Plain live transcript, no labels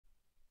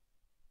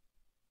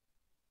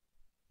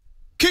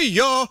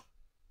Kia!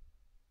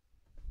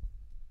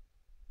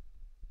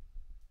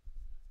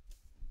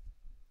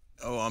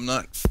 Oh, I'm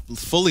not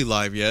fully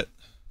live yet.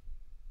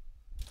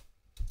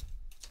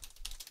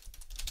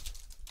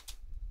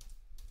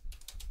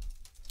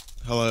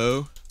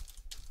 Hello?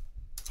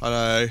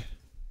 Hello?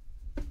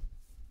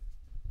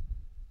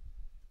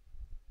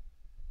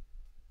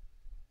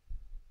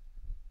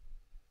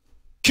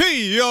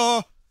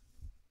 Kia!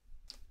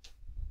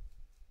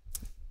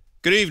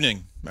 Good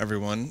evening,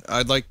 everyone.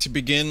 I'd like to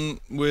begin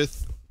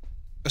with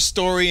a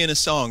story and a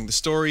song. The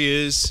story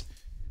is,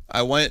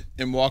 I went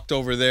and walked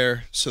over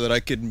there so that I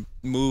could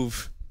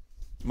move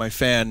my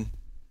fan,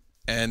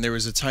 and there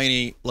was a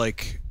tiny,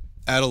 like,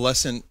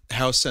 adolescent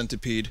house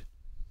centipede.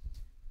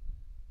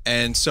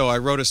 And so I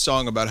wrote a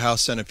song about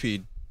house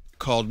centipede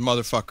called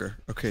Motherfucker.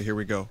 Okay, here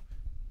we go.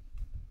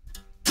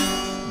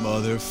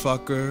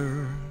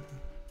 Motherfucker.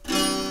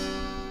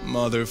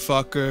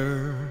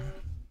 Motherfucker.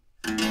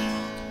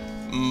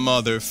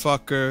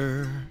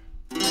 Motherfucker.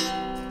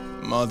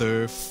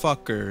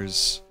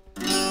 Motherfuckers.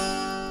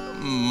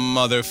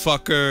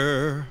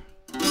 Motherfucker.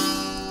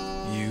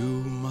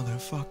 You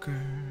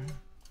motherfucker.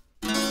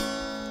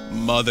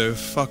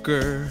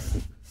 Motherfucker.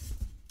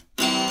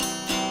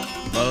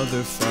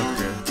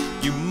 Motherfucker.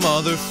 You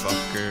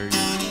motherfucker.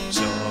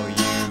 Saw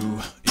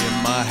you in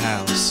my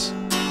house.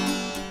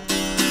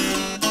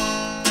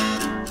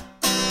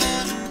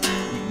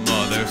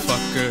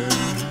 Motherfucker.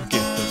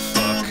 Get the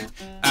fuck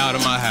out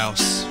of my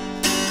house.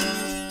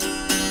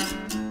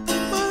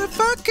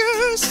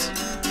 Motherfuckers.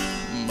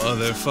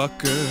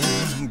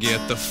 Motherfucker,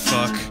 get the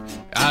fuck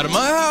out of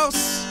my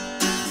house.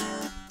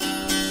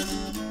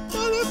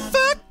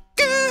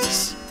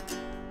 Motherfuckers.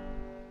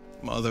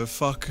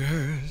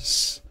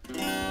 Motherfuckers.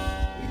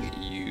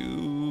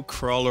 You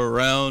crawl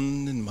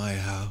around in my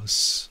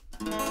house.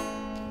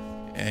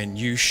 And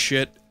you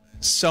shit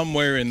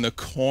somewhere in the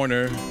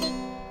corner.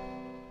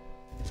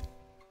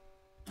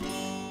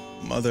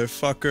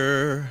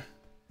 Motherfucker.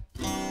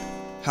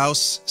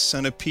 House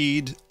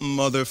centipede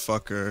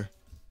motherfucker.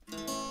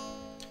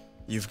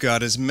 You've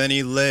got as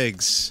many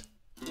legs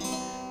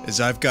as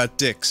I've got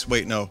dicks.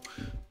 Wait, no.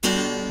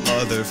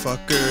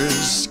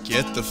 Motherfuckers,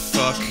 get the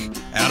fuck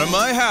out of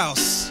my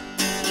house.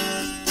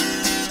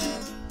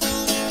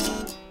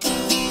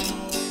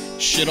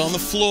 Shit on the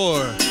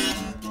floor.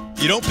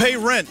 You don't pay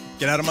rent.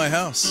 Get out of my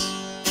house.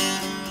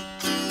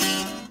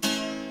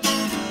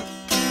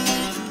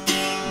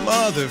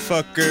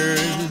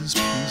 Motherfuckers,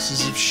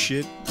 pieces of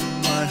shit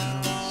in my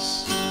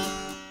house.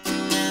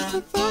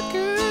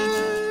 Motherfuckers.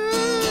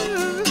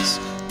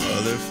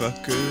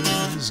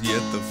 Motherfuckers,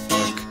 get the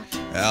fuck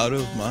out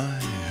of my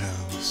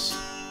house.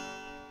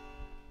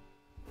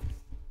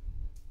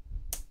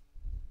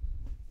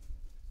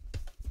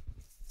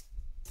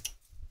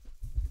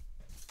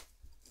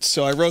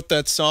 So I wrote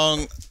that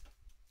song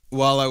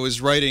while I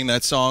was writing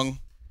that song,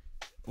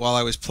 while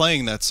I was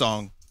playing that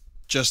song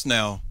just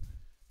now.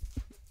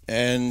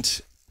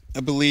 And I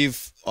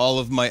believe all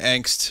of my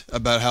angst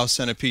about house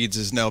centipedes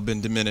has now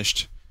been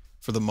diminished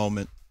for the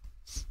moment.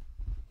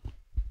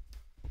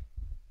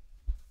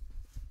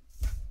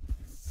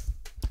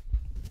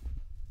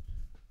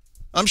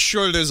 I'm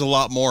sure there's a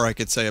lot more I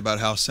could say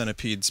about house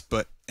centipedes,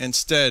 but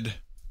instead,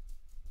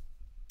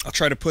 I'll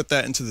try to put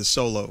that into the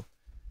solo.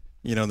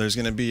 You know, there's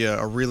going to be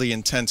a really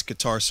intense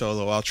guitar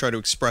solo. I'll try to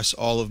express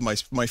all of my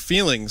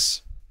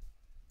feelings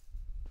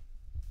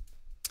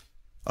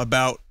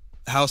about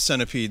house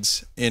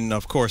centipedes in,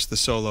 of course, the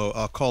solo.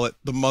 I'll call it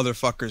the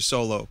motherfucker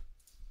solo.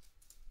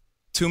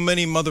 Too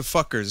many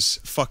motherfuckers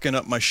fucking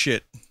up my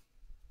shit.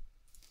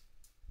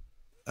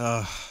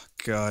 Oh,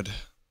 God.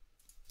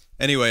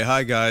 Anyway,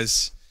 hi,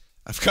 guys.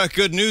 I've got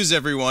good news,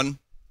 everyone.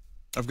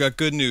 I've got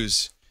good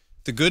news.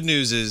 The good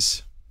news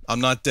is I'm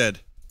not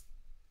dead.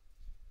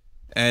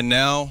 And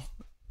now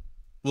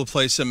we'll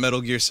play some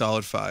Metal Gear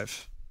Solid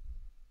 5.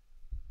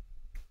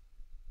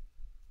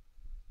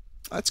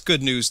 That's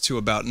good news to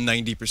about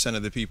 90%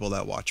 of the people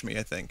that watch me,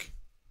 I think.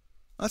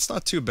 That's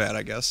not too bad,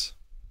 I guess.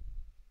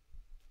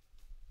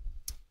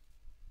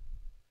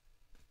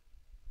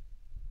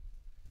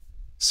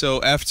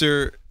 So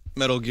after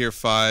Metal Gear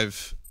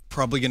 5,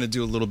 probably gonna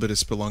do a little bit of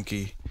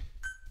Spelunky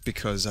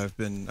because I've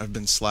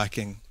been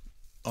slacking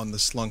on the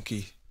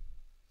Slunky.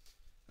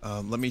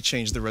 Let me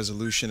change the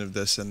resolution of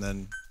this and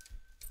then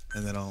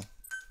I'll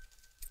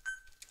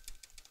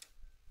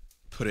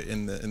put it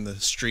in the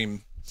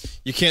stream.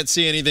 You can't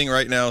see anything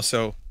right now,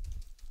 so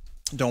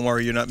don't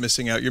worry, you're not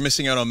missing out. You're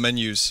missing out on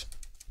menus.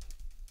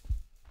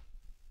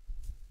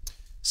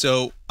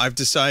 So I've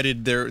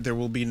decided there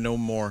will be no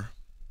more.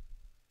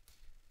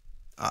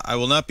 I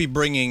will not be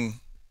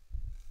bringing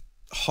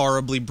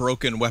horribly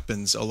broken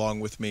weapons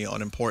along with me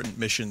on important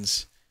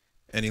missions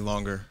any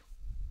longer.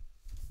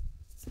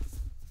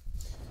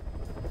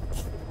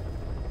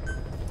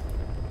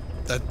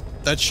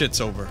 That shit's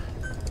over.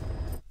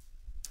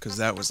 'Cause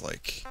that was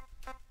like,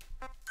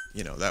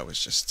 you know, that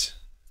was cheap.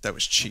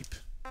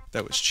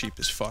 That was cheap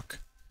as fuck.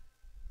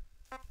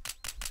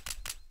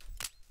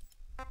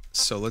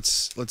 So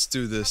let's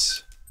do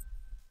this.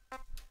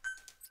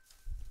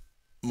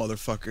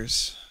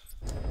 motherfuckers.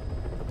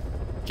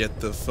 Get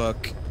the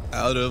fuck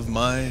out of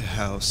my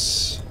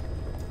house.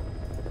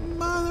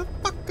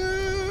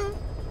 Motherfucker!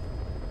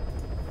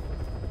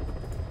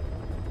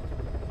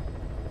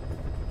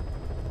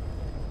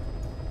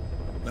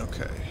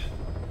 Okay.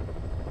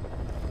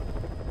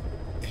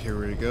 Here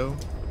we go.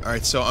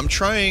 Alright, so I'm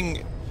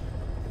trying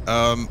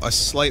a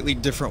slightly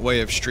different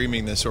way of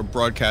streaming this or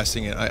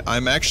broadcasting it.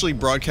 I'm actually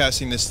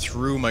broadcasting this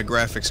through my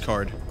graphics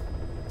card.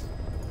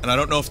 And I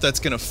don't know if that's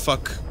gonna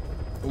fuck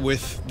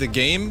with the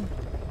game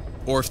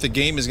or if the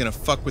game is gonna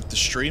fuck with the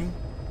stream.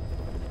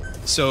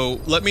 So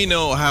let me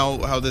know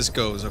how this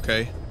goes,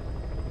 okay?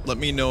 Let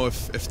me know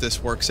if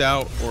this works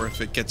out or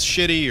if it gets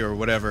shitty or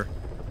whatever.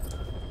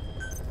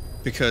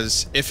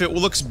 Because if it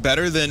looks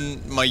better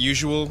than my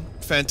usual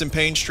Phantom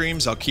Pain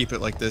streams, I'll keep it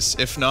like this.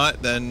 If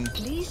not, then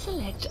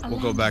we'll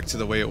go back to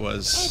the way it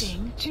was.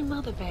 Heading to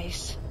Mother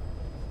Base.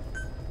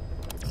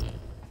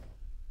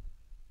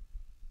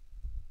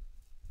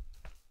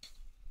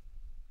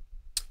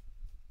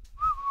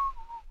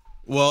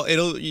 Well,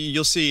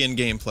 you'll see in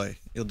gameplay.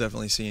 You'll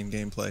definitely see in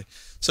gameplay.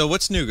 So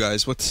what's new,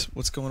 guys? What's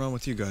going on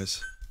with you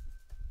guys?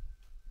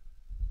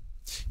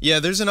 Yeah,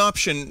 there's an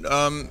option,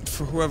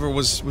 for whoever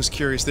was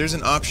curious, there's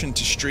an option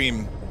to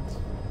stream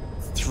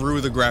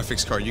through the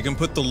graphics card. You can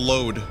put the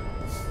load,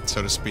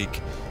 so to speak,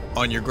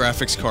 on your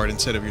graphics card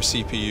instead of your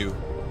CPU.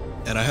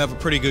 And I have a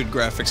pretty good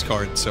graphics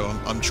card, so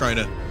I'm trying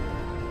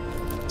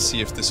to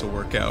see if this will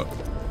work out.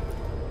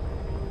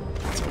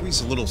 It's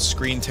always a little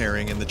screen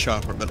tearing in the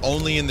chopper, but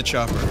only in the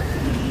chopper.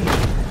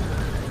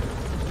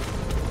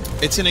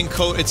 It's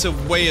it's a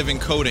way of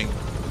encoding.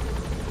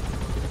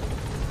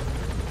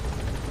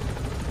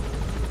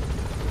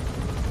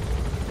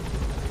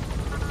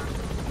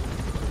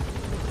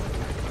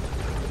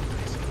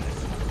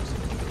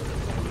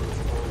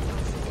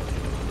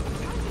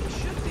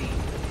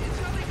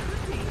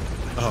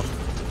 Oh.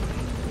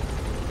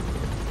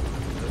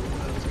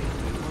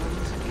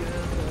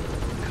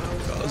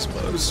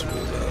 Cosmos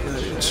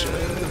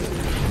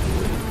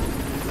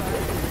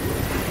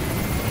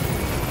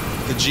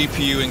the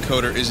GPU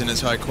encoder isn't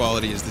as high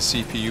quality as the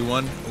CPU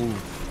one. Ooh,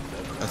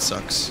 that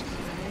sucks.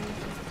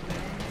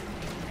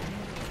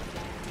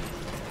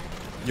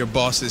 Your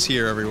boss is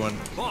here, everyone.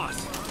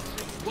 Boss,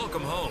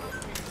 welcome home.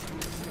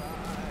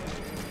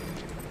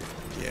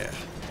 Yeah.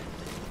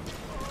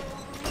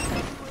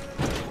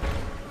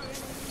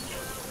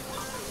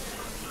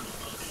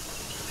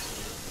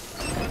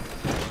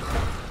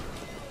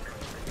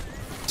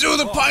 Do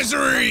the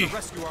pizzery!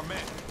 Rescue our men.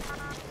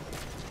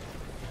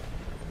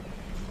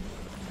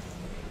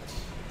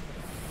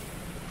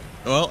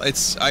 Well,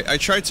 I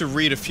tried to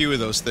read a few of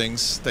those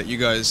things that you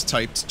guys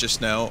typed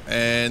just now,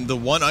 and the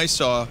one I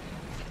saw,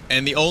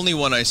 and the only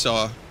one I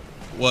saw,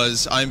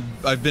 was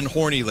I've been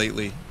horny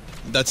lately.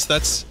 That's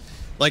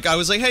like, I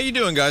was like, hey, you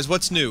doing, guys?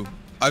 What's new?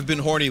 I've been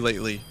horny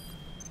lately.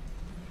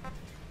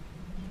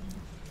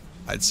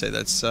 I'd say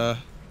that's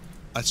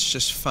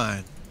just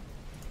fine.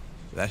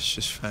 That's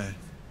just fine.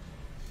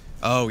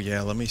 Oh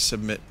yeah, let me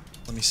submit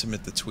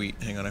the tweet.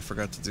 Hang on, I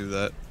forgot to do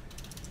that.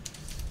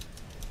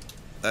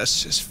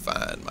 That's just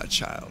fine, my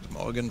child.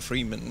 Morgan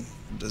Freeman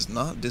does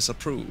not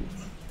disapprove.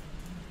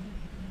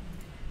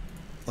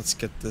 Let's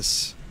get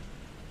this.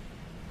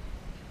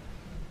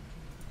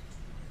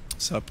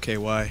 Sup,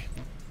 KY.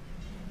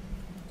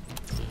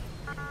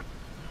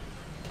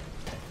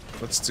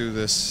 Let's do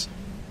this.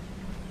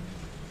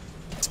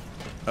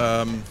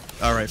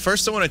 Alright,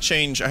 first I want to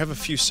change. I have a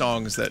few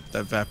songs that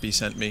Vappy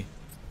sent me.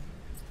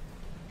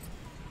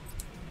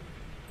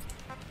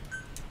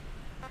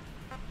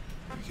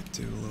 We could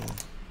do a little...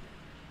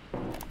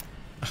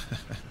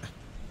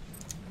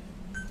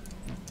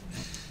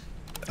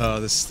 Oh,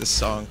 this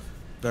song.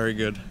 Very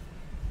good.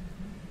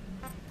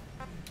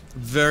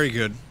 Very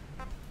good.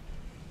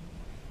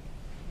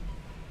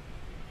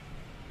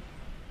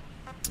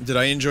 Did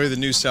I enjoy the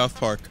new South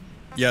Park?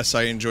 Yes,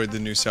 I enjoyed the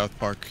new South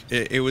Park.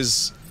 It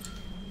was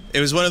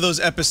one of those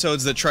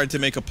episodes that tried to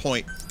make a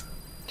point,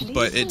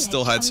 but it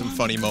still had some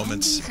funny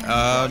moments.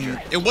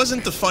 It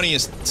wasn't the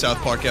funniest South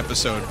Park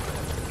episode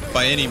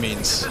by any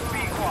means,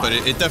 but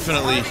it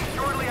definitely...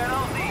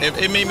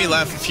 It made me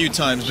laugh a few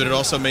times, but it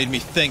also made me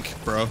think,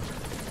 bro.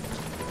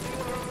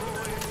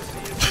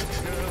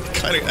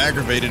 Kind of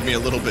aggravated me a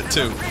little bit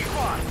too,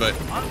 but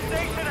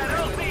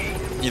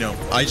you know,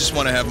 I just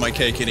want to have my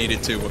cake and eat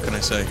it too. What can I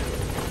say?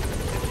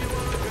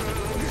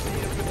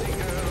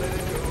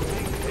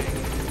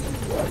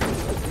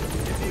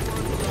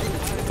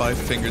 Five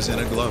fingers in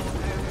a glove.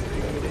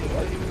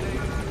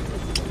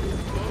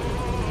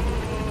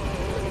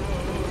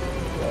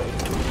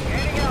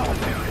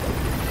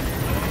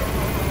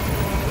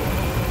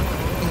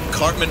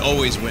 Cartman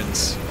always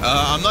wins.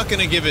 I'm not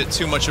gonna give it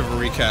too much of a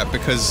recap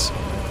because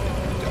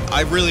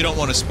I really don't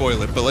want to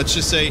spoil it, but let's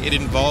just say it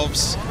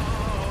involves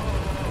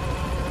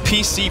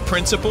PC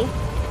principle,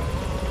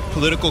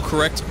 political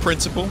correct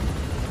principle,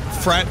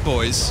 frat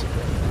boys,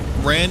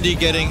 Randy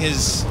getting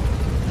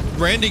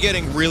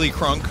really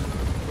crunk,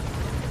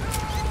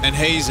 and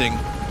hazing,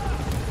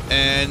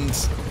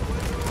 and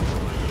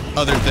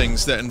other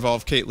things that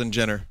involve Caitlyn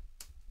Jenner.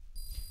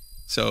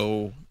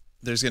 So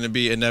there's going to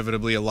be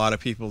inevitably a lot of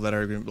people that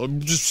are going to be like,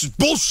 this is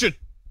bullshit!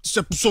 This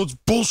episode's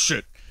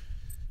bullshit!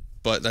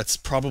 But that's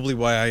probably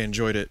why I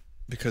enjoyed it,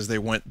 because they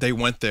went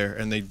there,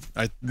 and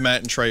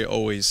Matt and Trey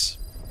always,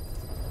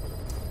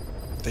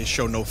 they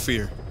show no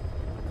fear.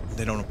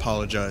 They don't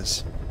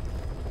apologize.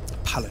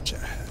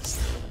 Apologize.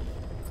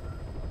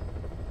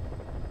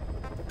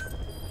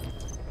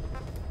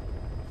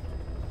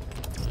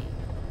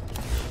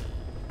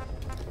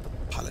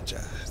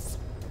 Apologize.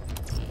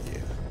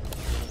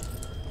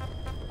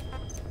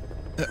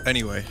 Yeah.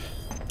 Anyway,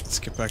 let's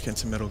get back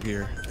into Metal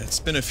Gear. It's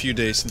been a few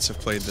days since I've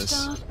played this.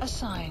 Staff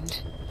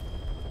assigned.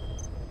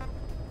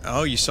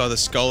 Oh, you saw the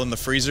skull in the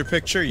freezer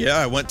picture? Yeah,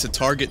 I went to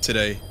Target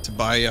today to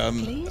buy a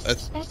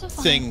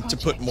thing to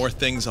put more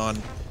things on,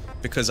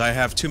 because I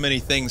have too many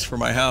things for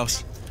my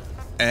house.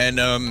 And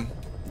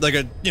like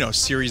a, you know,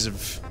 series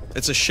of,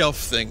 it's a shelf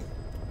thing.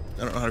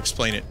 I don't know how to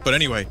explain it, but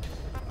anyway,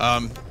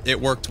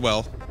 it worked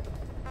well.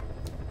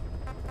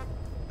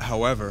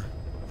 However,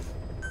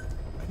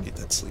 I need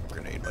that sleep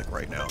grenade like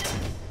right now.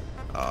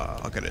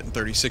 I'll get it in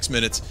 36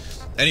 minutes.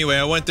 Anyway,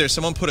 I went there,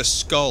 someone put a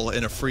skull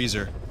in a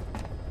freezer.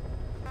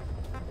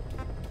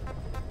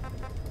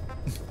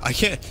 I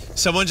can't.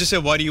 Someone just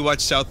said, "Why do you watch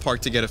South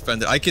Park to get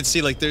offended?" I could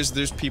see, like, there's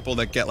people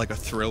that get like a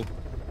thrill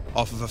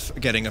off of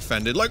getting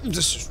offended, like,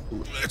 just,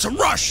 it's a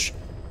rush,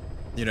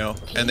 you know.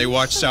 And they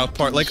watch South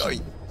Park, like,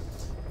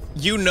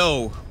 you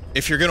know,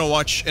 if you're gonna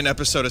watch an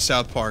episode of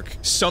South Park,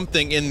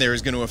 something in there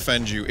is gonna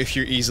offend you if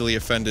you're easily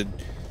offended.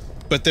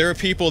 But there are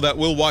people that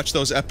will watch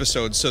those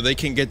episodes so they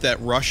can get that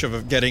rush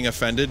of getting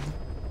offended,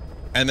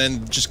 and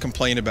then just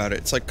complain about it.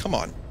 It's like, come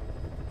on,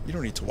 you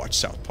don't need to watch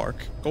South Park.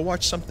 Go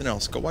watch something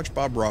else. Go watch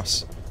Bob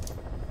Ross.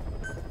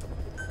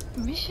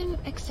 Mission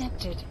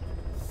accepted.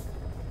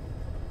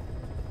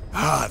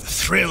 Ah, the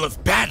thrill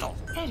of battle.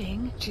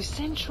 Heading to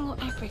Central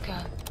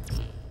Africa.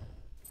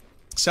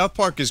 South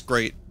Park is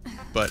great,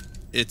 but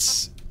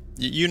it's,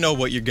 you know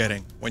what you're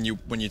getting when you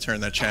turn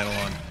that channel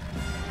on.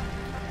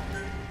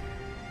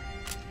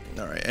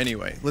 All right.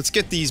 Anyway, let's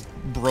get these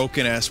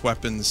broken ass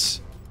weapons.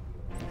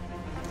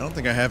 I don't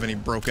think I have any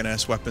broken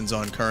ass weapons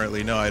on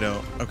currently. No, I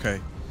don't. Okay.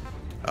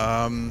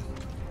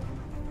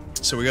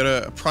 So we got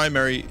a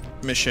primary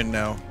mission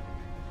now.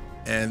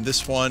 And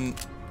this one,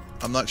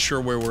 I'm not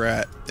sure where we're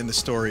at in the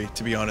story,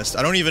 to be honest.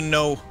 I don't even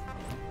know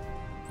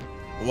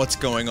what's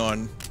going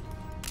on.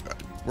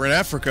 We're in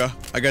Africa.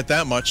 I got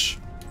that much.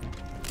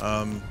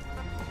 So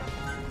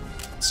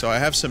I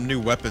have some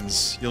new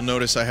weapons. You'll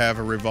notice I have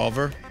a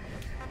revolver,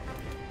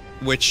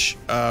 which,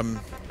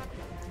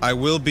 I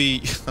will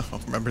be...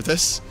 remember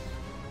this?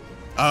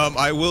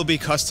 I will be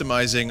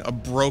customizing a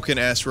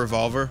broken-ass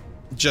revolver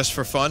just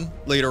for fun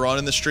later on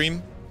in the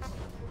stream.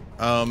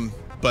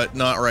 But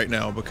not right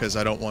now, because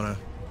I don't want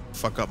to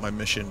fuck up my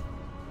mission.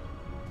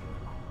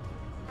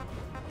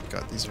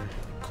 God, these are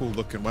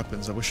cool-looking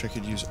weapons. I wish I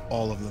could use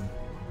all of them.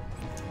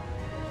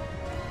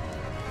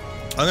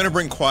 I'm gonna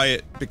bring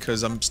Quiet,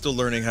 because I'm still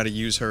learning how to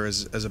use her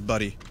as a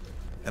buddy.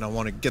 And I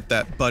want to get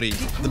that buddy,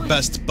 the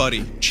best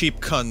buddy,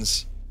 Cheap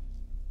Cuns.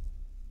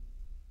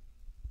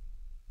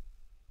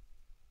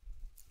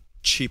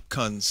 Cheap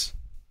Cuns.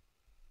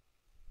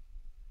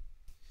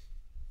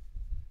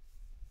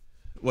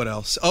 What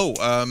else? Oh,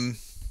 I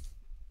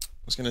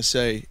was gonna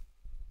say,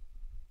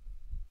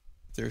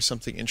 there's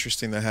something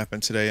interesting that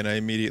happened today, and I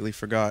immediately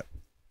forgot.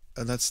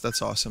 And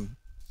that's awesome.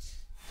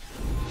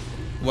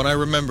 When I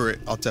remember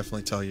it, I'll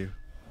definitely tell you.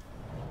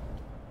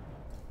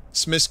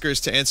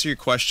 Smiskers, to answer your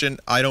question,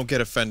 I don't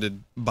get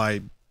offended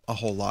by a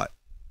whole lot.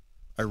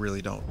 I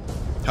really don't.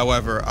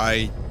 However,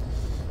 I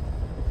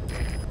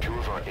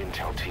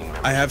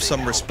have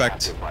some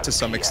respect to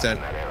some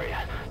extent.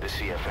 The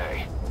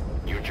CFA.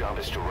 Your job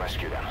is to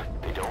rescue them.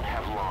 They don't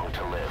have long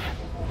to live.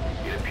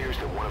 It appears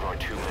that one of our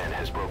 2 men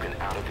has broken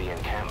out of the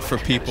encampment for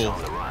people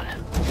and is on the run.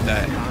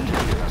 that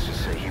Contacted us to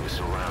say he was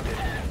surrounded.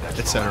 That's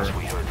the etc. last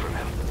we heard from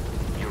him.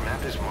 Your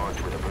map is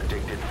marked with a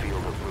predicted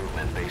field of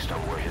movement based on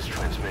where his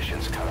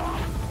transmissions cut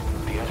off.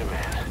 The other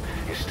man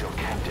is still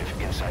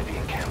captive inside the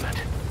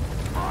encampment.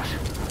 Boss,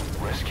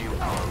 rescue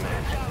our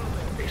men.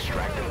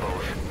 Extract them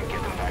both and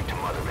get them back to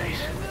Mother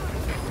Base.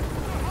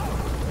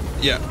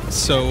 Yeah,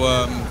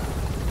 so,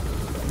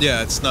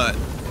 yeah, it's not...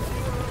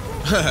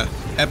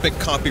 Epic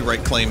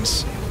copyright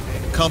claims.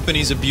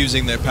 Companies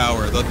abusing their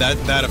power.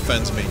 That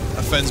offends me.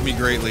 Offends me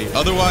greatly.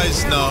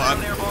 Otherwise, no,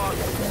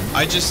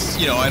 I just,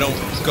 you know, I don't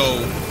go...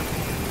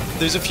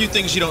 There's a few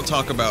things you don't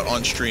talk about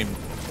on stream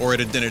or at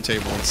a dinner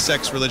table. It's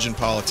sex, religion,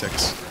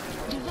 politics.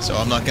 So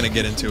I'm not gonna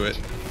get into it.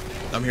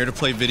 I'm here to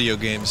play video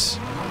games.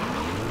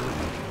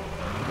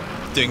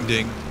 Ding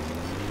ding.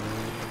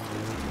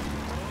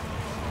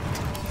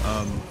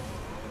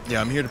 Yeah,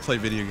 I'm here to play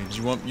video games.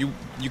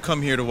 You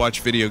come here to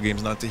watch video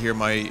games, not to hear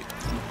my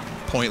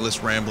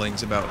pointless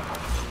ramblings about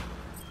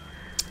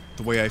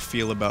the way I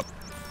feel about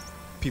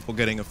people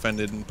getting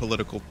offended in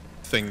political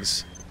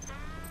things,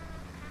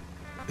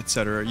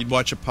 etc. You'd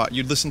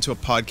listen to a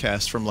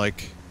podcast from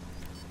like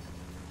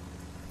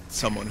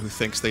someone who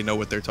thinks they know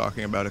what they're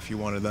talking about if you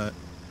wanted that.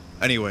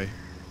 Anyway.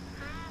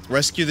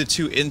 Rescue the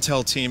 2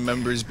 intel team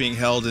members being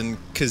held in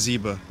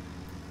Kaziba.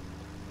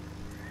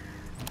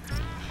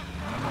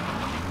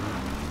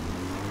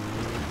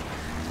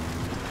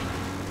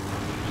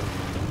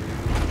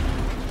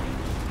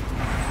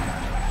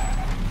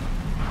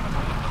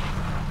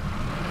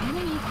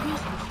 Enemy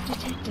presence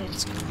detected.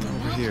 The over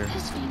map here.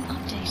 has been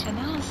updated.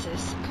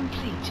 Analysis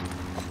complete.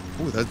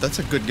 Ooh, that's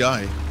a good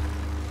guy.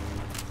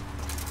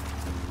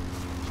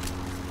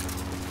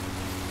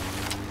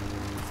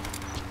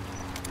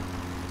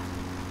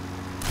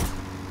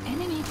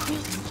 Enemy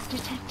presence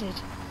detected.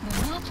 The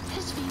map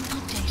has been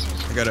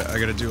updated. I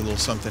gotta do a little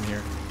something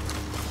here.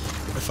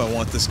 If I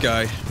want this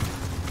guy.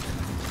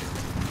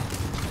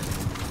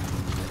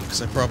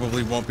 Because I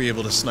probably won't be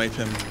able to snipe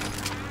him.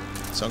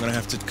 So I'm gonna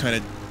have to kind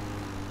of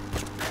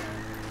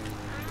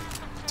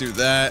do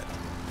that.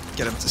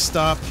 Get him to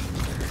stop.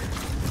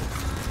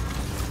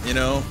 You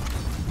know.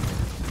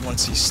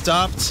 Once he's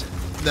stopped,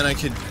 then I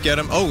could get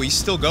him. Oh, he's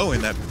still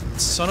going, that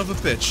son of a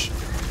bitch.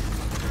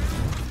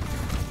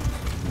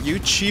 You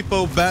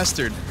cheapo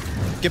bastard.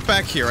 Get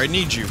back here, I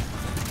need you.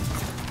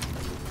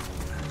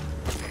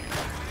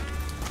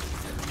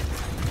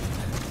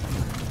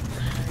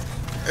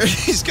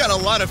 He's got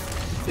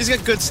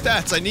good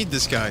stats. I need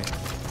this guy.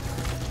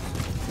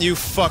 You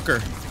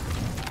fucker.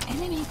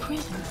 Enemy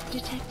presence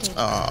detected.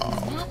 Oh.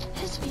 The map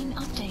has been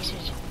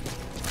updated.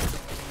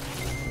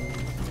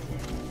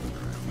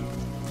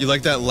 You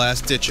like that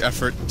last ditch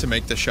effort to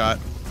make the shot?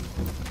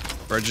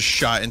 Where I just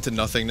shot into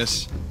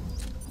nothingness?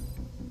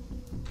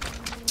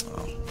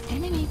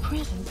 Enemy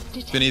presence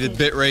detected. Vinny, the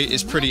bitrate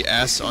is pretty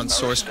ass on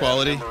source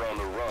quality. On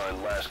the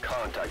run last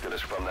contacted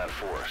us from that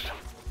forest.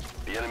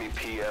 The enemy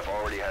PF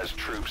already has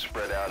troops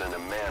spread out in a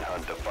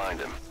manhunt to find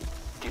him.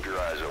 Keep your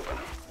eyes open.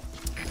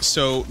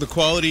 So, the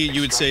quality you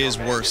would say is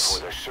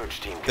worse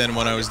than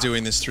when I was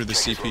doing this through the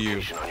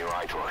CPU.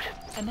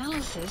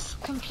 Analysis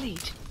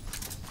complete.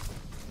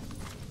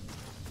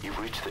 You've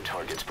reached the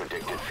target's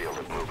predicted field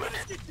of movement.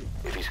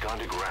 If he's gone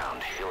to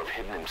ground, he'll have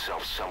hidden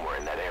himself somewhere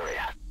in that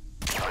area.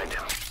 Find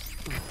him.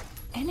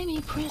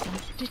 Enemy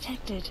presence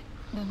detected.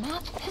 The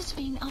map has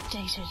been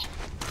updated.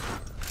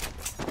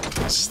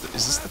 Is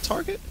this the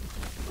target?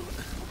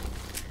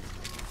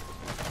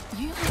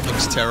 You have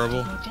Looks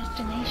terrible. your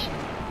destination.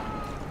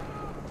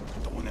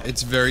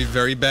 It's very,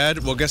 very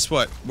bad. Well, guess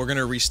what? We're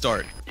gonna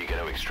restart. You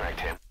gonna extract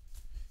him?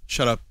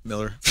 Shut up,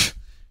 Miller.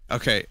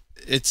 Okay,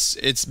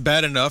 it's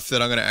bad enough that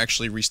I'm gonna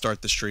actually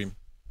restart the stream.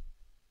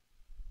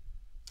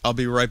 I'll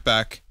be right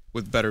back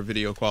with better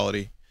video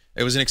quality.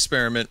 It was an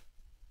experiment.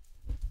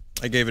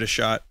 I gave it a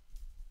shot.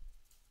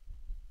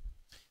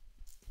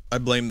 I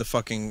blame the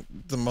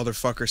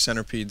motherfucker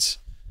centipedes.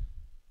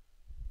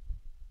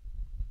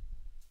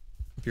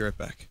 I'll be right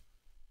back.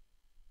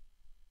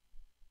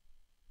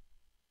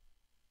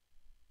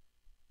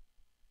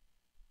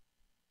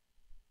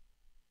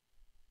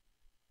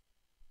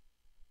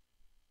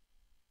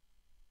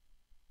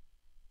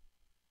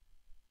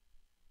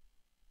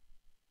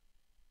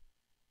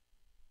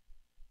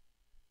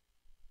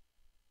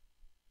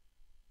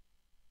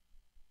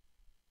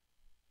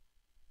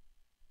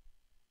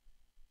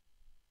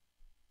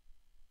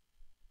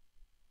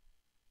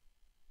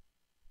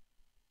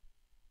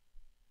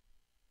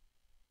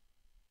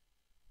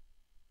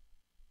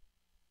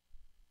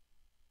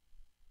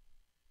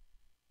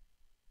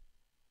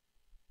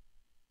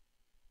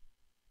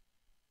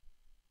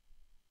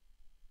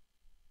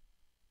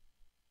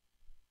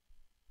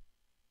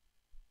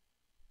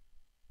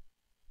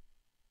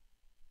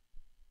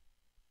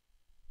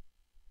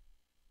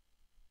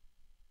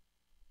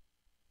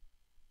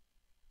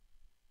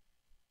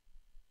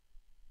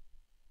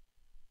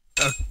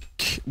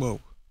 Okay, whoa.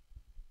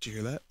 Did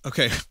you hear that?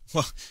 Okay,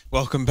 well,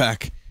 welcome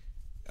back.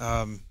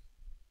 I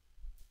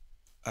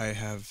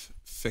have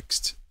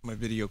fixed my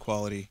video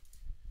quality.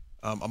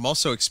 I'm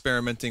also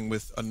experimenting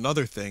with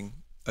another thing,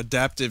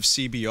 adaptive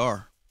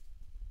CBR.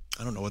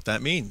 I don't know what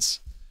that means,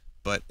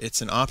 but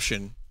it's an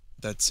option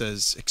that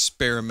says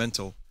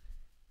experimental,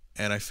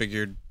 and I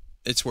figured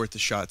it's worth a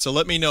shot. So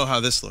let me know how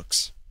this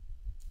looks.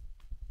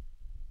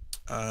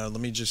 Let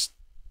me just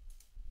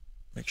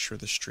make sure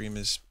the stream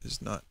is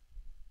not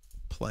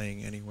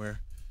playing anywhere,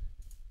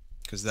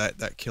 because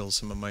that kills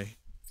some of my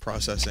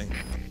processing.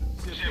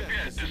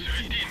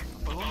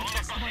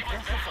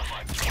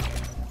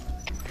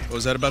 What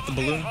was that about the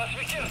balloon?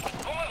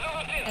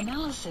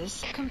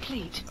 Analysis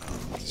complete.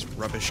 Oh, these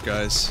rubbish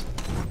guys.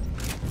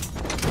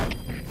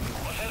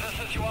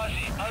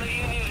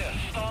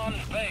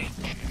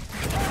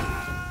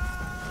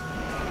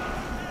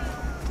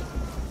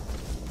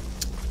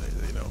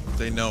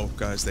 They know,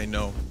 guys. They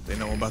know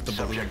about the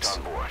balloons. Subject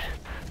on board.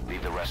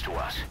 Leave the rest to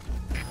us.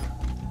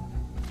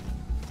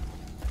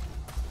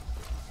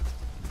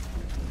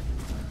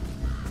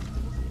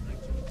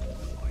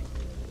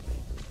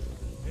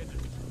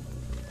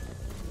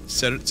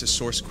 Set it to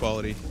source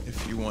quality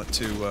if you want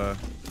to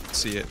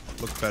see it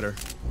look better.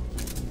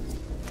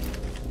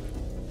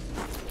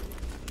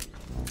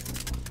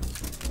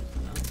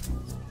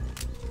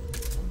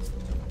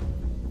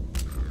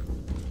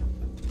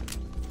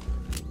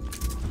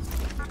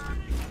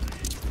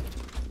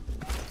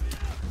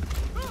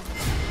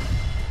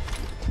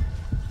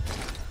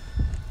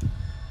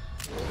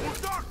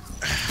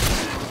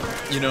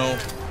 You know...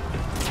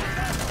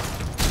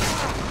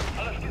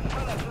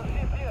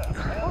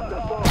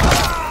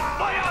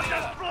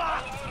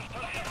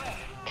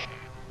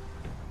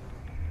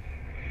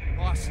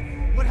 Boss,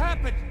 what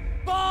happened?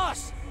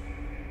 Boss!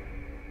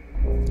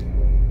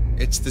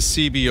 It's the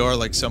CBR,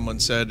 like someone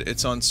said.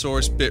 It's on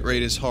source,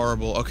 bitrate is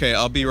horrible. Okay,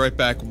 I'll be right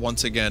back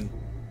once again.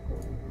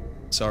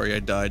 Sorry, I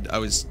died. I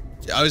was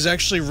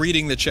actually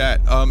reading the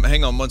chat.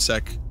 Hang on one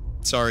sec.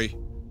 Sorry.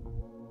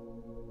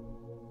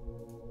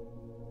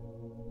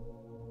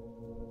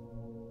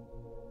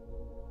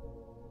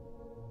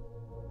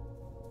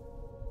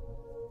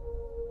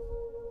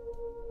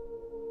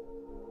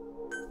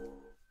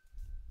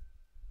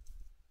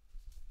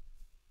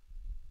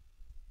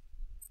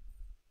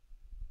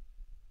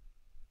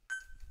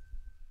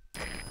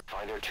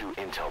 Find our 2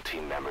 intel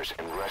team members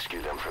and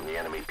rescue them from the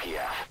enemy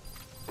PF.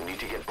 We need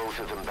to get both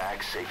of them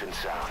back safe and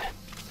sound.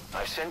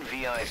 I've sent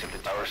VIs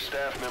into our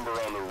staff member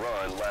on the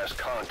run last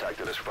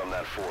contacted us from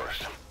that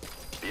forest.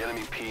 The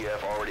enemy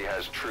PF already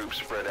has troops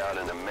spread out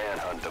in a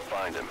manhunt to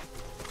find him.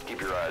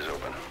 Keep your eyes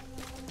open.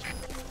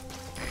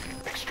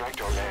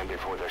 Extract our man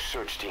before their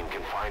search team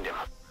can find him.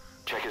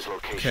 Check his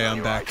location. Okay, on I'm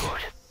your back.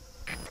 iPod.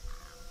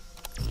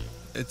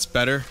 It's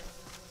better?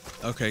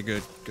 Okay,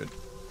 good, good.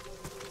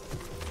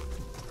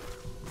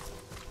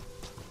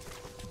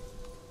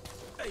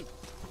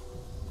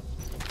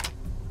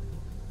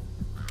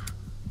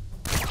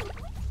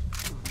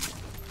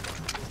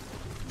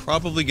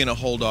 Probably gonna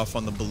hold off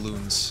on the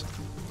balloons.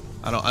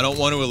 I don't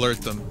want to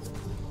alert them.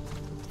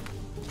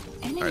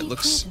 Alright,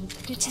 looks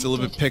still a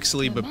bit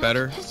pixely, but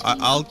better.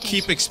 I'll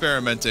keep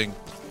experimenting.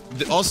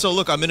 Also,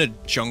 look, I'm in a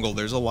jungle.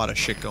 There's a lot of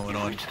shit going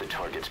on.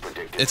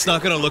 It's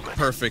not gonna look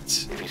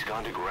perfect. If he's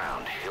gone to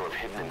ground, he'll have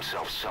hidden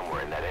himself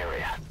somewhere in that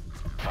area.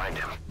 Find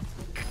him.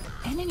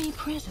 Enemy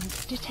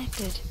presence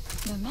detected.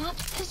 The map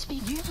has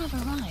been... You have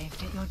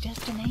arrived at your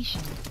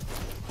destination.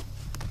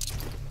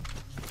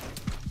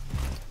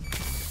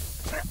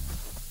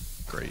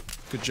 Great.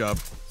 Good job.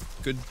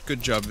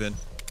 Good job, Vin.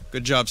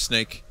 Good job,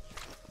 Snake.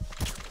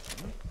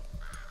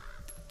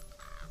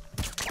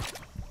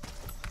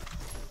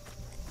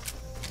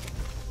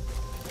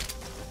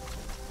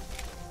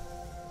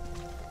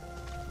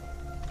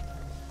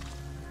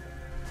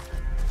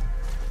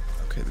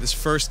 Okay, this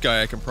first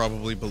guy I can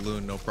probably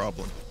balloon, no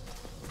problem.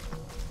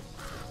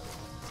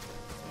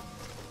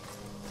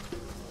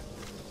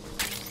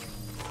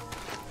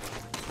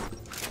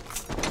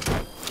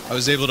 I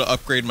was able to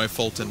upgrade my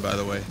Fulton, by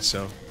the way,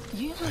 so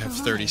I have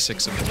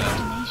 36 of them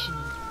now.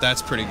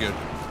 That's pretty good.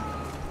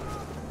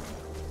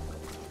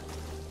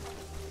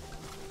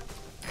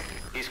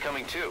 He's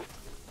coming too.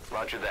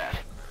 Roger that.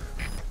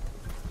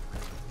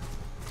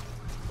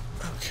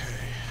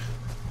 Okay.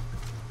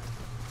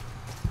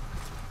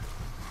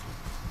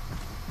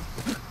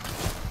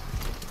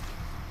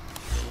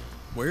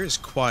 Where is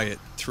quiet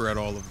throughout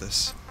all of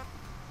this?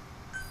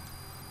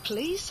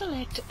 Please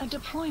select a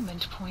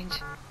deployment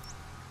point.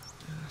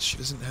 She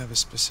doesn't have a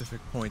specific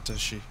point, does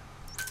she?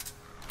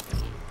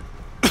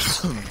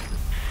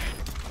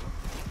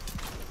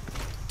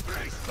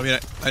 I mean,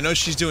 I know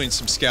she's doing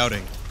some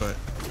scouting, but...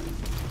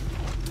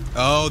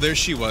 Oh, there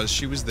she was.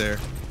 She was there.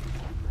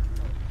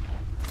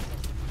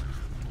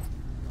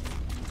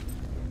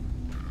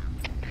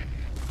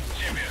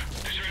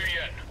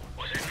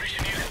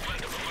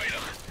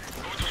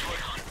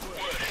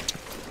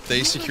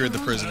 They secured the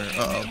prisoner.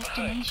 Uh-oh.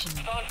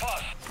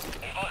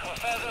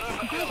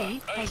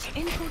 Buddy has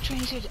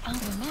infiltrated and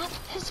the map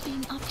has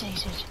been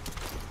updated.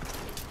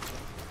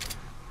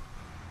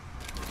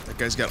 That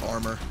guy's got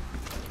armor.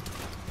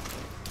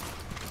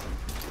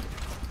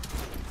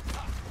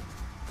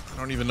 I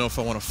don't even know if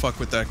I want to fuck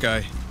with that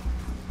guy.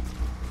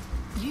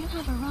 You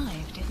have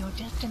arrived at your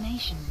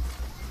destination.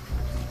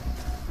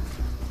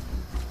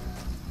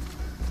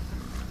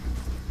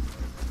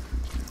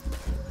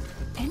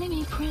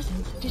 Enemy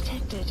presence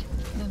detected.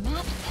 The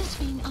map has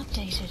been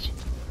updated.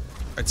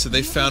 Alright, so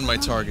they found my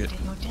target.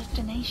 At your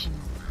destination.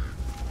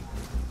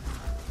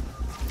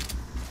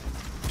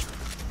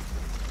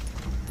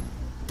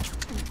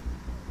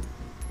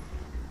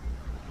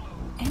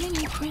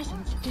 Enemy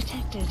presence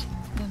detected.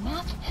 The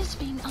map has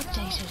been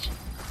updated.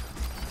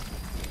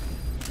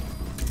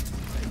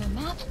 The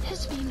map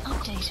has been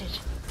updated.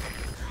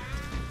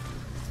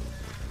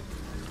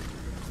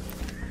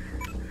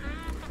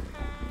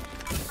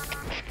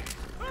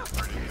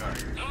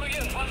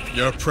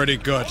 You're pretty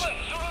good.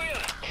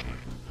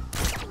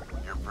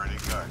 You're pretty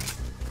good.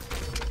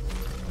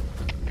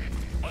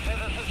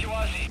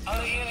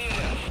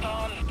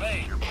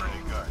 You're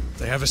pretty good.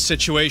 They have a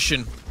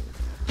situation.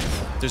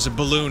 There's a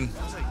balloon.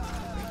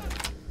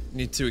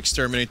 Need to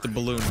exterminate the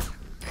balloon.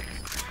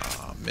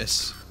 Ah,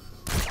 miss.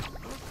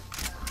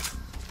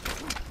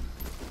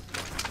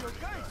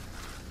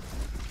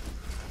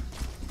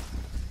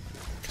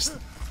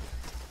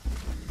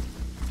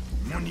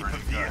 Money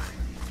papier.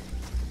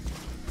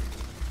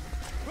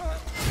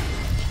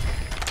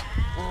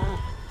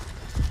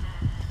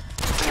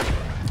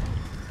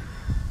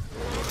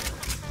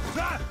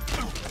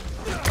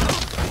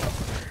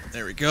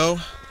 There we go.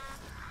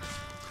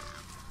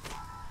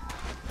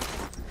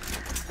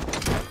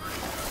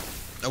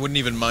 wouldn't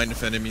even mind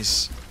if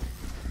enemies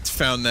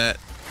found that,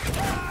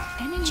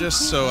 Enemy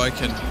just so I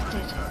presence can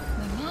detected.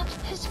 The map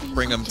has been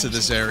bring them to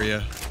this updated.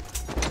 area.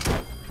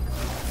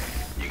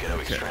 You gotta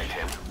extract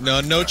him.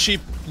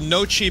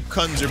 No cheap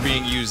guns are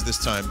being used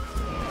this time.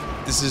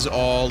 This is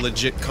all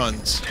legit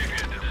guns.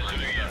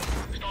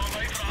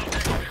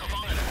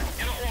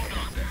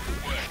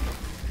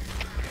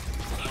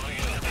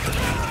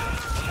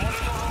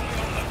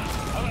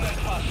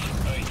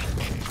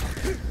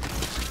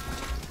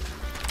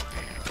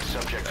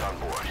 Subject on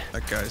board.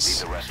 That Leave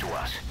guy's. the rest to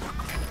us.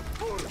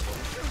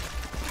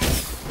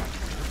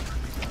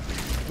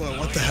 Whoa,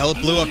 what the hell?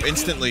 It blew up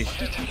instantly.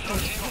 Detected.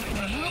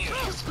 The map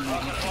has been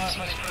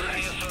updated.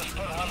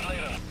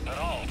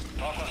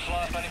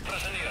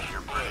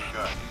 You're pretty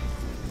good.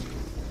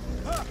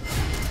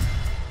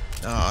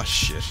 Ah,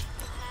 shit.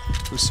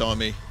 Who saw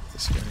me?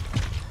 This guy.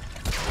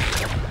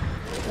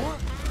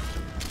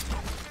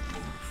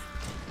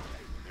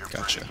 You're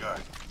Gotcha. pretty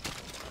good.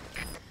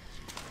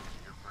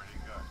 You're pretty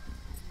good.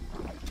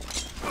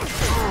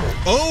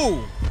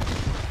 Oh!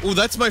 Oh,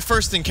 that's my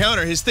first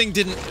encounter. His thing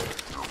didn't...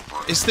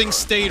 His thing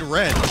stayed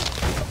red.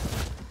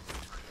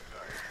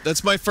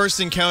 That's my first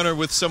encounter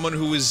with someone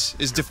who is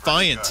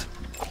defiant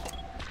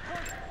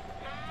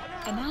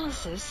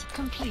Analysis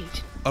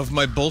complete. of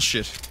my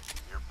bullshit.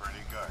 You're pretty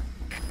good.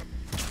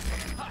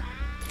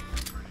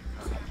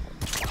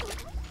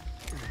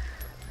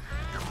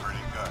 You're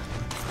pretty good.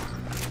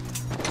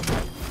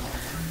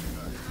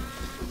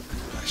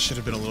 I should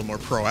have been a little more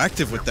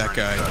proactive with that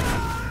guy.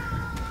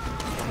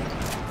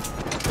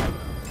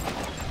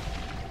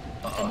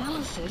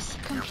 Analysis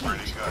You're pretty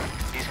complete.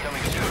 good. He's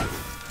coming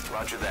soon.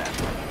 Roger that.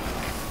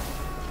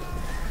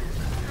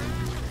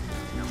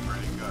 You're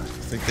pretty good.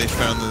 I think they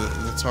found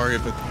the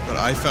target, but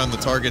I found the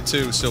target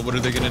too, so what are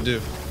they gonna do?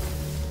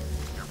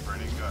 You're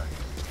pretty good.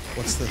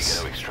 What's You this?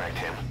 gotta extract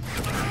him.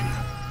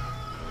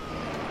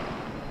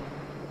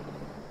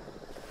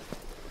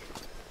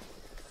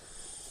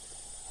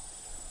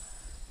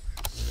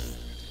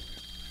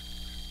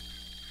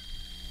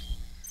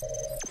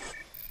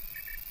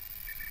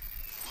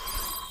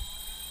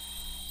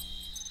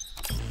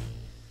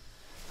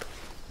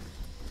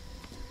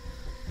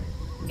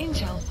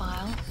 Intel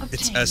file obtained.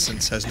 Its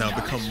essence has now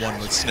become one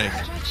with Snake.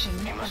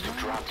 Extraction He must have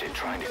dropped it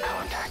trying to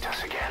contact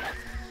us again.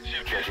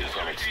 Judging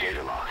from its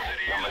data log,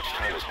 not much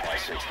time has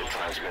passed since the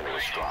transmitter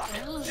was dropped.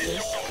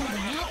 analysis. The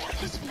map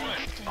has been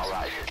updated.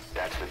 Alright,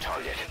 that's the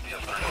target.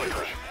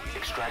 Quickly,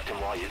 extract him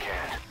while you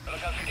can.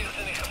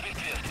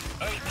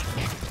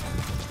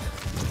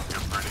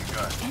 You're pretty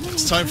good. Enemy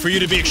It's time for you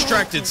to be presence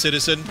extracted,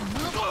 detected. citizen. The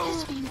map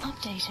has been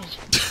updated.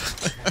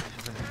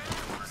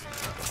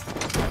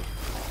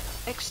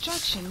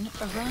 Extraction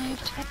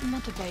arrived at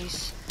Mother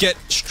Base. Get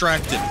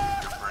extracted.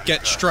 Get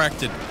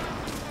extracted.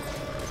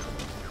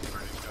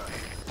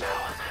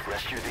 Now,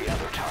 rescue the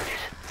other target.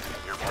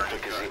 You're Help the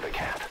pretty good. gazebo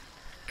camp.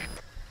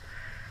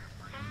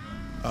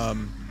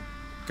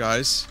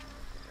 Guys,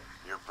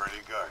 You're pretty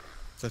good.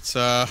 that's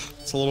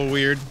it's a little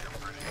weird.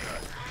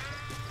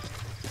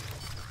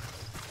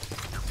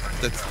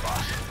 That's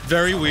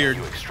very weird.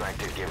 You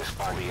extracted gave us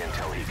all the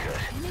intel he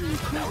could. Enemy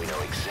Now we presence.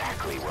 know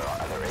exactly where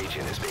our other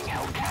agent is being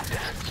held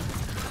captive.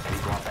 And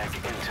he brought back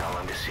intel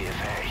on the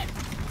CFA.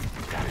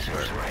 That is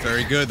right.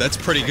 Very good. That's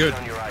pretty good,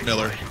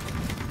 Miller.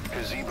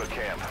 Gazebo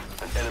camp,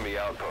 an enemy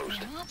outpost.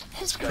 The map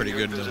has been Pretty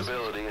good, Miller.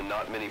 Visibility and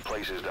not many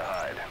places to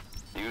hide.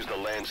 Use the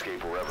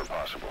landscape wherever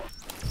possible.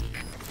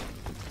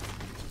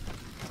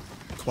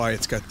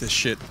 Quiet's got this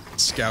shit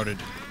scouted.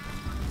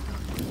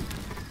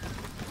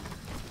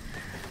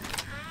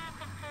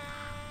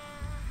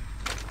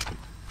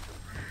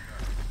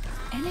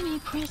 Enemy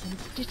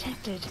presence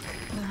detected.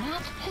 The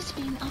map has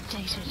been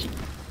updated.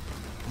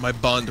 My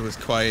bond with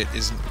Quiet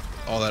isn't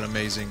all that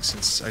amazing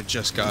since I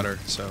just got her,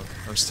 so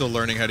I'm still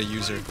learning how to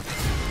use her.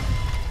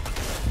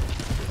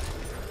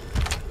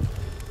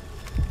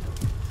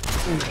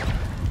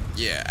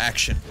 Yeah,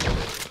 action.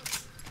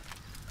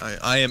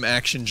 I am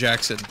Action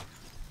Jackson.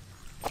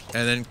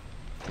 And then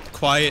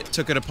Quiet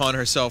took it upon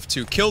herself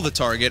to kill the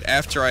target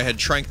after I had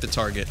tranked the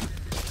target.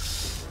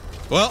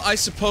 Well, I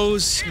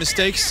suppose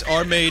mistakes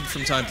are made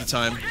from time to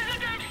time.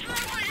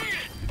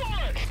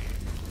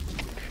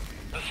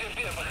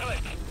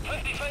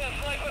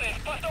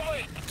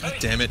 God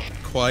damn it,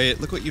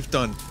 Quiet, look what you've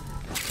done.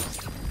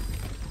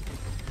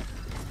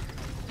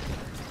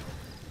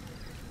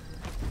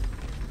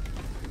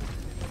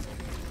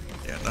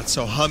 Yeah, not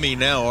so hummy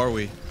now, are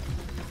we?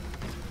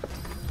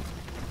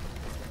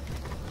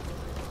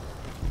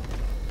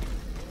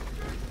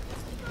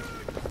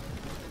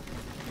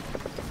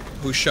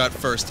 Who shot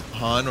first,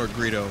 Han or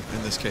Greedo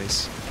in this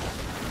case?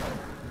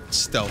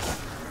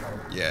 Stealth.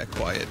 Yeah,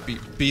 Quiet.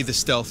 Be the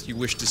stealth you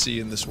wish to see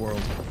in this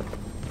world.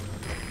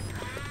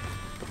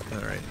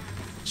 Alright.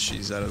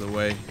 She's out of the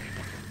way.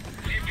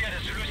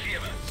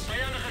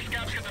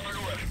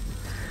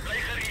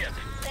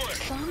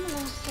 Sun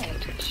will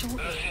set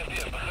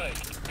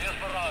shortly.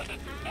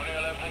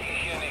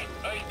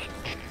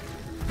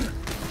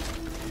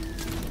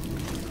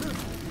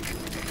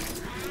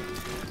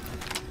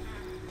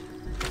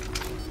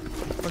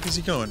 fuck is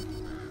he going?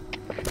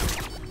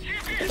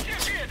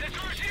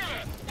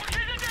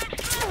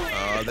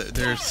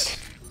 There's...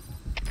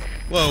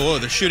 Whoa, whoa,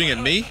 they're shooting at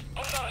me?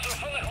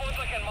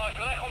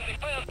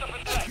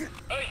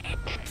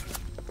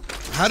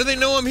 How do they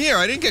know I'm here?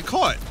 I didn't get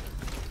caught.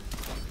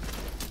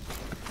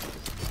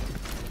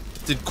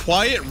 Did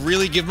Quiet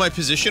really give my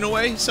position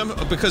away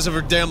because of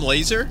her damn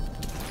laser?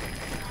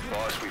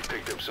 Boss, we've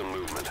picked up some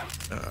movement.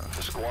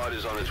 The squad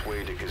is on its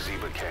way to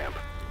Gazeba camp.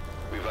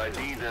 We've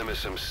ID'd them as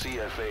some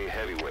CFA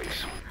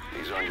heavyweights.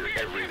 These aren't your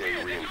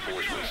everyday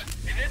reinforcements.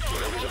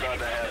 Whatever's about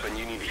to happen,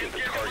 you need to get the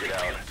target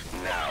out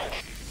now.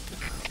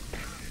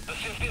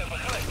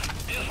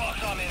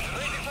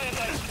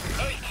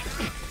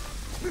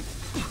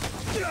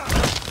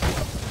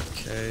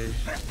 Okay,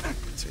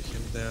 take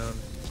him down.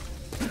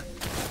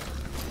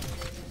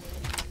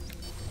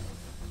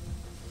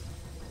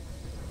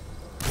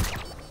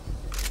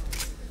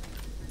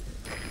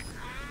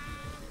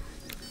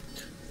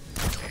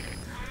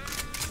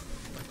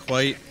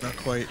 Not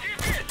quite.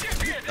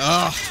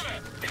 Ah!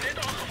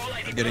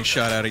 I'm getting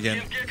shot at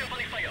again.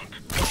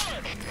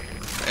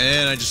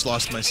 And I just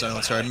lost my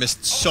silencer. I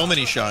missed so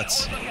many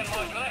shots.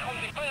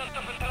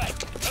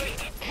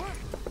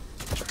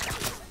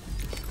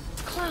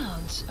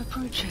 Clouds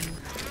approaching.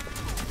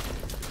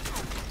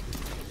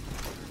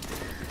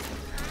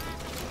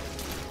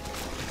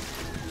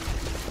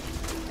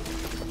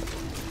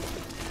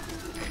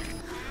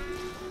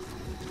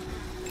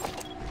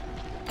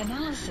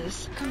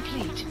 Analysis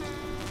complete.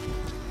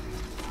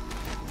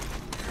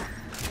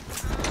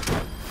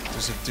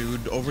 There's a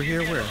dude over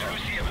here. Where?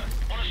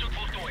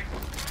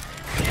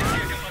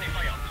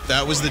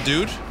 That was the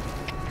dude?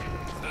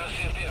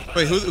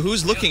 Wait,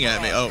 who's looking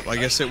at me? Oh, I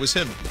guess it was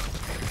him.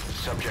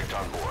 Subject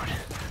on board.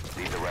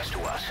 Leave the rest to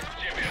us.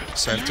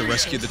 So I have to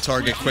rescue the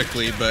target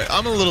quickly, but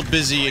I'm a little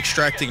busy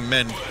extracting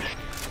men.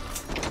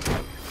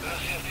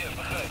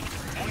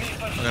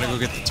 I'm gonna go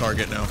get the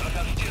target now.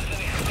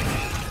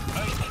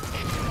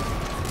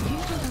 You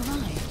have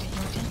arrived at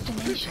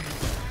your destination.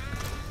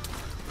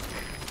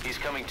 He's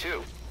coming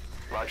too.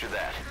 Roger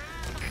that.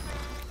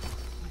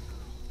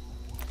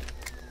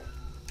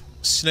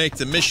 Snake,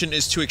 the mission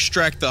is to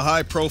extract the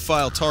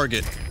high-profile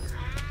target.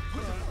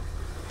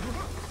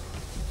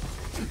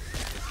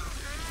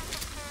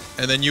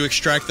 And then you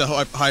extract the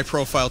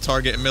high-profile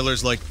target, and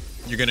Miller's like,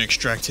 you're gonna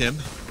extract him?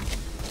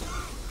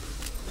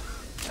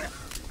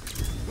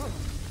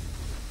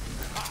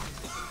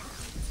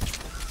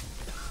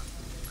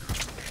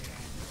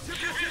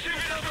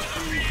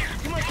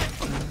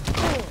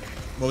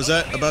 What was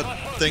that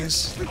about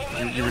things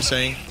you were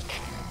saying?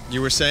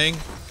 You were saying?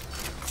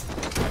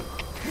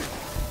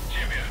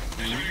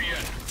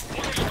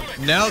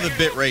 Now the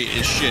bitrate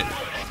is shit.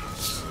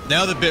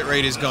 Now the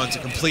bitrate has gone to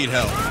complete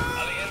hell.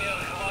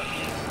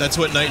 That's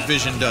what night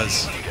vision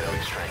does.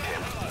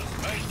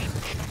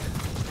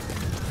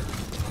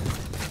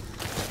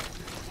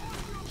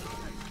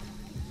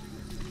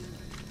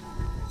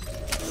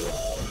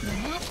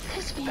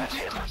 That's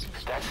him.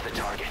 That's the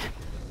target.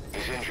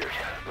 He's injured.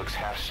 Looks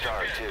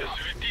half-starved, too.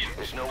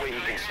 There's no way he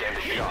can stand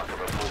the shock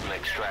of a full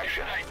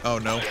extraction. Oh,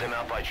 no. Get him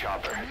out by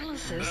chopper.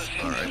 Analysis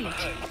Alright.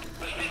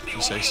 complete.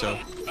 You say so.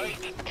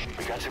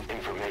 We got some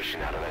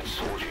information out of that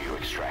soldier you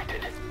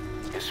extracted.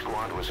 His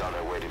squad was on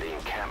their way to the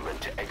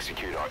encampment to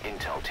execute our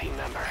intel team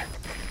member.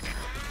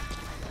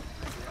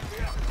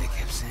 They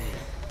kept saying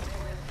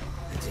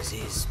the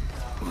disease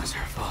was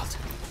her fault.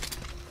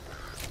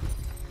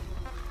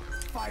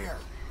 Fire!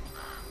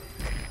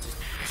 Just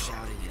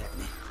shouting it at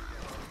me.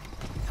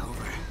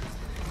 Over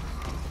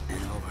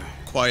and over.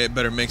 Quiet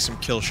better make some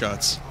kill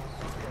shots.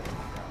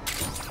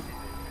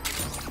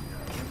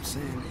 Kept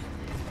saying,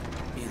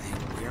 you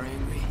think we're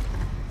angry?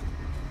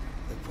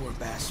 The poor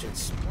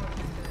bastards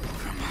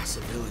from Massa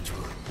Village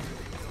will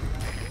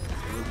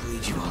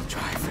bleed you all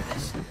dry for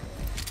this.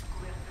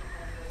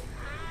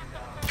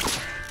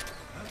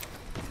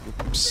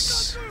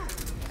 Oops.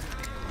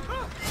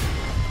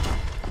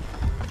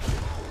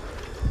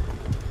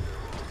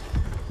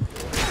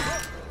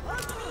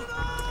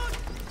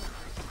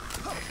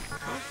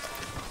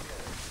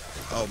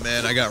 Oh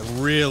man, I got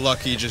real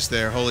lucky just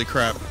there. Holy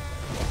crap.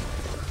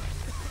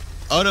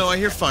 Oh no, I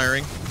hear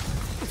firing.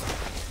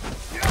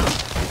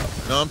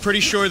 No, I'm pretty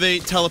sure they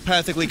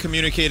telepathically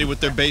communicated with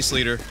their base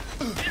leader.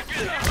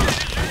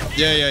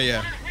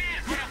 Yeah.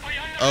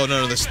 Oh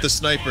no, the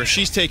sniper.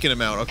 She's taking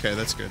him out. Okay,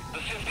 that's good.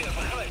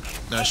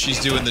 No, she's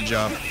doing the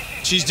job.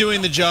 She's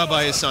doing the job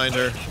I assigned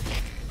her.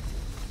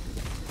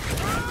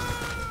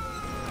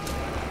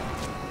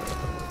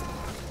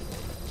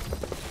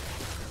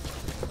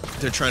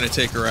 They're trying to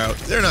take her out.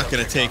 They're not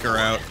going to take her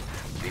out.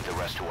 Leave the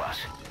rest to us.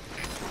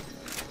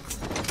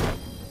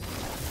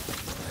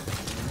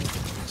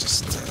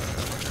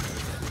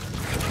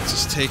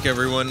 Just take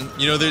everyone.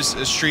 You know, there's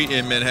a street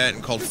in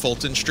Manhattan called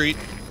Fulton Street,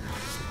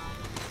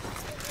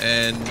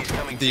 and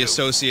the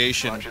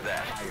association. Roger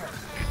that.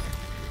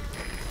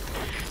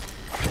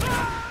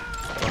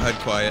 Go ahead,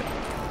 Quiet.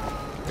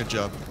 Good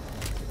job.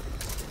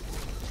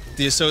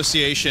 The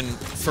association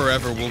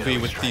forever will be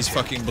with these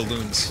fucking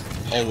balloons.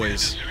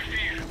 Always.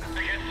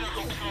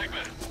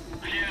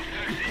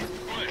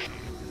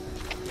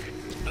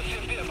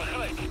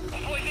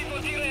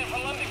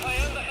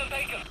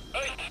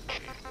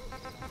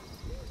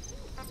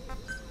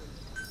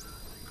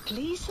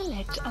 Please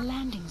select a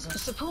landing zone.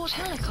 Support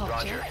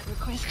helicopter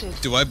requested.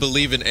 Do I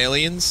believe in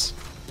aliens?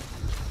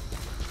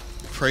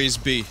 Praise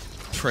be.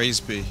 Praise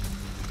be.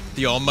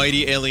 The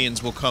almighty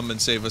aliens will come and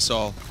save us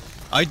all.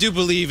 I do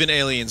believe in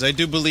aliens. I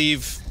do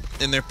believe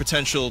in their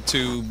potential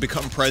to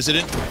become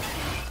president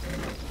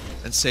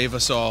and save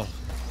us all.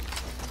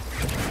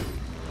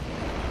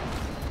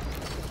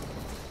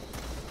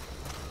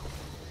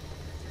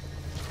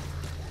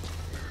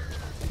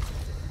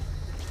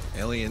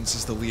 Aliens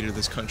is the leader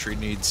this country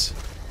needs.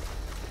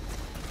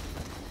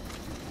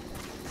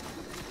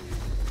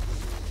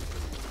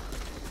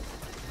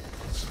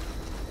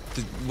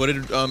 What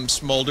did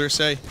Smolder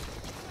say?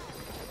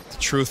 The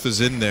truth is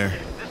in there.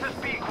 This is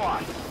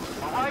B-Quad.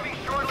 Arriving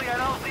shortly at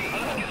LZ.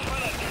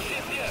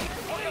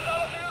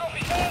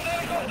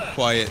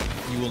 Quiet.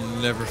 You will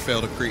never fail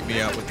to creep me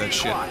out with that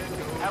shit.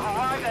 Have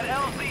arrived at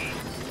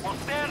LZ. We'll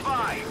stand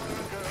by.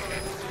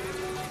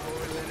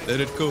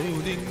 Let it go,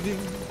 ding ding.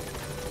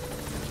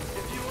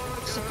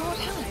 Support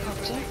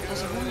helicopter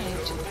has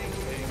arrived.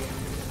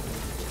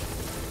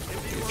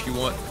 If you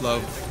want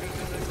love.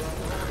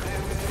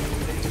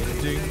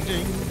 Ding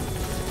ding.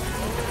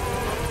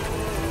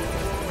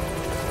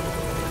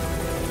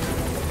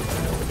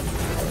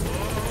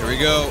 Here we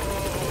go.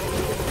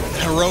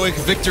 Heroic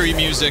victory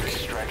music.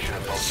 Extraction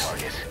of both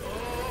targets.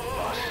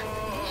 Boss,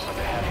 on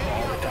behalf of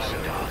all the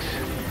Diamond Dogs,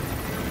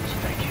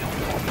 thank you.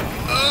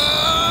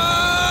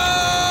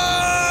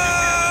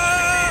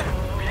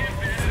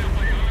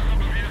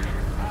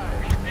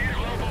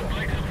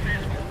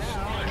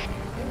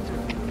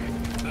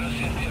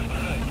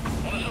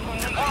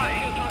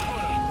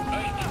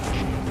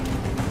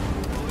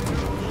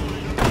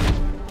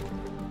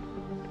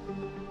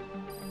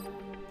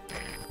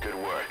 Good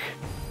work.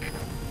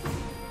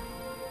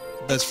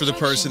 That's for the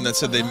person that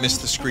said they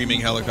missed the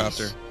screaming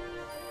helicopter.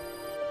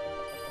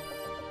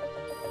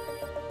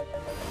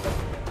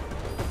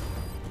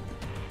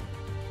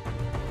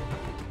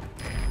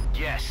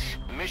 Yes,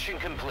 mission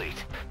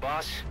complete.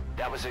 Boss,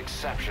 that was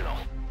exceptional.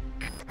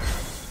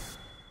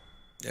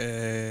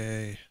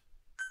 Yay.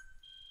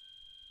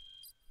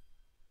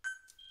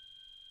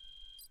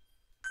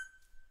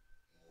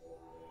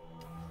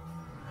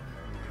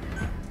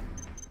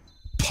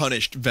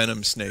 Punished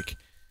Venom Snake.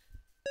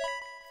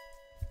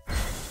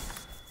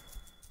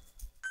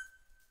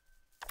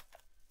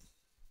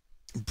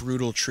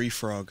 Brutal Tree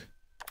Frog.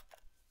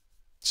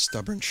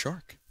 Stubborn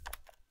Shark.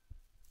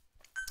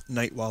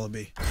 Night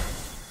Wallaby.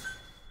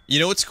 You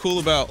know what's cool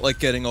about, like,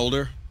 getting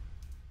older?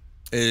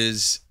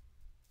 Is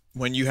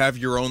when you have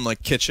your own,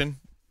 like,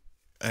 kitchen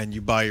and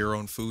you buy your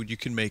own food, you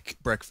can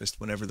make breakfast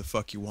whenever the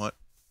fuck you want.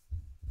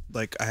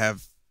 Like, I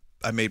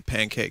made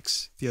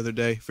pancakes the other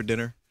day for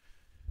dinner.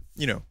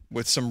 You know,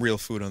 with some real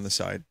food on the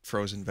side.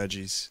 Frozen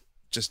veggies.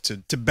 Just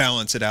to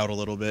balance it out a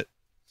little bit.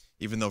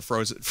 Even though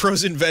frozen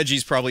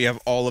veggies probably have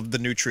all of the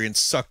nutrients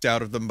sucked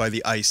out of them by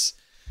the ice.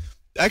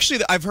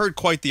 Actually, I've heard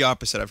quite the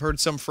opposite. I've heard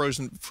some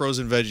frozen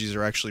veggies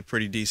are actually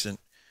pretty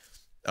decent.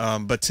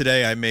 But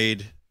today I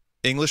made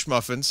English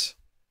muffins,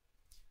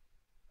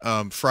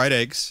 fried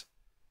eggs,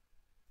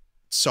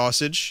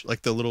 sausage,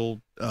 like the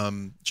little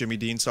Jimmy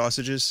Dean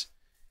sausages,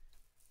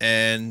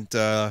 and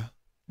that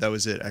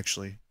was it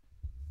actually.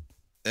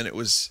 And it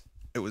was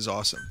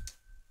awesome.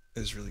 It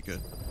was really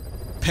good.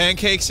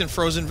 Pancakes and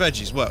frozen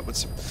veggies.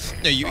 What's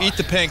no? You eat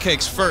the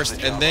pancakes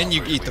first, and then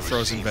you eat the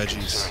frozen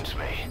veggies.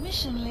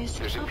 Mission list.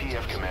 There's a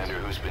PF commander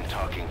who's been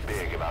talking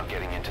big about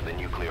getting into the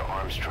nuclear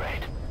arms trade.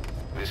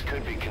 This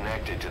could be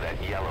connected to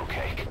that yellow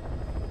cake.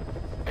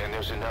 And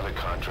there's another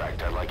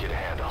contract I'd like you to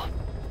handle.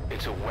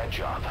 It's a wet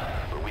job,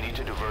 but we need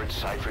to divert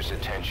Cypher's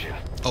attention.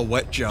 A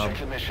wet job. Check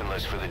the mission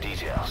list for the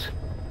details.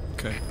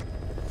 Okay.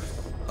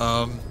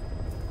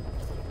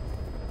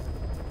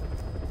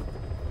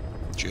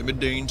 Jimmy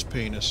Dean's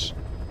penis.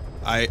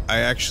 I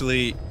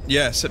actually,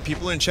 yes,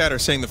 people in chat are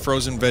saying the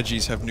frozen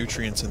veggies have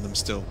nutrients in them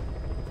still.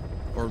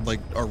 Or, like,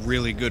 are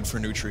really good for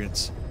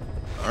nutrients.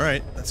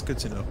 Alright, that's good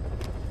to know.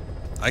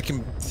 I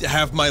can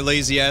have my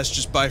lazy ass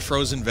just buy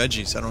frozen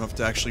veggies. I don't have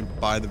to actually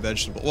buy the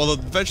vegetable. Well,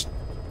 the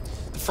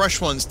fresh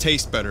ones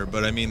taste better,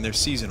 but I mean, they're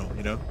seasonal,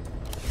 you know?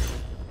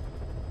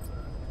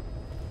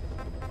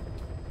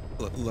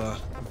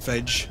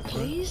 Veg.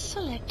 Please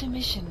select a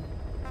mission.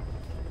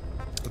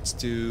 Let's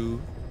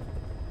do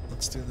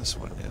this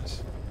one,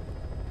 yes.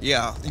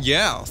 Yeah.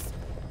 Yes.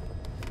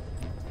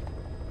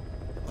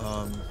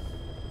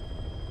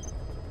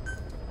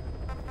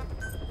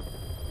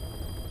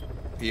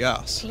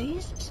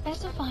 Please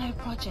specify a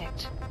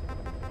project.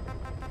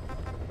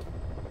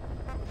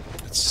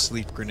 It's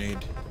Sleep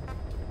Grenade.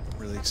 I'm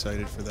really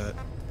excited for that.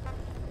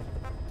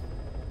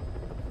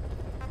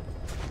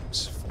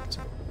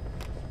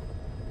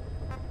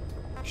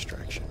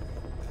 Extraction.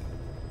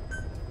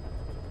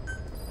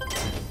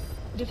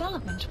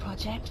 Development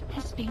project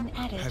has been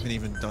added. I haven't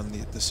even done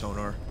the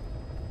sonar.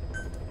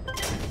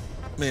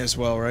 May as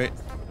well, right?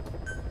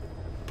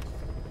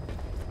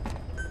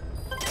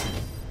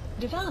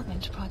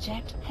 development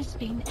project has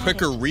been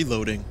Quicker added.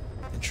 reloading.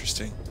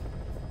 Interesting.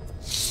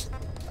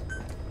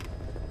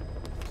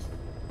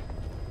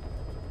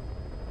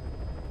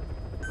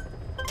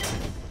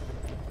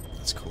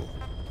 That's cool.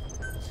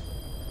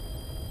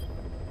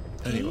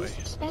 Anyway.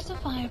 Please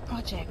specify a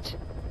project.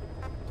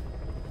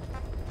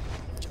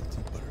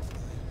 Guilty butterfly.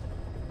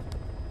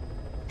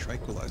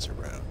 Tranquilizer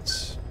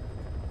rounds.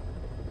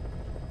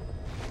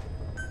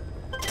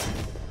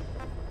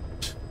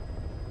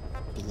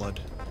 Blood.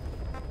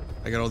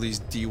 I got all these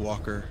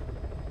D-Walker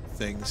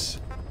things.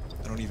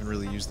 I don't even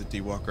really use the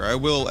D-Walker. I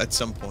will at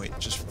some point,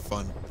 just for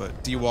fun.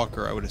 But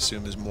D-Walker, I would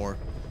assume, is more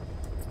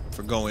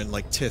for going,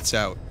 like, tits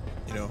out.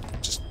 You know,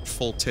 just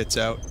full tits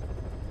out.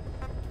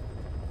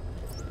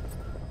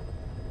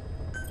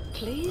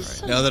 Please.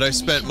 Right. Now that I've select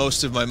a spent mission.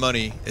 most of my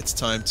money, it's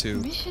time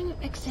to Mission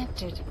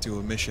accepted. do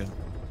a mission.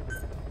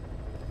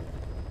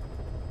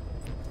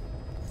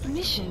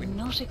 Mission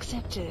not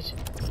accepted.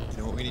 You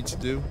know what we need to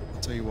do?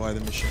 I'll tell you why the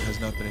mission has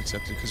not been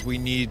accepted. Because we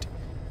need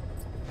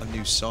a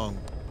new song.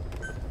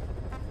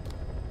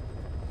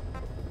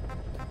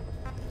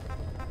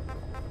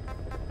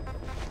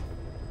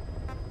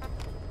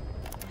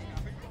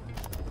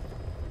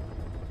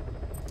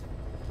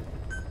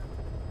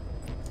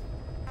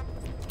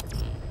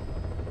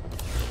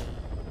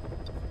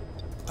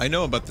 I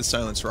know about the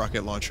Silence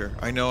rocket launcher.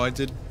 I know I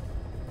did.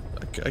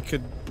 I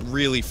could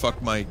really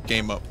fuck my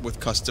game up with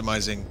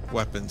customizing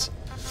weapons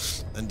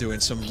and doing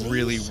some Please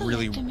really, select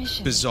really a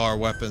mission. bizarre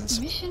weapons.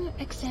 Mission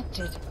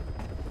accepted.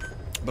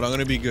 But I'm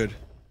gonna be good.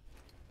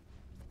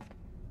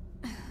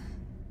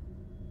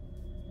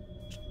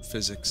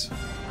 Physics.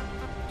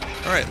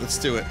 Alright, let's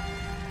do it.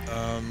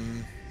 I'll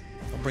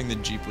bring the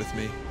Jeep with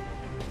me.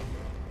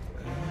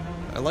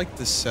 I like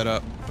this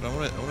setup, but I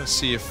wanna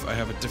see if I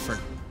have a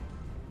different.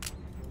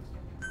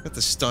 Got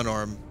the stun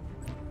arm.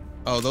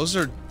 Oh, those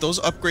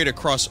upgrade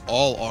across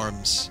all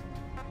arms.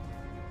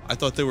 I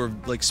thought they were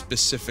like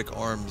specific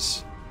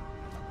arms.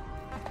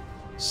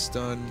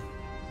 Stun.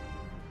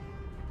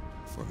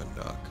 Form a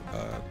knock.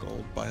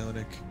 Gold,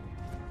 bionic.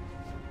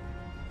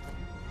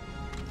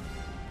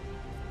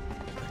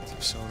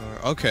 Active sonar.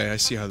 Okay, I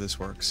see how this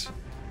works.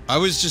 I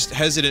was just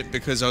hesitant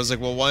because I was like,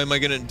 well, why am I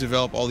gonna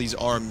develop all these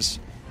arms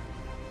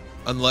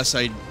unless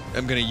I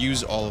am gonna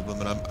use all of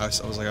them? And I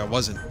was like, I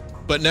wasn't.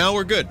 But now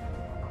we're good.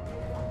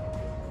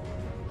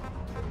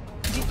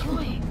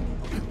 Deploying.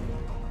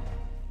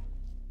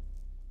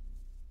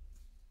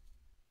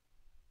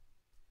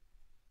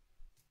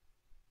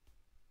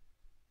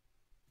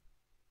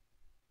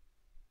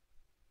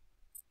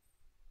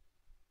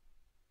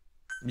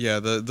 Yeah,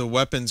 the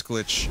weapons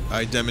glitch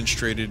I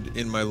demonstrated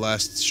in my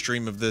last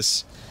stream of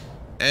this,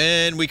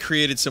 and we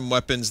created some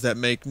weapons that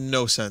make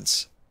no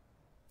sense.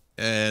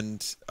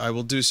 And I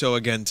will do so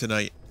again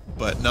tonight,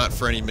 but not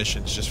for any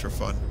missions, just for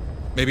fun.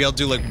 Maybe I'll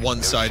do like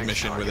one side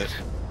mission with it.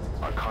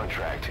 Our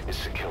contract is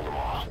to kill them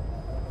all.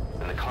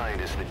 And the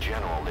client is the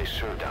general they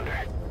served under.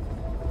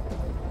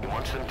 He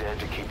wants them dead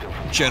to keep them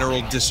from General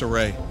falling.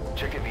 Disarray.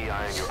 Check a VI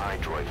on your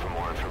iDroid for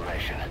more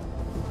information.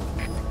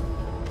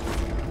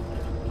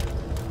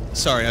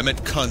 Sorry, I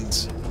meant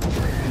Kuns.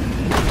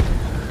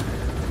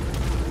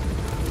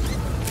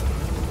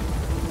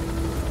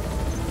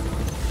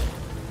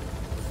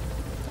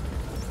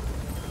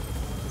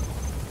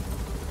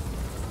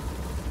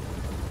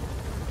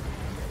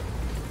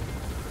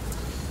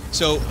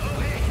 So,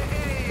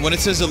 when it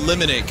says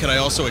eliminate, can I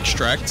also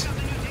extract?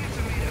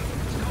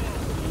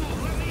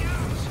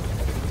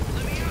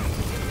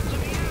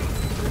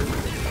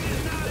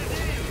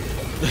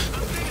 The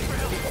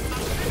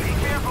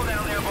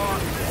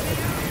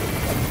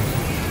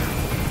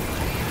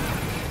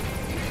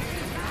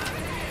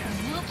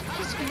map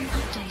has been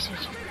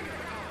updated.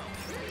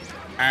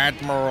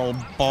 Admiral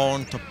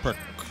Bone to pick.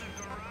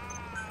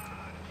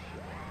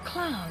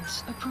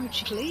 Clouds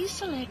approach. Please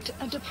select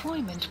a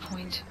deployment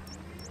point.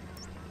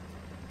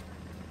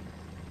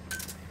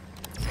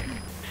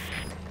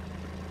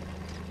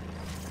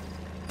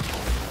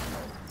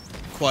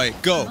 Quiet,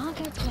 go.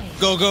 Marker placed.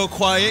 Go, go,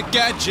 quiet,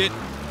 gadget.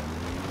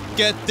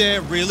 Get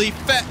there really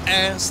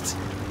fast.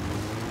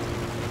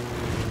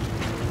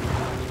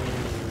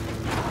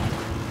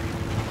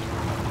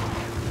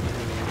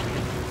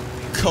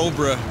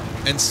 Cobra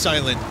and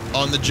Silent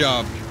on the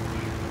job.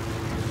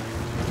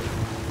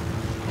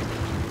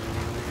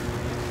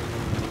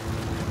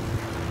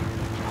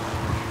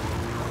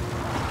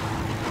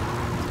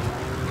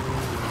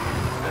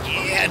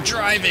 Yeah,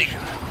 driving.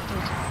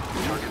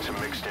 Targets are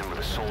mixed in with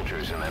the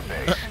soldiers in that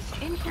base.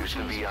 Use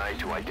the VI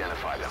to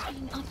identify them.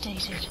 Been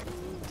updated.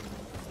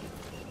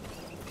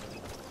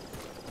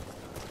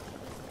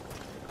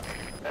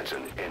 That's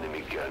an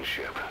enemy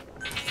gunship.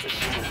 A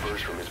single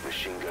burst from his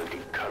machine gun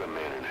can cut a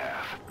man in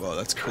half. Well,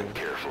 that's cool. Tread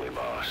carefully,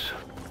 boss.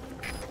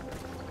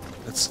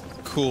 That's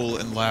cool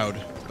and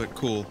loud, but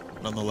cool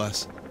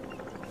nonetheless.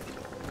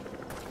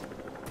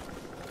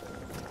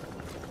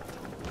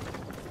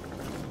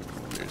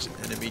 There's an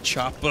enemy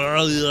chopper.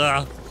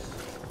 I'm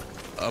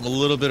a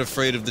little bit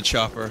afraid of the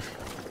chopper.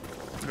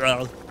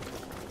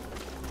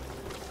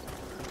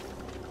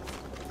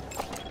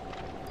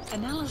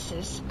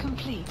 Analysis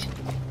complete.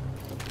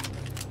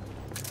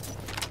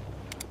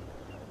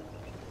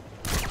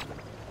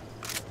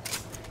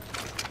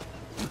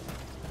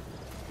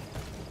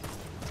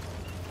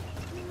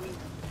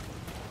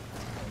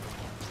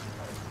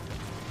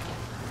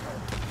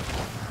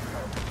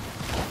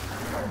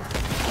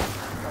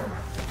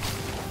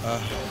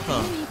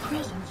 Enemy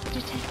presence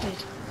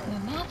detected. The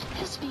map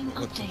has been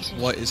updated.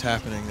 What is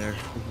happening there?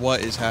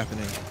 What is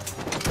happening?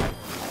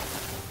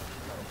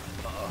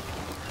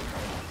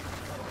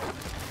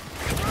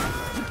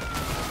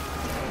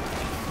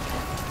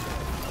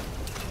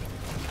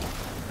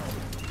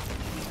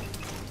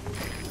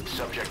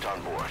 Subject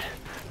on board.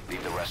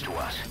 Leave the rest to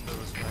us.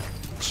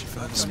 She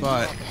found a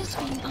spot. Has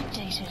been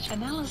updated.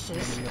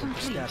 Analysis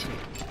complete.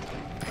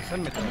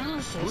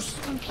 Analysis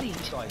complete.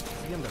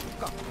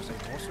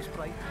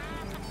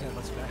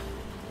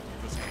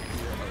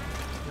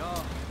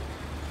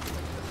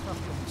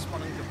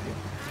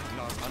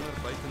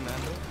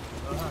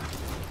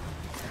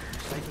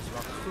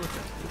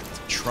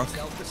 Truck.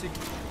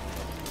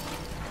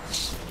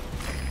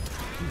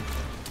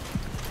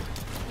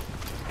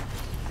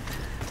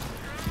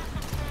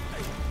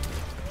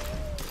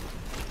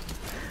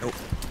 Nope.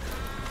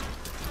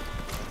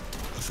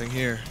 Nothing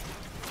here.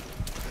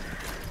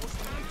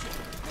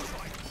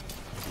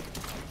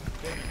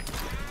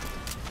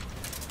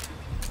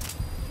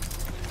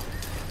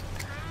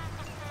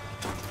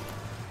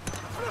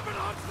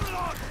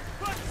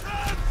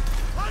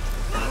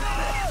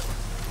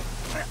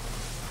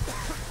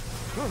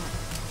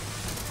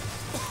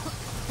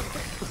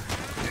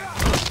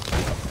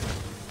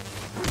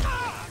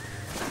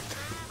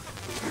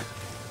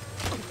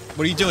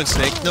 What are you doing,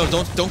 Snake? No,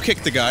 don't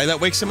kick the guy.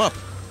 That wakes him up.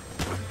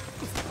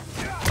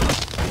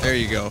 There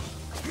you go.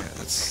 Yeah,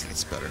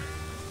 that's better.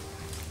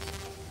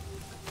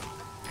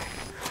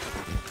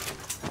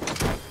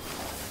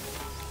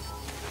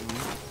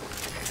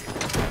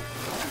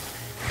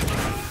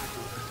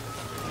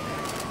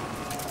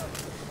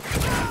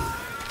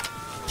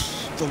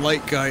 The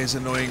light guy is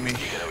annoying me.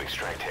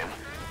 Extract him.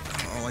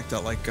 I don't like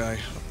that light guy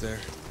up there.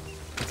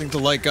 I think the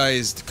light guy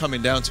is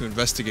coming down to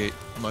investigate.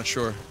 I'm not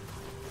sure.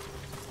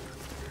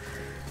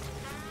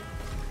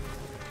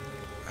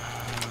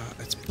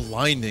 It's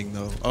blinding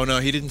though. Oh no,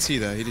 he didn't see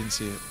that. He didn't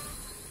see it.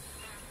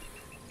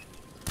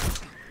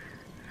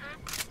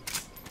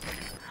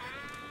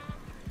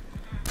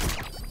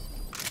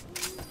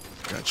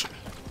 Gotcha.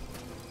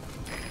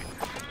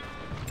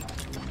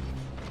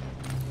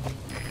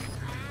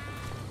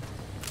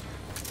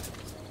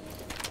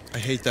 I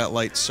hate that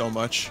light so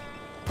much.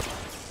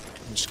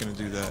 I'm just gonna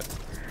do that.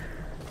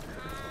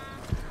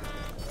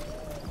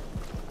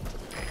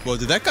 Whoa,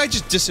 did that guy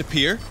just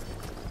disappear?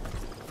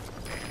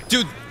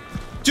 Dude!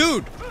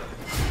 Dude!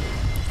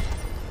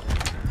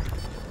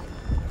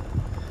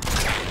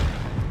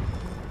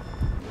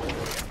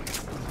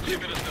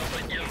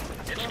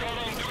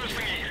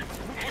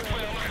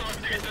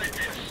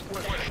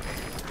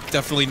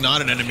 Definitely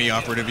not an enemy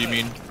operative, you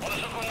mean?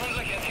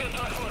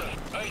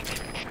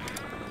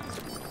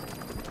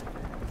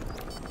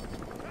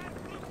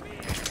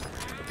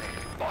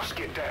 Boss,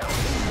 get down.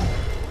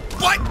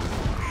 What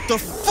the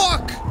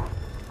fuck?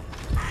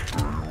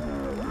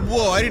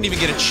 Whoa, I didn't even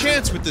get a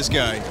chance with this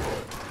guy.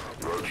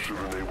 That should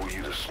enable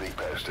you to sneak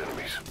past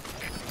enemies.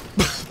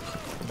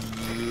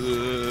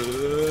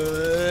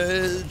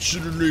 It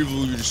should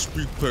enable you to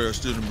speak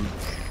past enemies.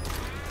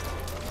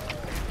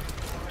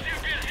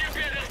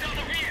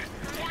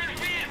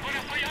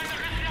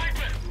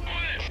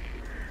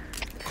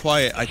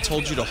 Quiet, I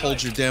told you to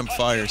hold your damn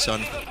fire,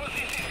 son.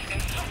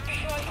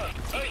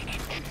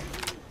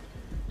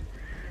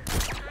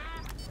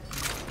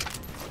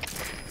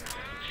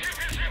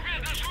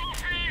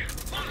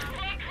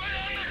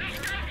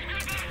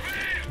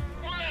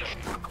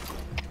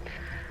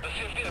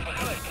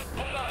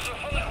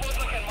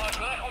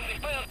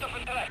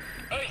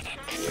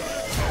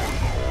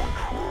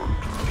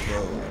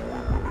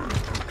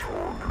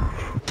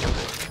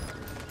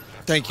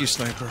 Thank you,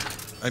 Sniper.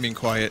 I mean,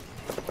 quiet.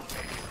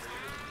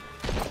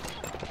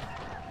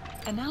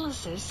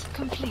 Analysis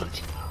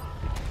complete.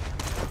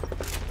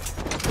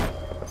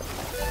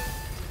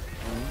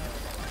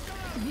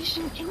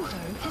 Mission info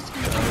has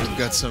been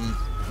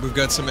updated. We've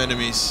got some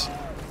enemies.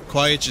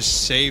 Quiet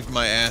just saved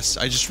my ass.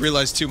 I just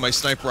realized too, my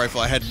sniper rifle,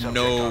 I had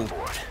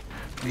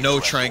no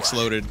tranks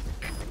loaded.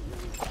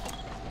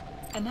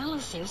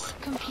 Analysis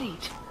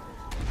complete.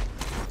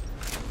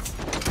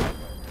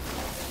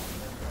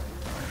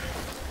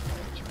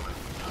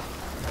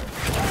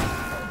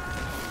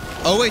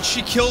 Oh wait,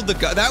 she killed the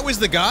guy. That was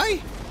the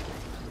guy?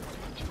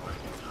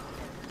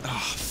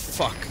 Oh,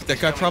 fuck.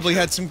 That guy probably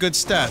had some good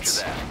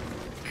stats.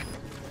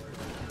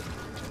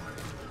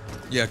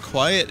 Yeah,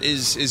 quiet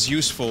is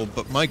useful,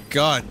 but my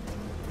god.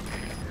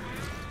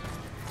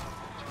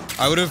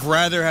 I would have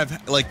rather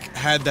have, like,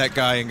 had that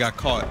guy and got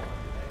caught.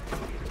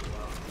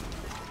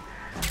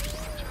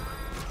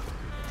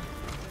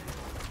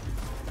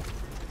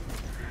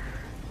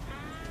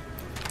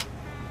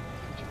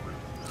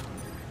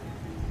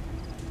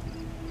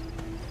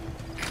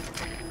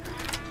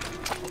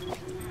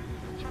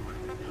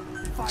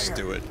 Just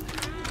do it.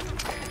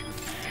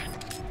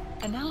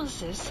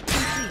 Analysis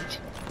complete.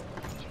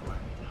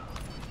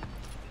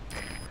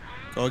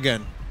 Go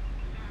again.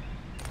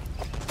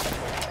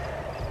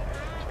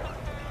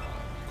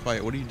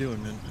 Quiet, what are you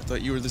doing, man? I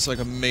thought you were this, like,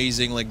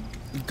 amazing, like,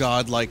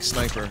 godlike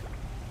sniper.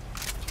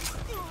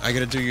 I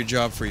gotta do your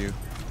job for you.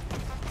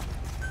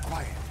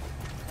 Quiet.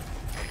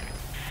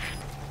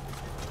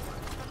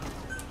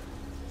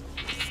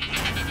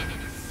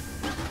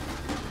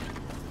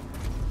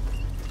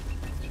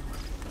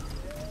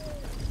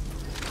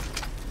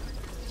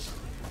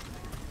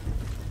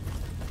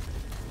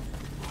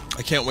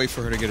 I can't wait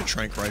for her to get a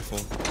tranq rifle.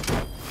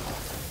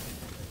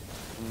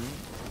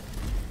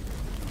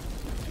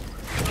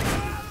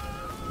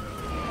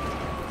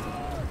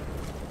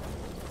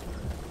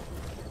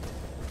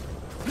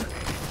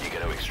 You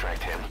gotta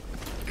extract him.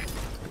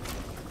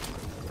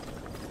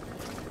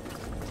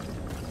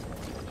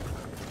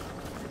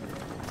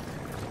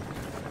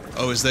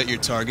 Oh, is that your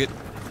target?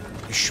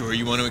 You sure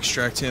you want to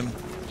extract him?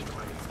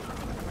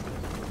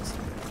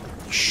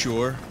 You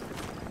sure?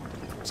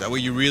 Is that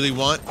what you really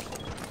want?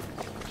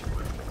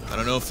 I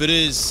don't know if it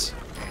is.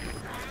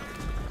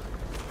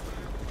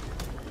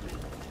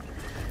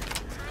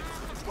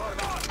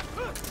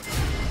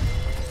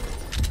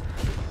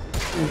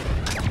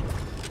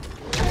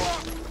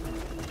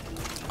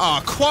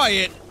 Aw,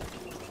 quiet!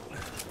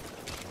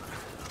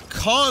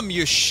 Calm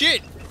your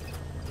shit!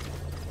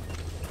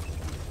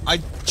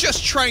 I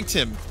just tranked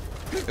him.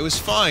 It was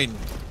fine.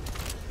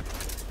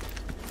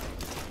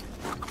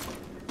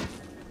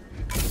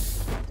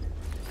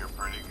 You're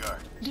pretty good.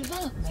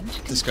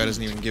 Development This guy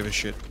doesn't even give a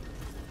shit.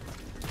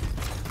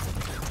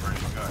 You're pretty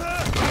good.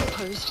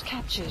 Post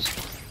captured.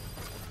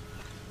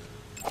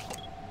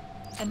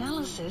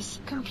 Analysis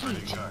complete.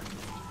 Pretty good.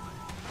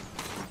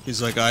 He's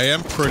like, I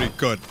am pretty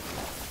good.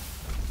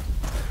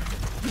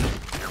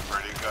 You're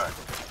pretty good.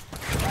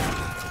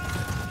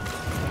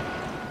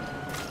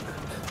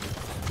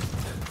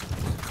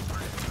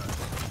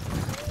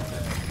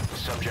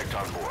 Subject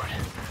on board.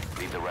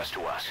 Leave the rest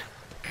to us.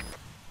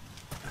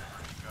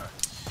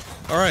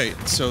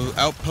 Alright, so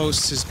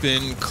Outpost has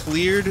been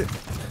cleared,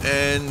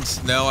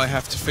 and now I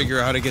have to figure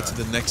out how to get to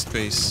the next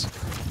base.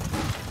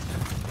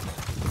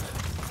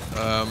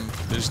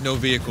 There's no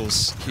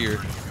vehicles here,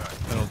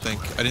 I don't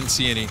think. I didn't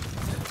see any,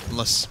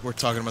 unless we're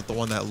talking about the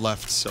one that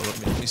left, so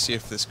let me see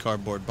if this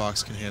cardboard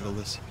box can handle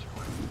this.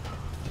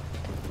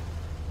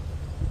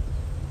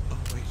 Oh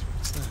wait,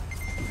 what's that?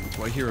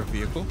 Do I hear a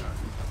vehicle?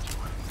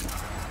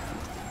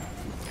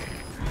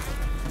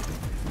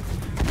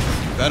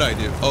 That I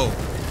do. Oh.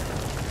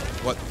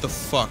 What the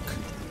fuck,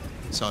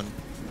 son?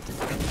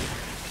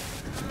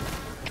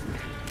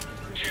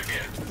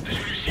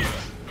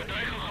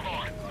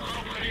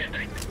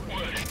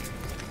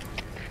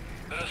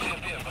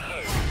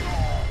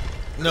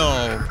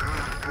 No.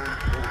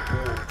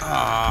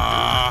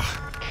 Ah.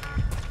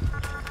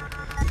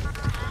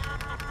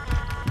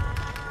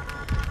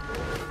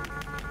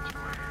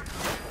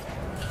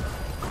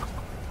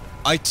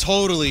 I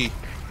totally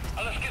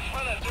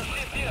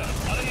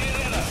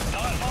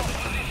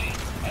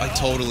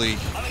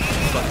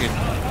fucking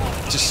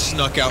just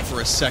snuck out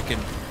for a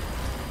second.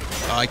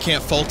 I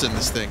can't fault in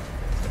this thing.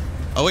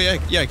 Oh yeah,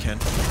 I can.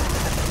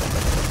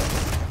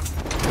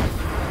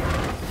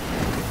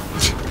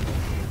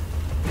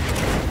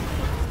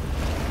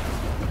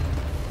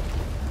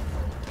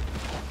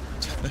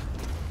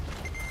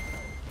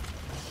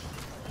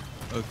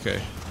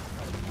 Okay.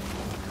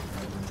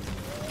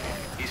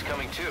 He's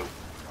coming too.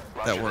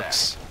 That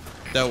works.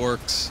 That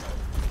works.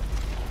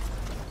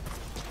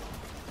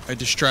 I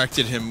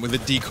distracted him with a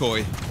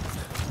decoy.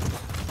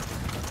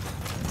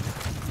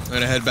 I'm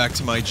gonna head back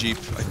to my Jeep,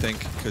 I think,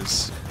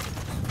 because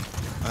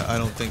I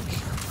don't think...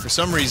 For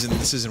some reason,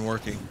 this isn't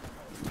working.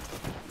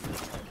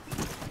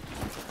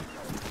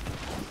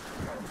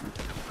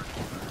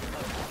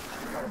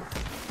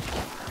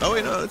 Oh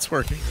wait, no, it's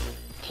working.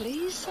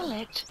 Please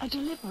select a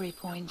delivery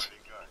point.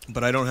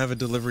 But I don't have a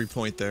delivery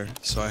point there,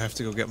 so I have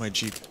to go get my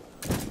Jeep.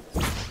 You're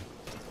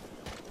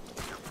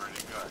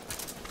pretty good.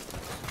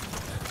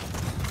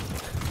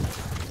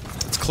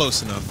 It's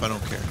close enough, I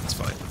don't care, it's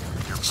fine.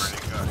 You're pretty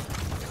good.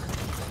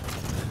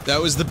 That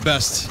was the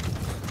best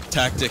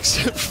tactics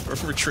for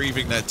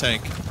retrieving that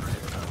tank.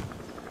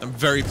 I'm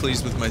very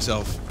pleased with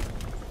myself.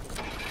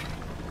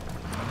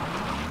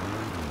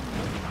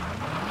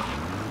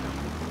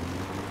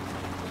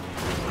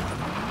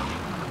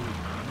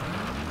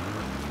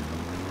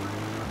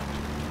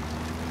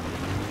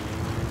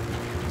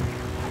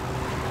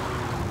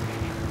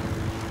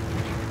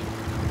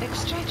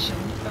 Extraction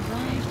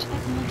arrived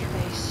at Mother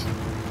Base.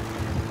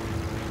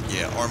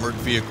 Yeah, armored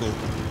vehicle.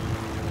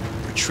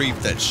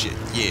 Retrieve that shit.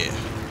 Yeah.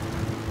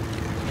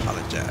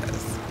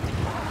 Apologize.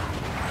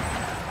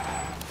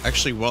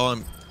 Actually,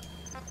 while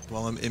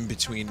I'm in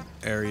between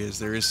areas,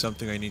 there is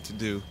something I need to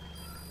do.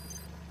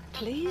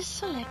 Please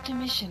select a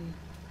mission.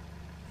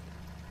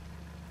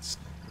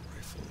 Sniper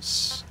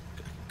rifles.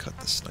 Gotta cut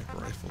the sniper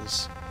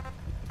rifles.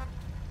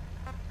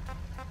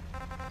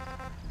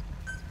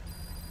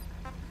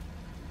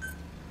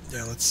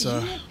 Yeah,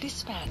 Unit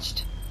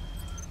dispatched.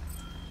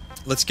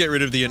 let's get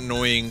rid of the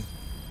annoying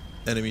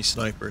enemy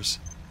snipers.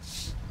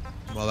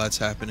 While that's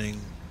happening,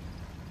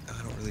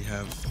 I don't really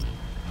have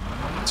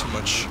too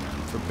much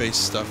for base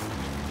stuff.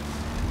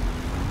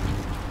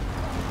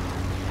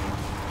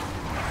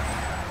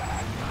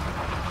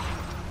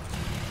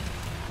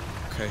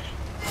 Okay.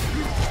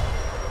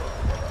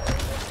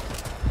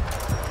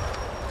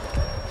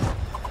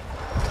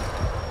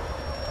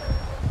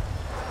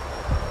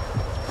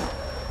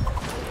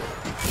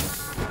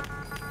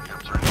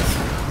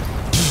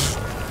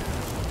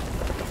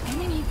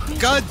 Enemy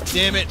presence God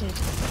damn it!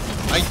 detected.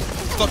 I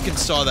fucking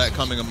saw that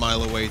coming a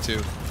mile away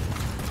too.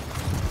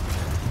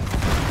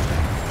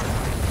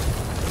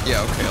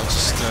 Yeah, okay, I'll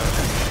just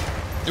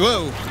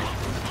whoa!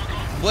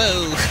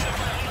 Whoa!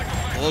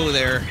 Hello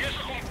there.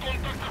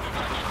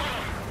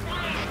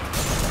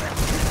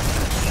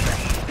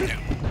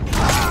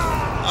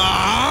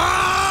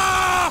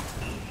 Ah!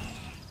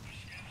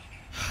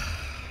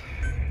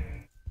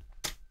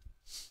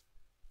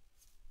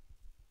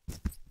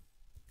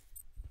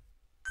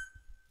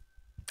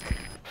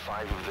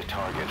 5 of the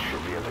targets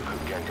should be at the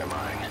Kugenga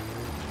mine.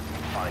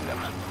 Find them.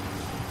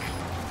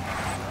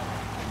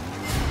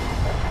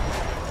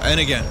 And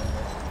again.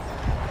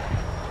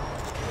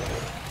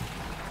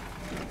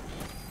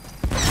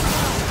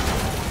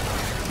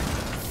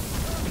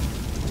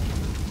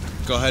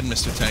 Go ahead,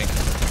 Mr. Tank.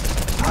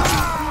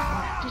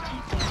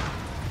 Detected.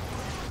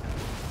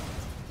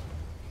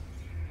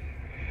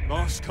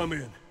 Boss, come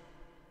in.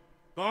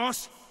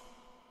 Boss?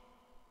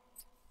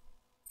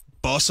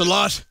 Boss a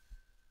lot.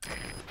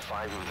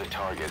 5 of the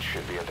targets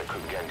should be at the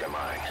Kugenga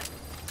mine.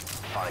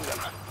 Find them.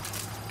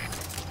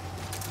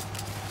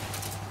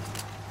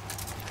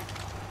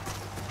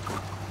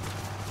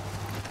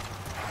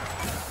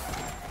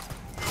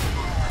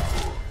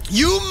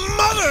 You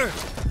mother!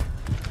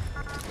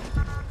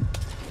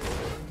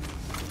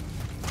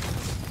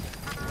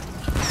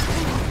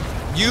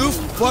 You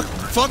fuck.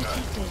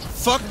 Detected.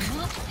 Fuck. The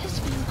map has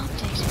been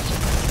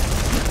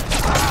updated.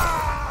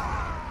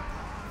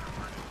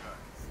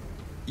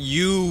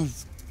 You.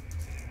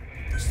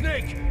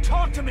 Snake,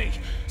 talk to me!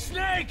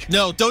 Snake!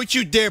 No, don't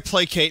you dare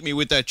placate me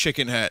with that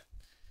chicken hat.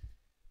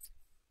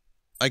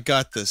 I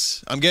got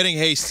this. I'm getting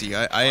hasty.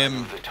 I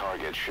am. The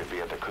targets should be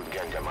at the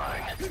Kugenga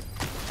mine.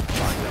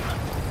 Find them.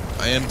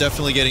 I am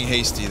definitely getting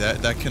hasty.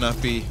 That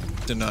cannot be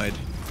denied.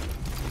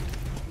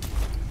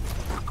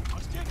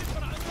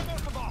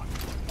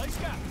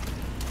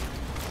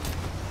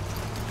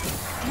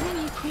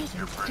 Enemy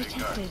presence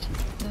detected.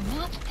 The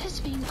map has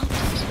been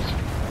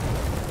updated.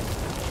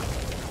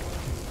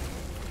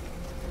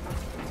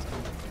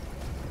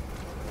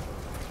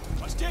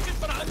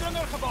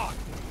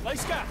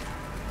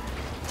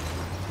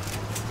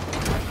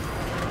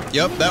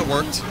 Yep, that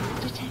worked.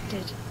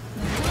 Detected.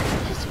 The map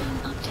has been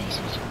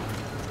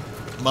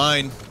updated.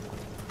 Mine.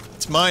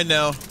 It's mine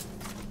now.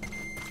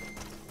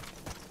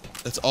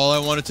 That's all I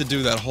wanted to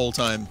do that whole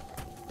time.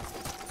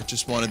 I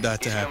just wanted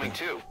that to He's happen.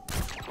 coming too.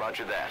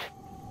 Roger that.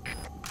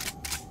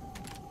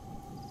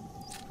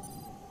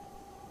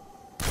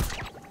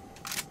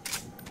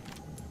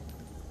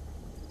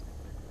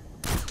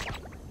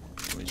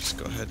 Let me just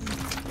go ahead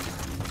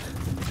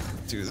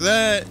and do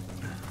that.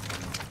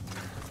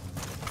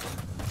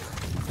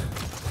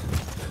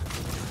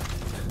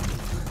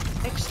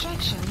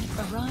 Extraction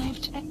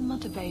arrived at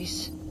Mother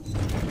Base.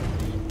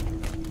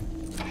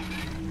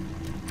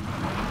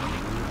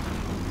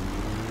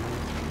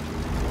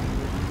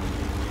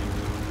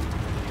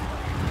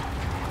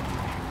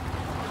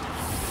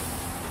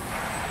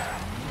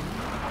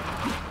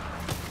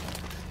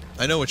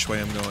 I know which way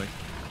I'm going.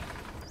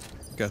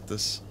 Got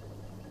this.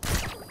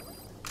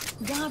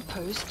 Guard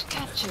post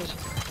captured.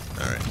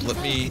 Alright, let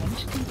me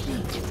Development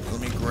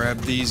complete. grab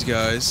these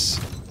guys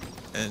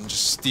and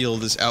just steal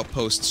this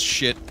outpost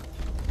shit.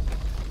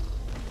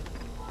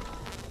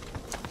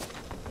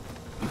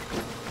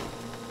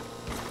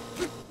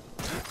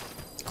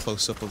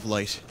 Close up of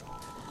light.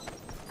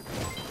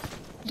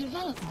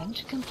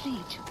 Development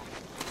complete.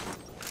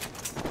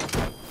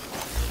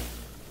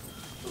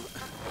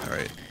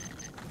 Alright.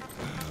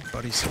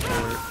 Body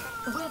support.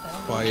 Weather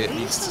Quiet will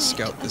needs to be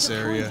scout at this the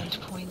area.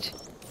 coordinate point.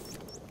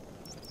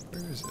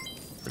 Where is it?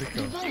 Where'd it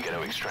go? Development You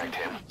gotta extract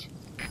him. complete.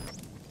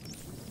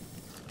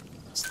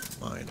 It's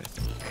mine, I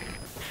think.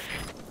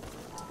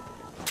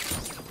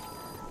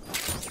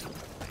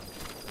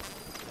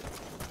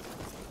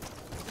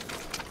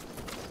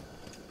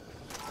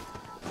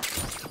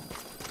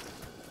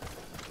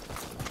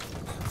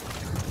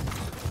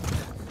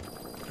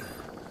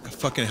 A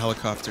fucking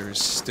helicopter is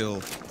still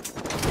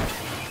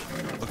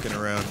looking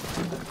around.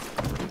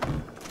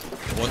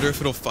 I wonder if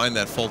it'll find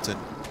that Fulton.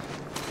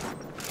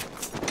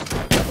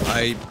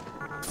 I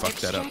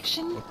fucked that up.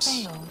 Extraction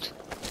Whoops. failed.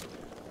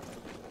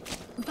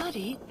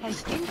 Buddy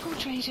has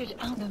infiltrated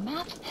out. The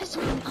map has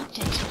been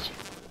updated.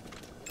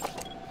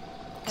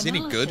 Is he any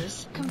good?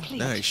 Analysis complete.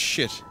 Nice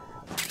shit.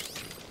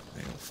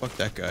 Man, fuck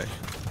that guy.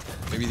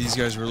 Maybe these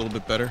guys were a little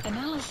bit better.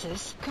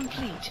 Analysis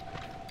complete.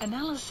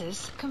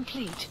 Analysis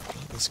complete.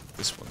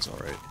 This one's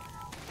alright.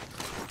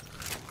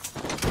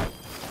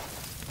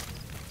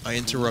 I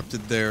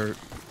interrupted their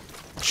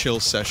chill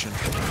session.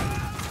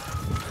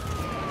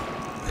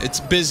 It's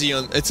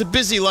a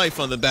busy life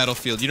on the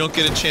battlefield. You don't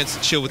get a chance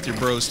to chill with your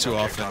bros too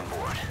often. On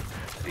board.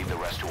 Leave the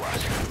rest to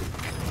us.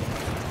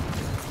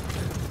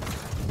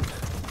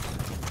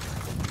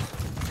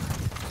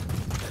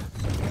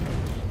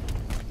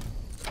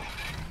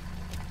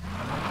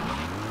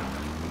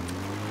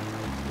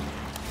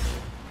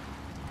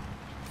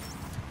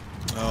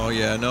 Oh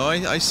yeah, no,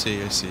 I see.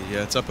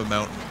 Yeah, it's up a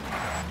mountain.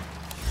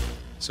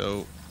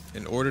 So,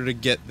 in order to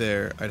get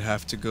there, I'd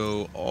have to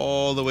go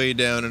all the way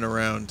down and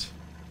around.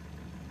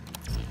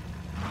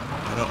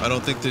 I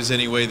don't think there's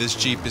any way this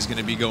Jeep is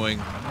gonna be going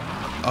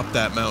up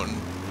that mountain.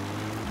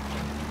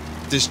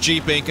 This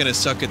Jeep ain't gonna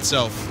suck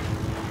itself.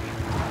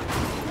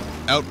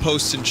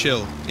 Outposts and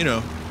chill, you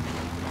know.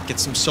 Get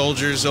some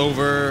soldiers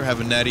over,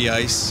 have a natty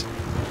ice.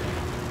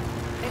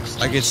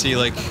 I could see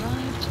like,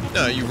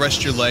 no, you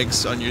rest your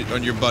legs on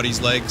your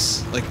buddy's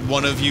legs. Like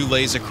one of you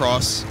lays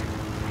across,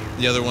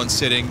 the other one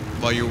sitting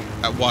while you're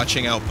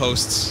watching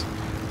outposts.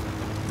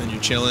 Then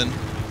you're chilling.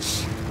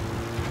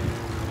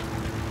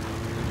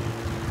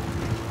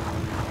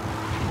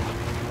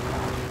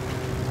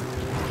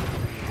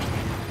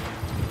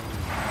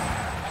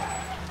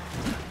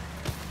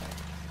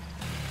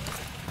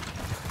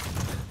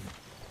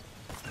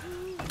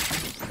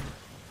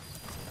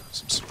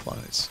 Some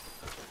supplies.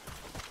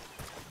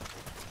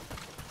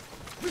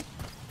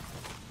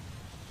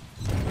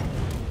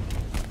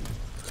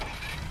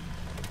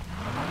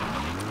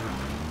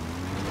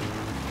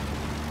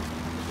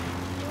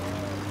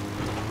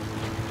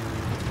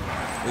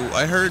 Ooh,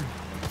 I heard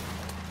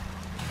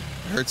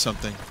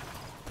something.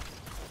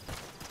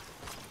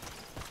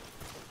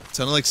 It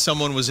sounded like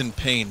someone was in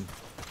pain.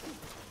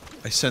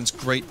 I sense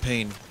great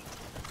pain.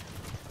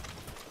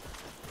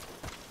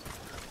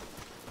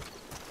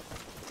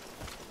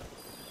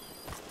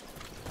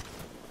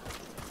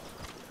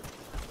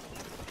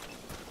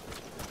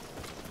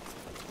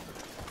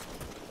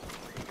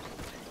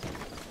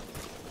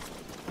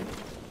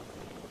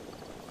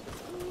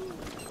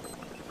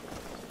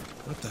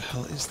 What the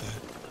hell is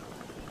that?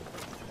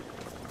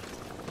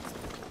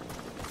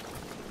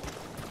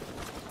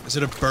 Is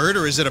it a bird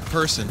or is it a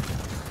person?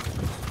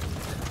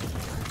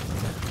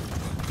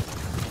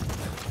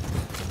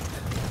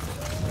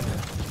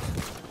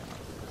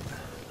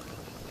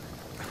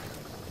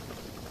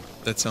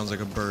 That sounds like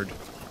a bird.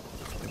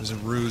 It was a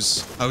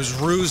ruse. I was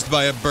rused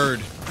by a bird.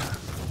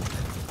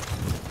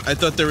 I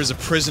thought there was a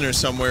prisoner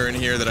somewhere in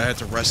here that I had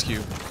to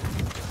rescue.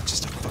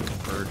 Just a fucking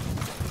bird.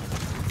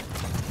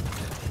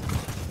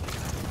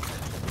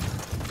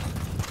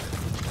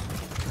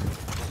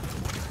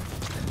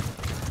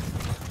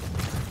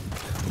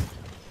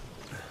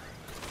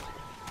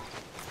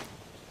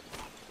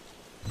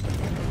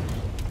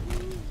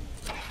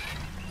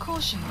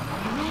 Caution,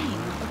 rain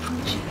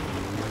approaching.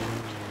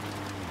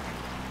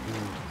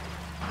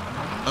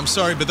 I'm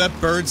sorry, but that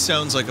bird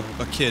sounds like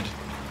a kid.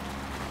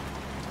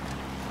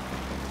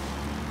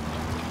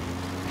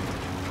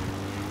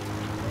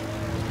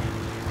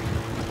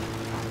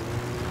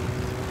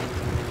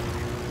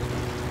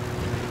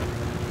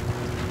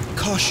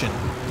 Caution.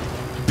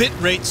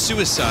 Bitrate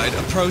suicide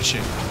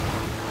approaching.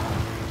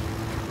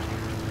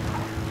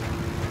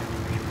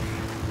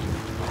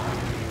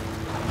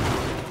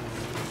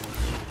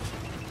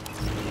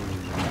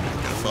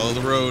 Gotta follow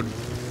the road.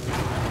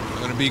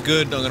 I'm gonna be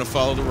good, I'm gonna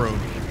follow the road.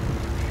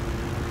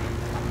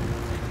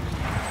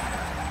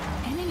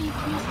 Enemy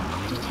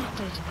presence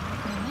detected.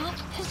 The map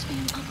has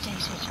been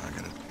updated. I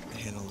gotta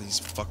handle these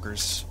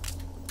fuckers.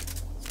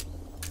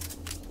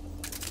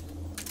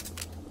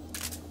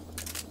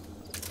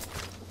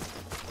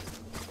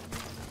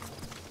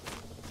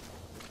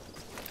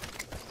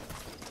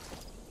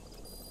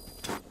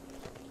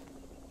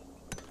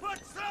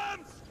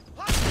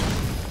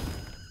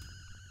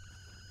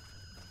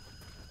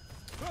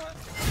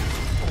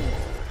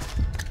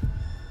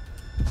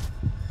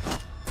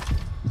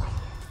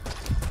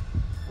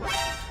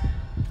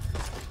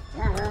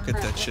 Get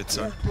that shit,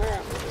 son.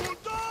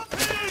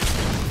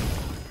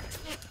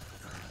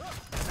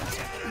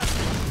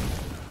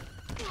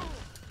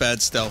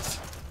 Bad stealth.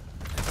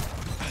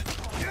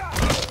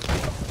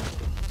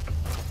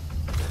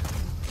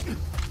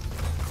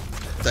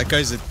 That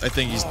guy's, I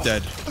think he's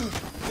dead.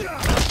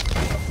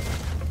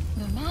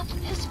 The map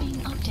has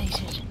been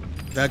updated.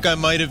 That guy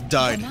might have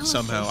died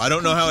somehow. I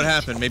don't know how it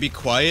happened. Maybe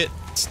Quiet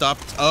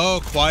stopped.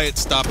 Oh, Quiet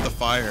stopped the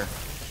fire.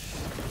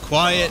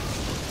 Quiet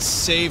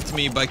saved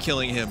me by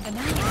killing him.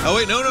 Oh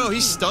wait, no,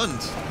 he's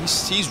stunned.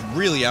 He's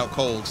really out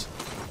cold.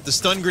 The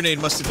stun grenade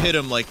must have hit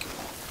him like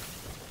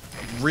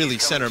really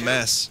center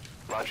mass.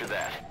 Roger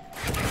that.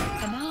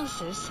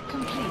 Analysis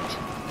complete.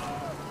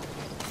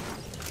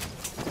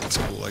 That's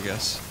cool, I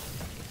guess.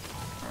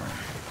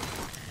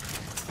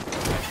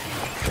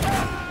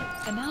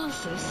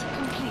 Analysis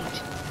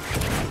complete.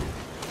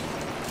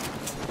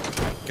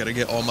 Gotta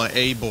get all my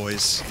A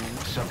boys.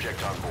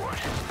 Subject on board.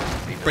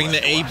 Bring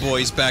the A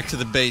boys back to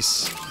the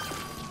base.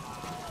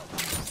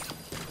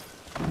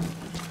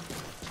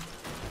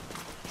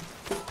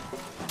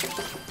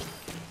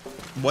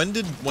 When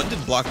did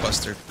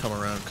Blockbuster come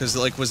around? Because,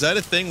 like, was that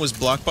a thing? Was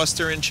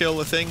Blockbuster and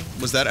chill a thing?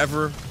 Was that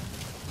ever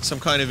some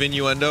kind of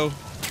innuendo?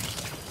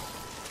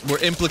 Were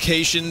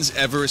implications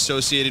ever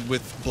associated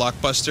with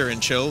Blockbuster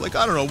and chill? Like,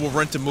 I don't know, we'll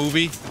rent a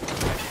movie.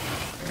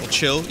 We'll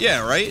chill.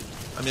 Yeah, right?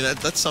 I mean,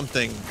 that's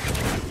something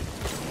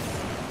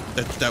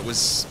that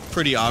was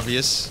pretty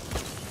obvious.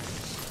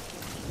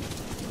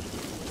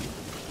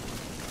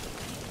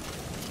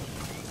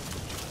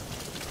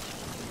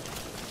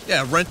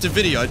 Yeah, rent a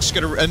video. I just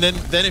gotta, and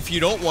then if you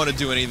don't want to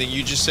do anything,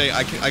 you just say,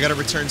 I gotta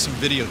return some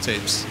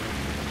videotapes.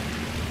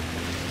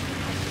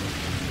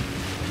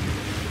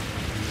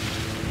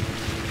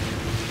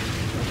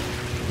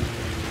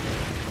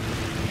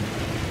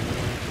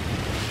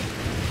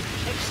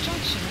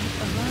 Extraction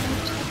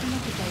arrived at the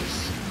mother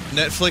base.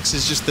 Netflix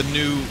is just the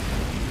new,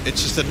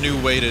 it's just a new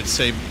way to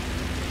say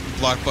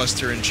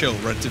Blockbuster and chill.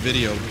 Rent a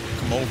video.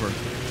 Come over.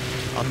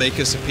 I'll make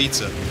us a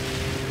pizza.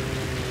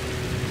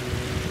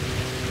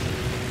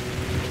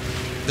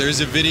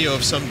 There's a video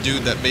of some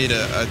dude that made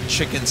a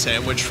chicken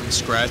sandwich from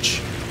scratch.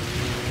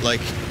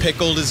 Like,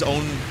 pickled his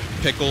own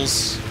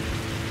pickles.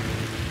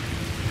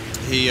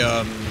 He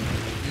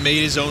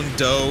made his own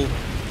dough.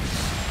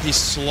 He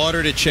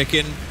slaughtered a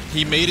chicken.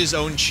 He made his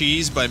own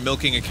cheese by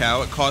milking a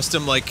cow. It cost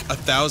him like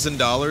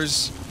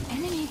 $1,000.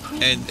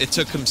 And it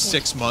took him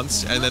 6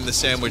 months, and then the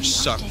sandwich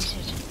sucked.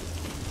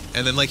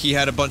 And then, like, he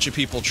had a bunch of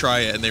people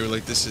try it, and they were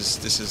like, this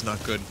is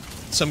not good.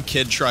 Some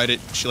kid tried it.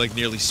 She, like,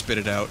 nearly spit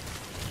it out.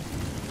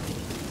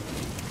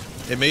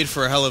 It made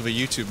for a hell of a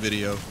YouTube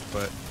video,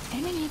 but...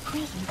 Enemy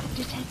presence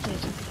detected.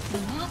 The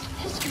map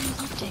has been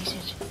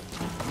updated.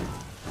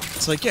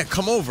 It's like, yeah,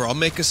 come over, I'll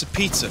make us a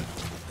pizza.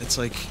 It's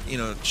like, you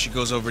know, she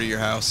goes over to your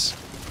house,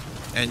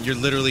 and you're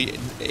literally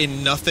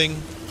in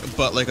nothing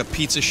but, like, a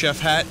pizza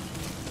chef hat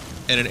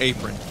and an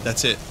apron.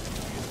 That's it.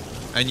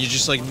 And you're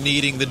just, like,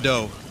 kneading the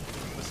dough.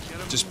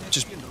 Just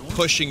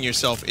pushing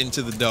yourself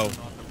into the dough.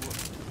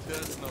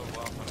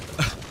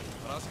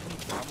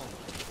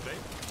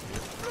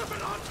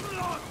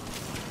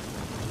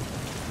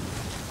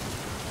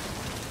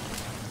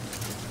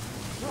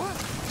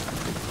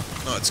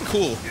 Oh, it's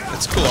cool.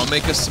 It's cool. I'll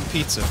make us some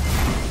pizza.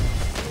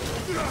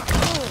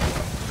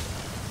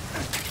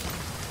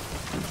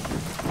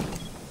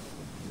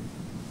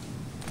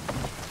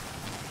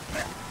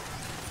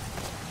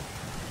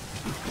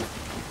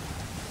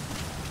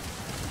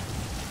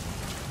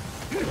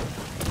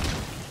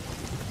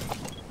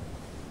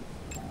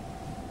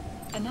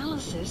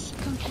 Analysis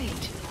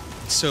complete.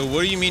 So,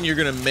 what do you mean you're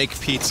gonna make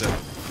pizza?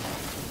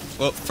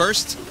 Well,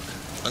 first,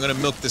 I'm gonna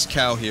milk this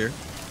cow here.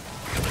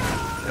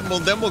 And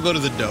then we'll go to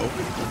the dough.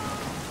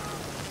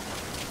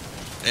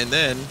 And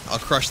then I'll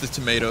crush the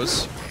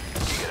tomatoes.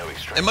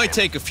 It might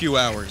take a few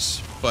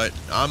hours, but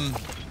I'm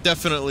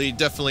definitely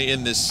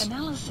in this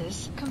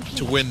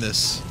to win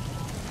this.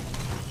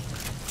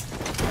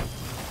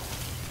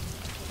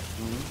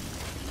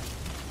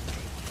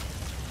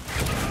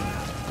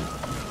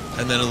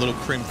 And then a little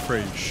creme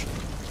fraiche.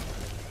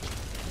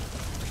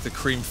 The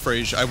creme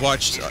fraiche. I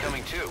watched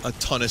a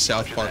ton of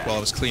South Park while I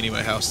was cleaning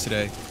my house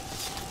today.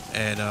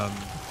 And,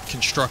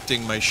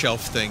 constructing my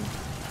shelf thing,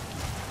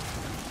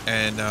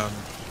 and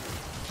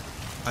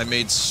I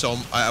made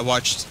I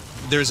watched,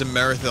 there's a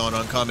marathon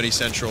on Comedy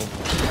Central.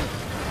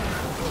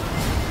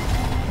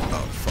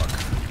 Oh fuck,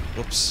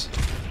 whoops.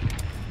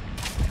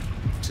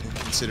 Didn't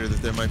consider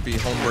that there might be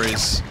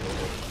hombres,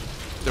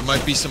 there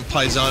might be some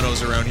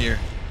paisanos around here.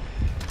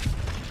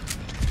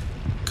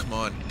 Come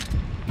on,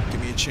 give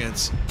me a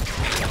chance.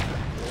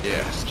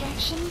 Yeah.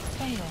 Extraction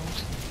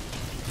failed.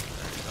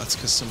 That's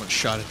because someone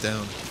shot it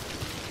down.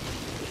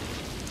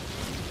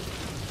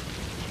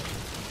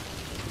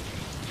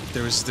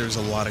 There's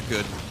a lot of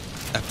good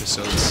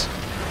episodes.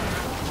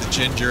 The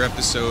Ginger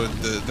episode,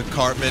 the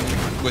Cartman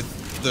with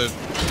the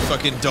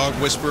fucking Dog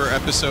Whisperer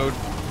episode.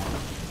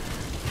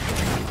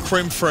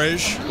 Creme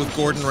Fraiche with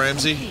Gordon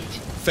Ramsay.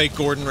 Fake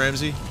Gordon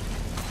Ramsay.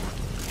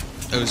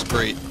 It was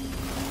great.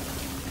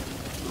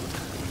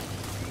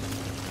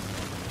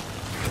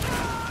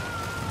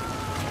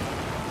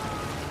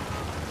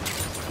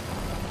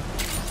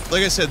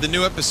 Like I said, the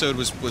new episode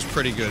was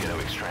pretty good.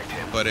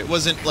 But it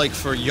wasn't like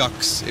for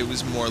yucks. It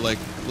was more like,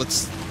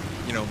 let's,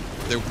 you know,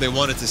 they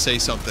wanted to say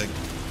something.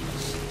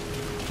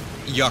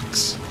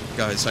 Yucks,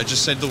 guys. I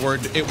just said the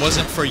word. It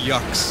wasn't for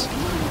yucks.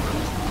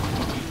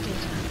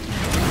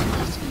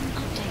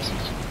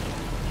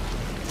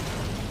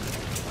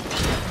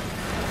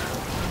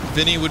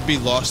 Vinny would be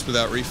lost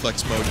without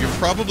reflex mode. You're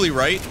probably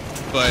right,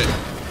 but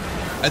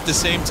at the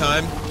same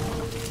time,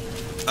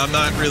 I'm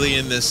not really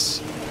in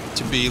this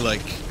to be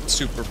like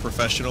super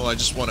professional. I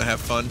just want to have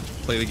fun,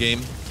 play the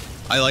game.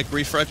 I like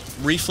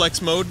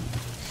reflex mode,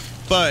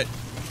 but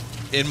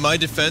in my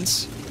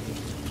defense,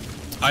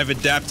 I've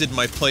adapted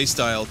my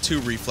playstyle to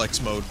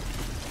reflex mode,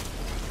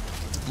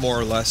 more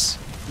or less.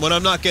 When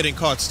I'm not getting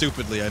caught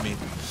stupidly, I mean.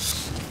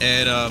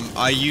 And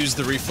I use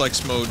the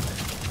reflex mode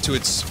to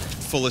its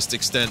fullest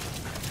extent.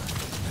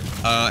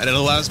 And it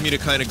allows me to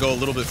kind of go a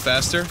little bit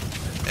faster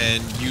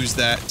and use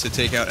that to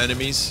take out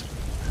enemies.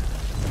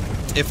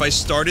 If I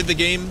started the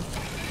game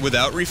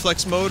without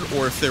reflex mode,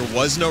 or if there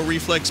was no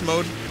reflex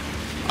mode,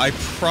 I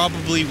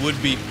probably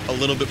would be a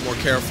little bit more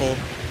careful.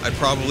 I'd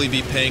probably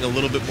be paying a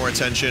little bit more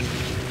attention,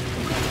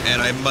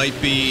 and I might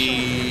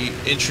be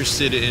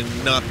interested in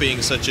not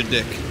being such a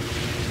dick.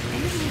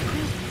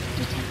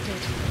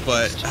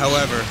 But,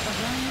 however,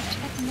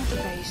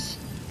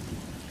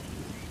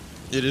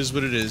 it is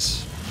what it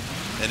is,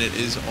 and it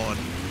is on.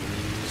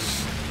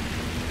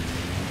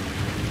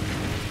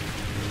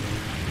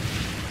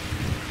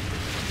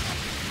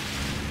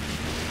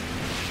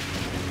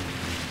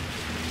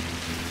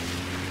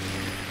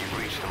 You've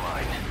reached the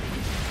mine.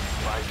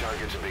 5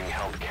 targets are being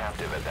held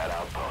captive at that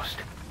outpost.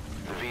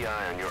 The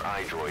VI on your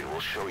iDroid will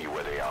show you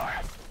where they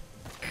are.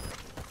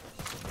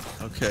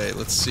 Okay,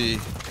 let's see.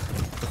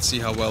 Let's see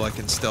how well I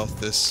can stealth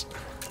this.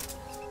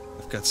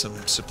 I've got some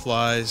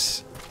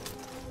supplies.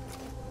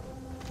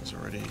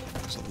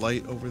 There's a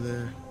light over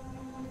there.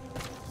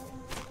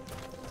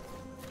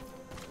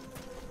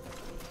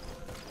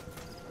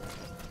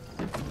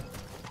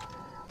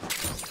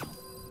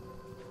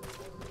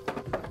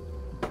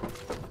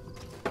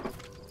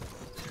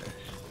 Okay.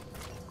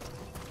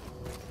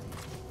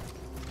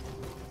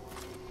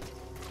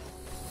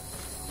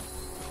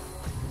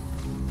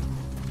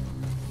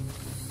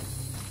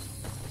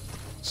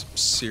 Some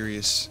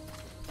serious,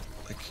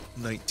 like,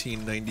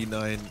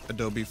 1999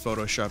 Adobe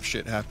Photoshop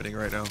shit happening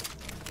right now.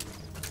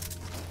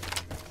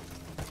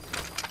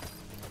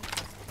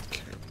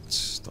 Okay, let's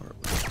start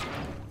with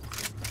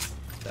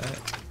that.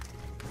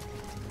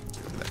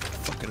 Get rid of that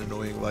fucking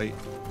annoying light.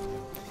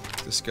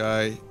 This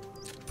guy,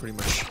 pretty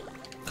much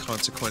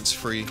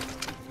consequence-free.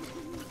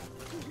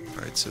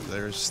 Alright, so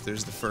there's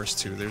the first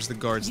two. There's the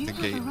guards at the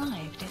gate. You have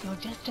arrived at your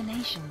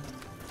destination.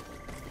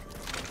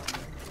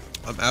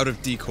 I'm out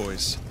of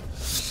decoys.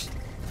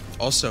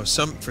 Also,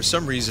 for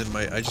some reason,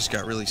 I just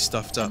got really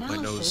stuffed up, my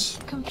nose.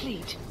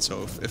 Complete.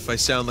 So if I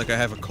sound like I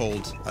have a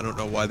cold, I don't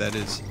know why that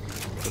is,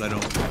 but I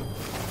don't.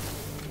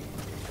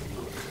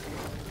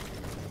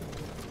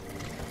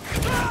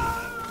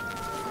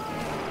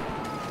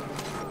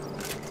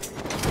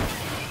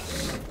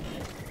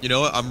 You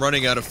know what? I'm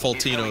running out of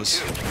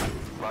Fultinos.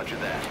 Roger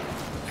that.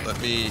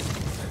 Let me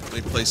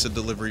place a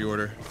delivery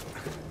order.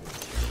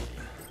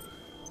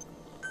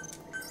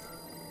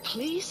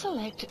 Please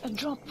select a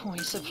drop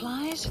point.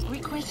 Supplies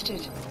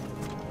requested.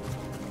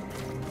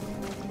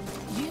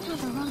 You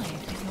have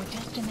arrived at your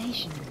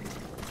destination.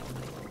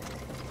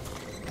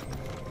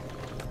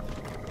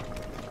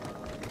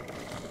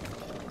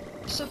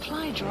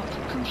 Supply drop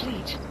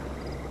complete.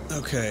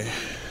 Okay.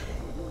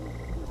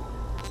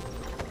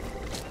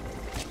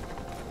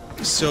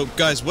 So,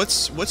 guys,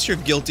 what's your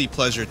guilty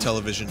pleasure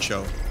television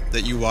show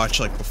that you watch,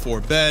 like,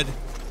 before bed,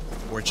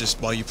 or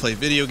just while you play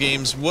video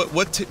games? What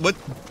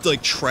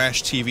like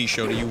trash TV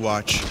show do you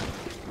watch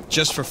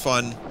just for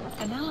fun?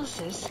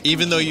 Analysis.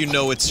 Even though you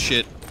know it's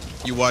shit,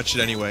 you watch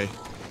it anyway.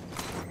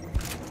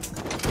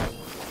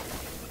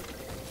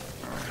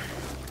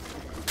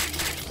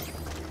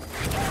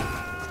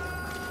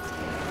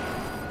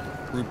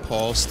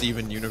 RuPaul,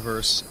 Steven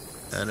Universe,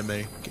 anime,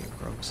 Game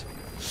Grumps.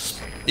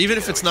 Even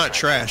if it's not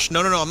trash.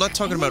 No, I'm not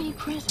talking about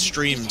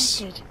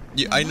streams.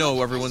 Yeah, I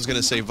know everyone's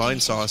gonna say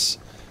Vinesauce.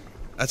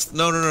 That's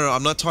no.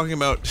 I'm not talking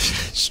about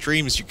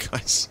streams, you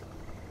guys.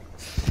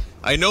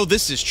 I know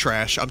this is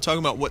trash. I'm talking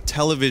about what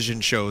television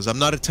shows. I'm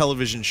not a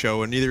television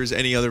show, and neither is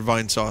any other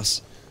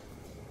Vinesauce.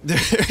 There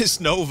is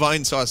no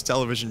Vinesauce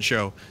television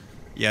show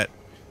yet.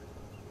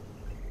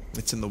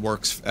 It's in the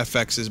works.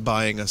 FX is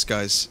buying us,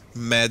 guys.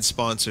 Mad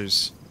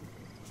sponsors.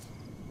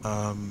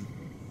 Let's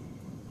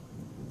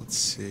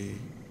see.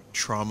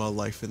 Trauma,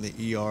 Life in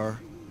the ER.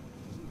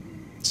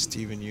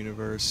 Steven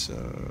Universe.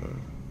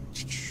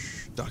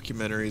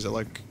 Documentaries. I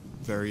like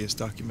various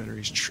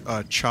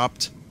documentaries.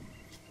 Chopped.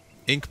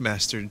 Ink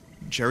Master.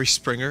 Jerry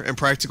Springer.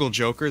 Impractical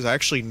Jokers. I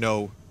actually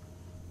know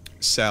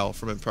Sal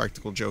from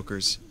Impractical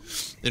Jokers.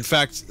 In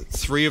fact,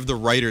 3 of the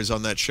writers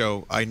on that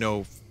show I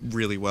know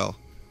really well.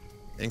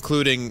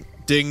 Including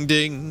Ding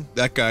Ding.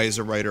 That guy is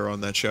a writer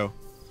on that show.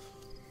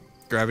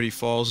 Gravity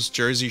Falls.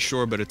 Jersey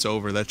Shore, but it's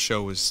over. That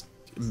show was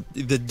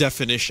the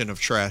definition of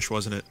trash,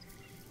 wasn't it?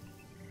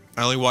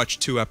 I only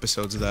watched 2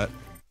 episodes of that.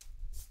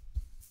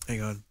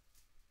 Hang on.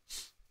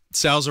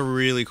 Sal's a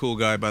really cool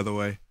guy, by the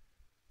way.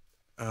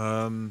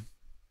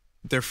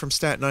 They're from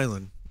Staten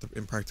Island, the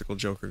Impractical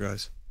Joker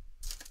guys.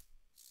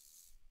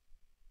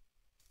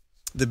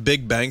 The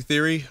Big Bang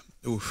Theory?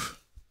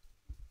 Oof.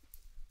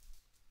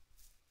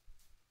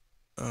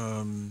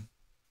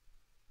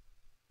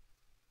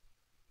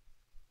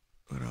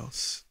 What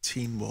else?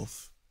 Teen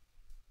Wolf.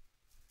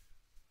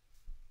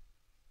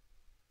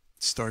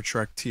 Star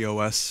Trek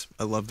TOS.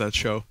 I love that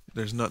show.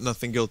 There's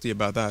nothing guilty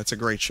about that. It's a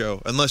great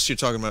show. Unless you're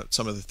talking about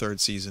some of the 3rd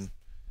season.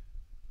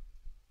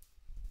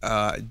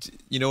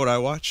 You know what I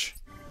watch?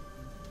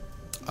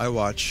 I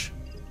watch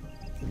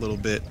a little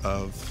bit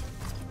of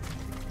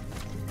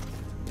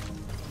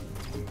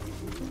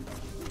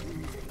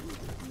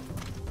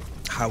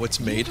How It's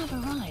Made. You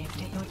have arrived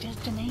at your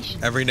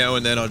destination. Every now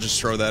and then I'll just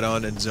throw that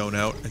on and zone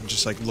out and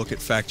just like look at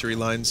factory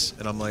lines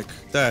and I'm like,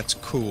 that's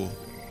cool.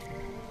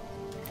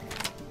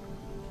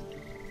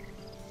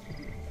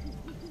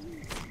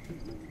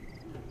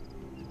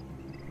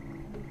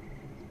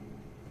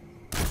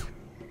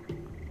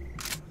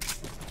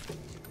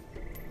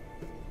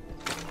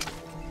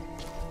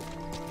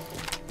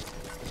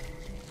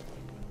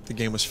 the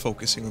game was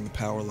focusing on the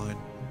power line.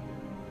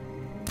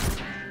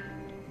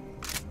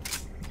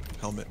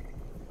 Helmet.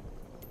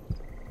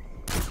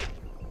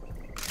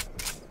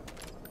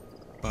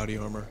 Body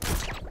armor.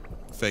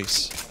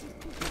 Face.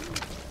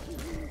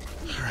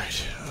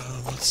 Alright,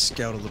 let's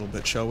scout a little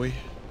bit, shall we?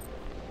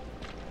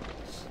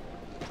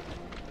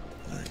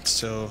 Alright,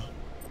 so...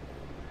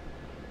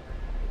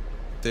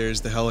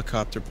 there's the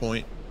helicopter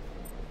point.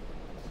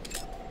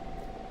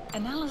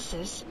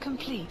 Analysis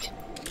complete.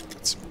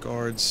 Got some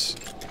guards.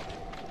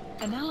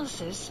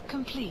 Analysis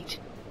complete.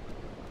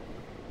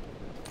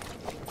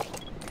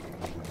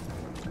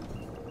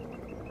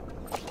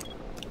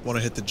 Want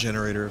to hit the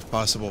generator if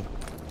possible.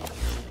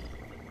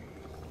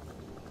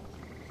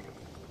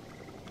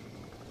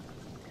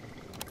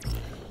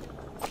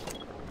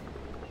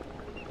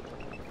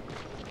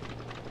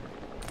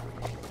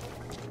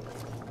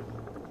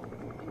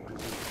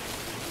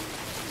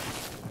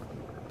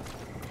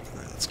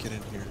 Get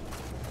in here.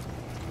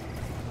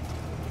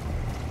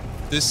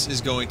 This is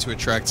going to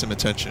attract some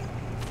attention.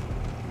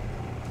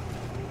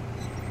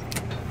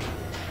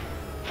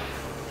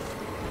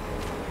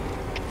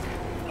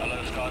 Alle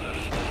skadade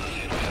stående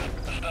cirkel.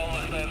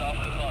 Bestämmelsen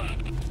afgezakt.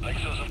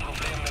 Lijkt zoals een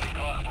probleem met die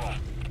krachtbron.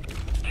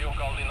 Die ook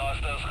al die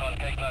naaste gaan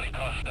kijken naar die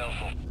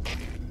krachtstelsel.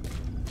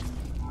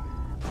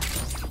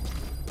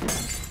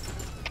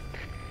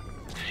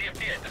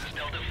 CFD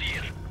uitgestelde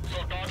 4.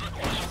 Zal dadelijk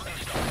onderzoek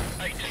instaan.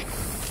 Uit.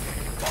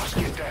 Boss,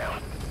 get down.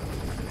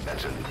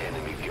 That's an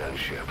enemy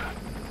gunship.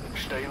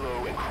 Stay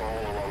low and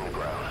crawl along the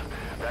ground.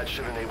 That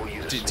should enable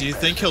you to... Do you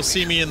think he'll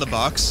see me in the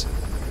box?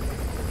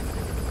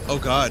 Oh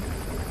god.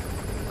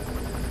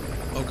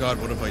 Oh god,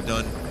 what have I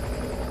done?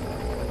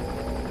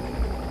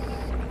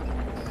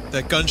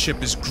 That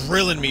gunship is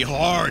grilling me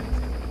hard.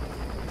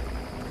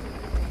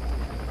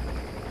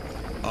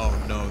 Oh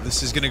no,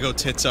 this is gonna go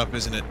tits up,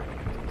 isn't it?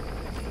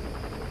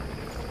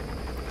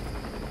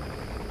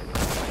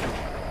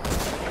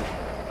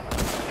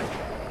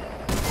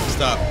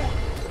 Stop.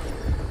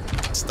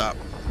 Stop.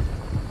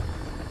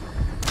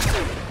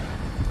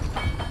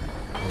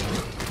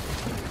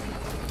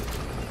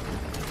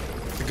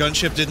 The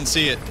gunship didn't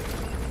see it.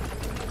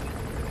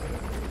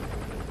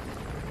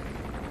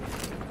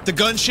 The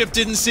gunship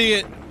didn't see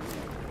it.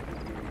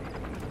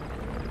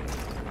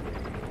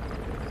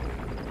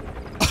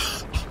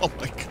 Oh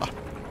my god.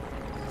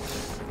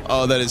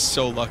 Oh, that is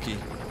so lucky.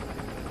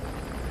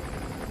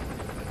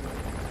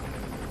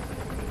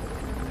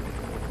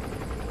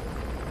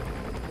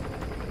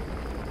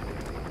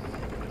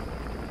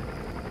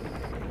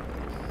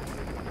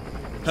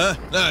 Huh?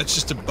 No, it's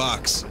just a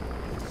box.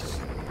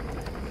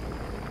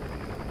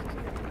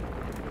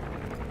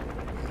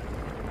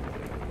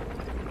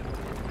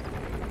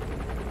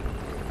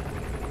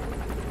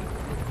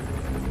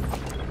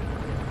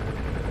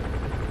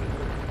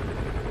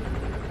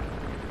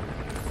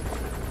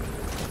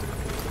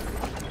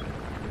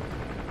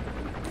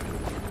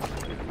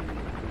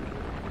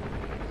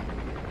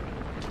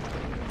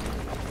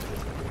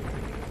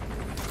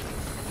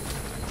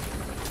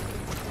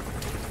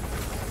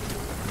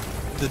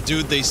 The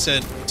dude they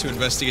sent to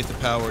investigate the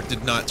power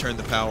did not turn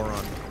the power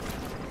on.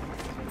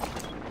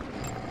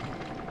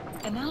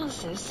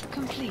 Analysis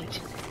complete.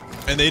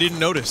 And they didn't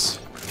notice.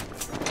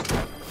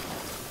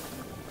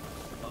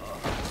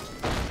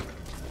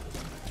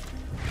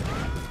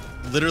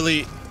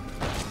 Literally,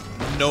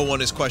 no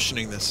one is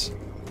questioning this.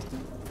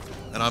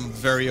 And I'm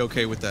very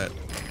okay with that.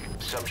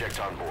 Subject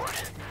on board.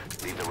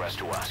 Leave the rest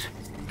to us.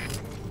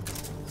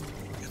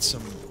 Get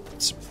some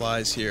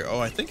supplies here. Oh,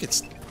 I think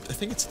it's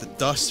the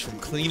dust from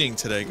cleaning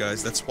today,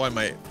 guys. That's why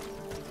my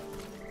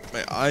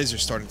eyes are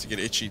starting to get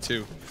itchy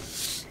too.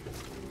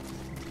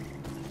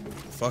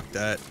 Fuck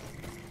that.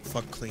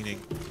 Fuck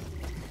cleaning.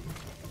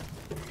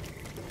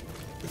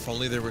 If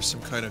only there was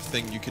some kind of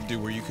thing you could do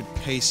where you could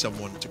pay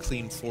someone to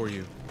clean for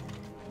you.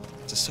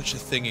 Does such a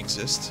thing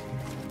exist?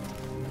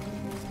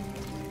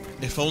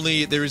 If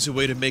only there is a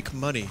way to make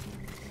money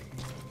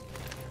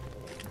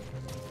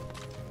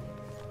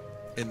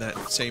in that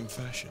same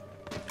fashion.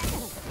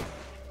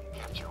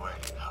 Kept you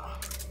waiting, huh?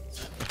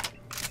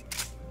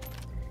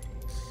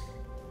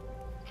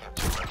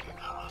 Kept you waiting,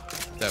 huh?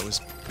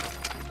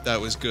 That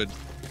was good.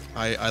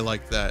 I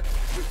like that.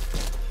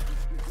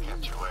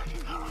 Kept you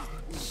waiting, huh?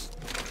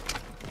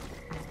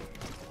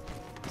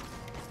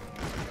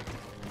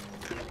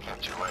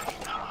 Kept you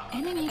waiting, huh?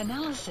 Enemy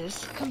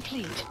analysis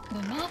complete.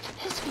 The map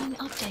has been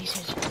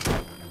updated.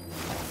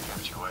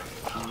 Kept you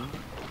waiting, huh?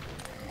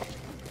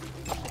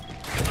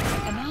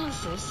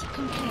 Analysis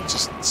complete.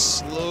 Just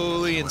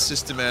slowly and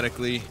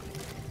systematically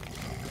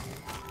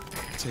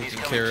taking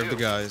care of the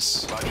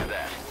guys. Roger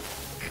that.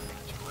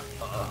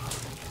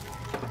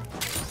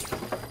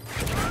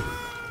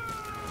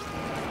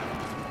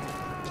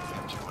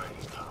 Kept you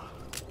waiting, huh?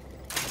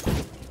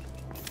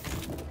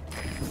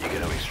 You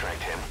gonna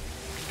extract him?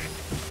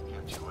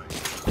 Kept you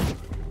waiting.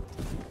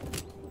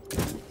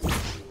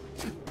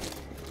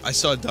 I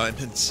saw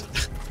diamonds.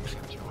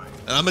 Kept you waiting.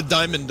 And I'm a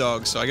diamond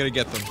dog, so I gotta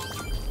get them.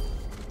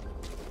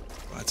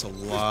 Wow, that's a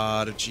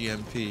lot of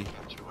GMP.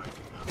 Kept you waiting,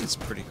 huh? It's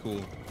pretty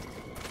cool.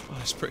 Oh,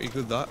 that's pretty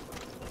good, that.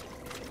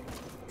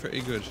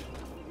 Pretty good.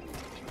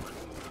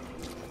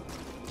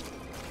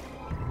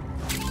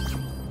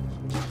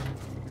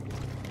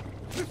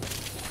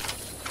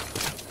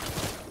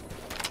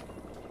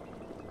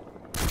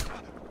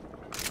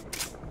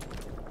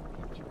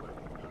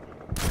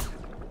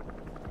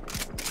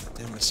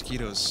 Damn,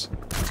 mosquitoes.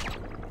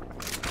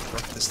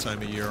 Rough this time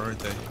of year, aren't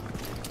they?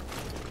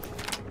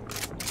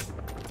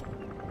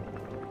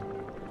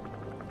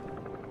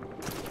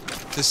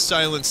 This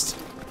silenced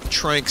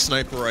Trank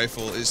sniper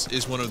rifle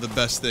is one of the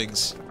best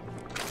things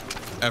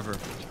ever.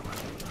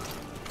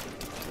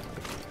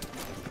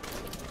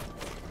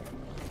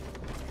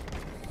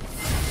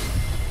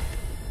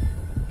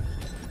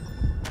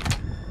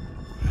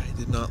 I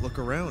did not look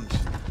around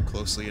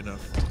closely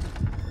enough.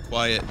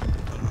 Quiet.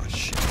 Oh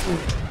shit.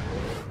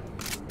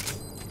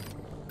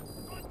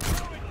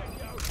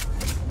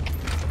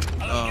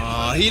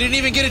 He didn't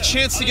even get a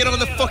chance to get on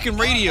the fucking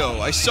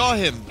radio. I saw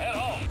him.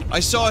 I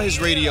saw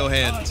his radio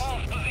hand.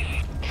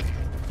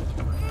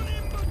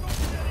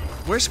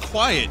 Where's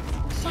Quiet?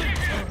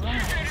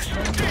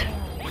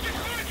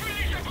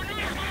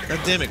 God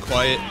damn it,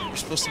 Quiet. You're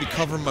supposed to be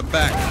covering my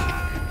back.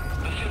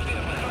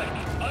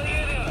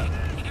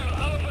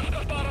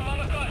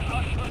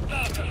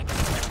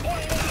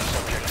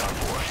 Subject on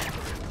board.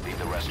 Leave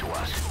the rest to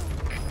us.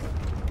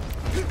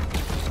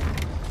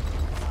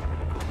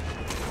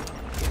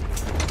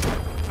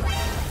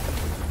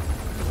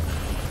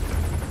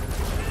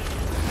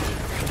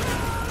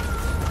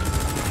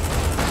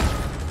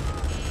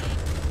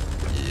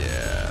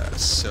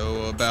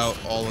 So about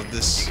all of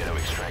this. You gotta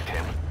extract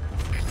him.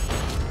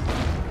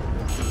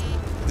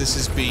 This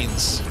is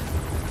beans.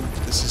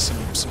 This is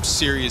some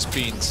serious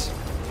beans.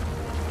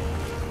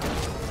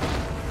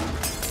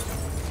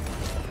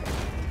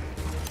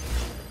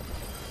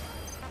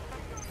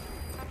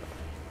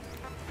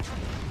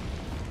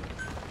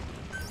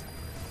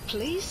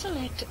 Please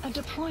select a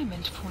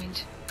deployment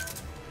point.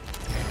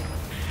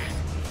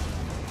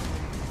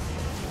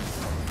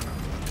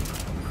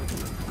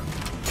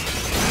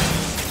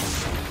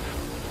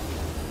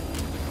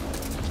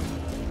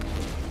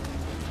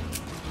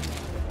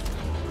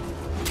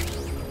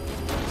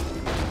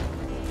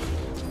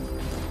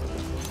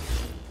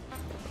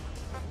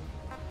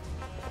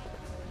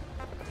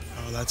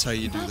 That's how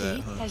you do that,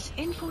 huh? Has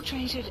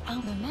infiltrated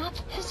our map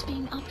has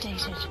been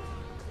updated.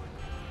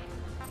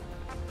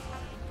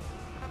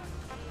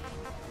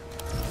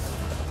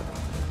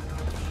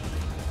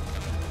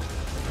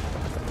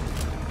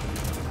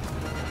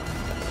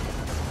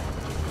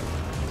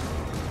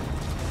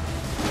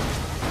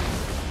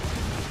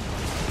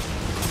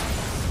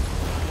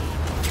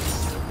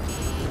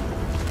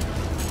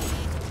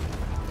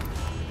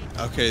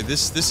 Okay,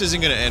 this isn't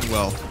gonna end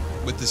well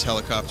with this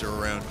helicopter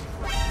around.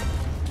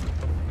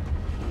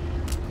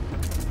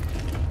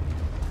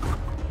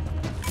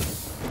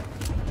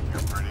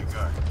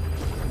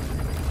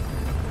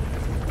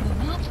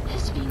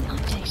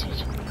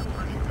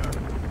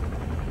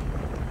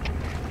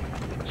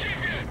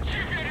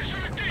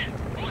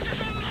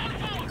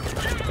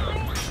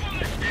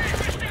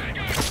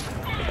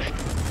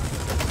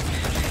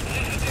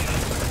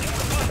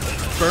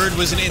 Bird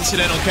was an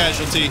incidental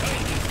casualty.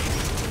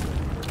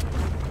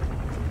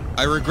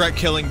 I regret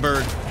killing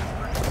Bird. Oh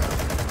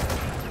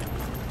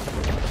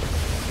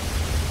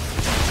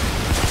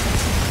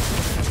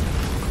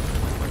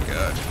my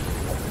god.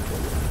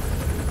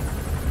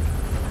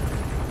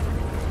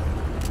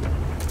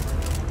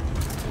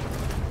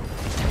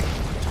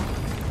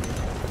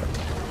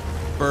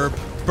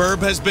 Burb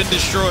has been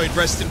destroyed.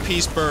 Rest in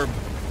peace, Burb.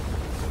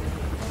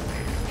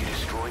 You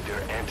destroyed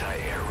their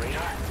anti-air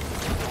radar?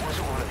 It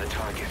wasn't one of the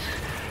targets,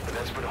 but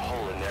that's put a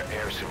hole in their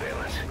air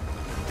surveillance.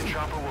 The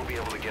chopper will be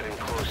able to get in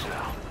close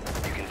now.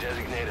 You can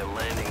designate a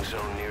landing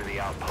zone near the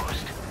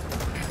outpost.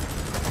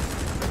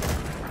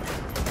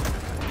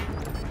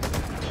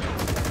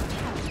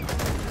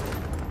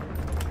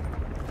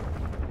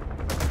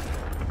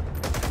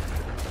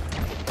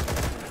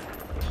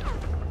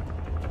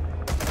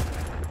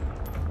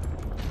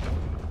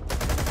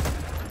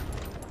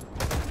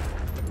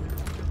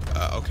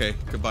 Okay,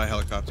 goodbye,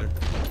 helicopter.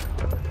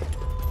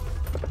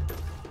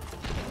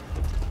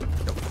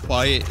 Yo,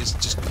 Quiet is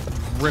just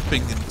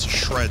ripping into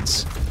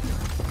shreds.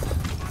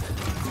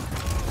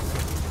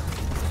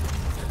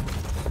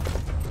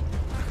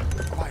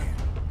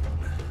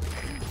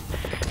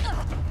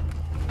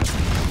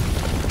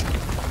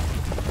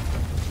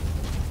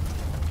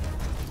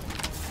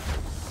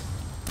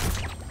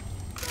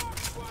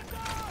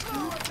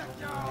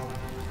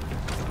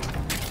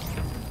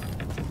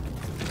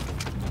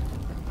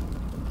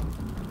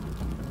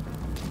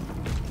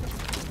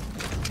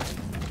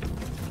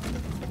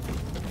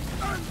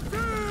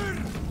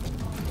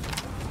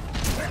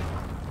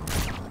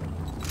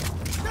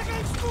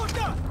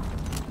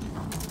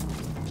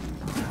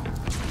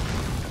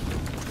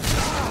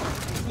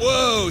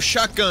 Whoa,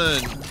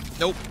 shotgun.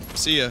 Nope,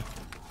 see ya.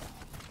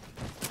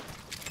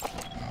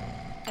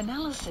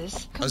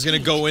 Analysis complete. I was gonna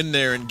go in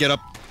there and get up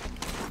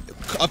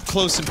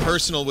close and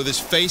personal with his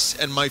face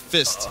and my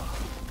fist,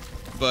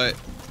 but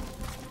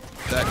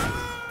That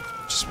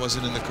just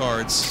wasn't in the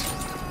cards.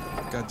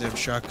 Goddamn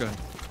shotgun.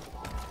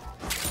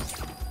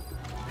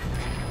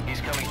 He's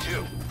coming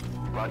too.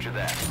 Roger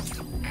that.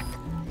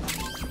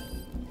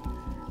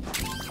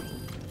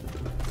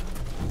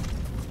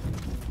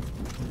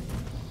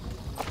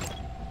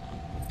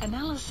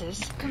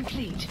 Analysis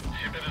complete.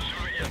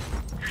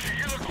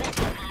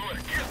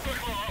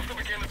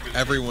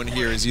 Everyone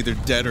here is either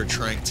dead or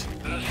tranked.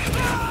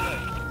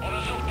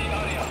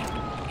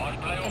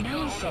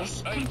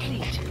 Analysis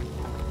complete.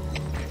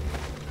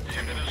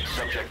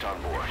 Subject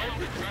on board.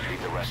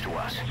 Leave the rest to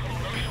us.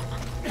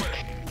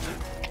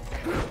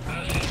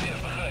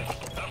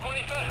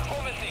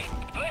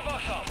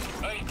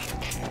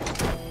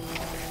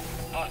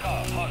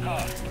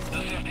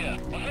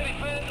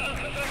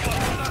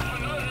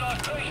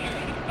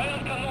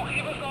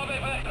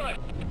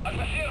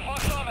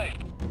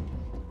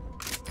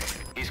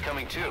 He's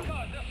coming too.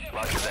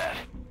 Roger that.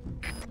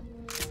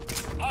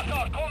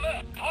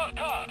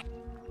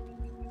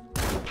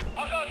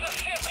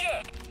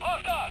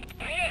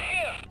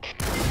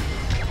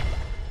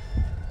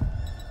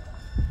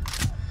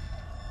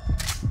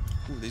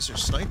 Ooh, these are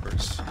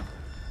snipers.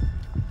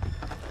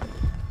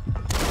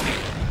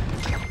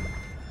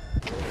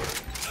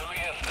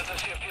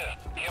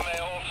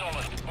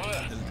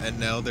 And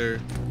now they're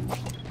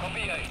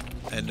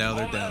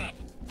down.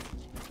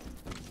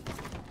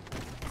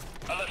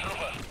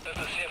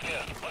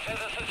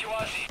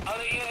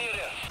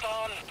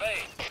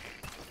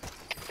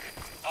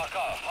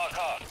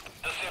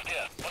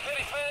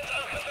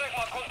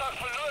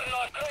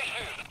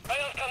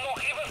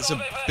 It's a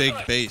big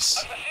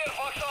base.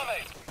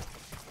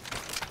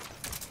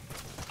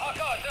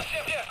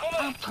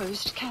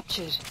 Outpost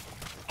captured.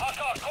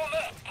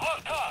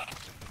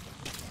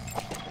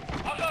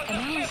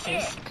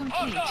 Analysis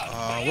complete.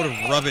 What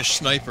a rubbish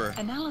sniper.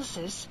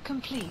 Analysis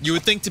complete. You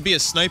would think to be a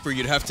sniper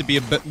you'd have to be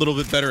a little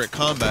bit better at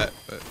combat,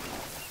 but...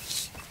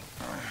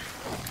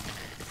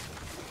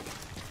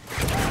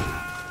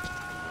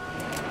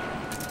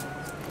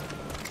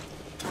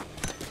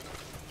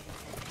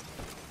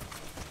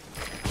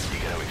 You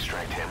gotta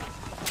extract him.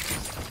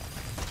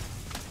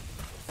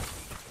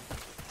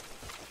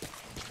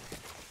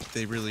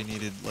 They really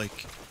needed,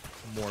 like,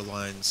 more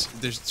lines.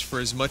 There's, for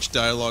as much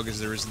dialogue as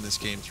there is in this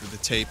game through the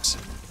tapes.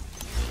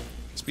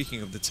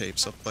 Speaking of the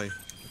tapes, I'll play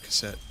a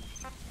cassette.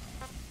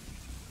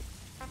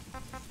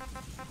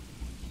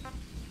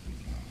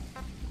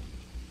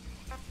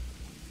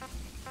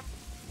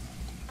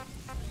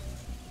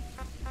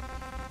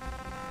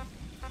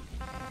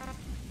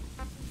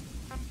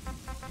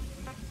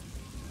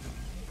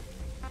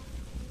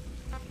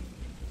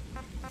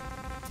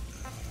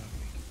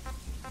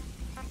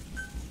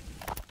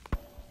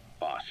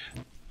 Boss,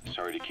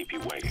 sorry to keep you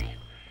waiting.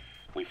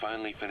 We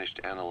finally finished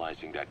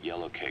analyzing that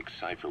yellow cake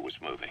Cypher was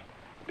moving.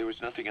 There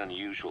was nothing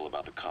unusual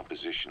about the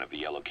composition of the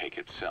yellow cake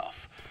itself.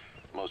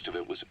 Most of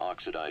it was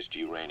oxidized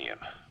uranium,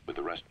 with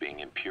the rest being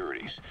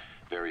impurities,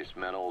 various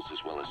metals as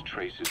well as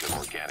traces of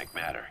organic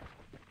matter.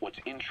 What's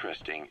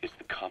interesting is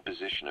the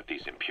composition of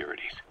these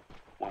impurities.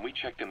 When we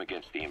checked them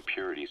against the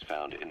impurities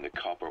found in the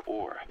copper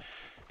ore,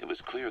 it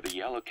was clear the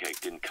yellow cake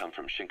didn't come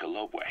from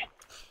Shinkalobwe,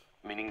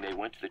 meaning they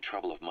went to the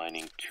trouble of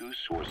mining two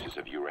sources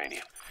of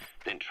uranium,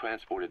 then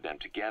transported them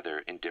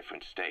together in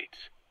different states.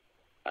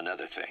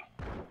 Another thing,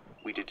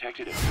 we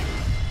detected a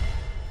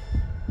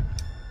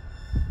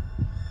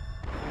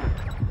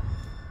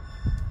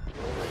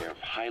layer of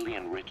highly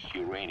enriched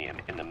uranium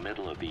in the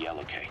middle of the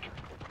yellow cake.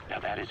 Now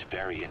that is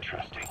very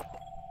interesting.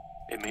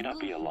 It may not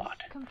be a lot,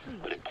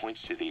 but it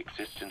points to the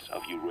existence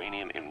of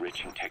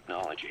uranium-enriching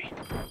technology.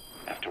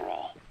 After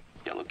all,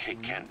 yellow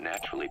cake can't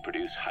naturally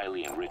produce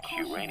highly enriched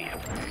uranium.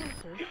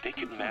 If they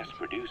could mass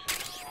produce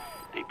this,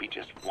 they'd be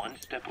just one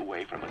step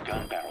away from a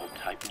gun barrel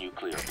type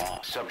nuclear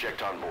bomb.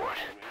 Subject on board.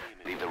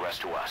 Leave the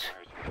rest to us.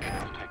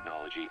 Advanced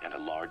technology and a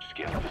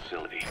large-scale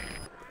facility.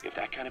 If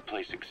that kind of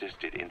place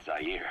existed in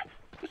Zaire,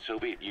 the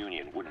Soviet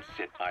Union wouldn't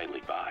sit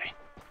idly by.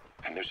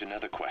 And there's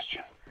another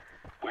question.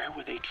 Where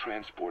were they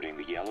transporting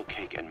the yellow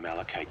cake and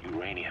malachite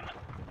uranium?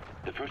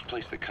 The first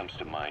place that comes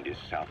to mind is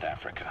South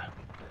Africa.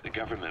 The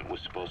government was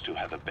supposed to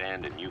have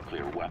abandoned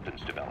nuclear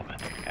weapons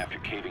development after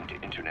caving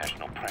to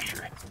international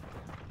pressure.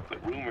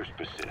 But rumors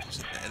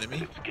persist that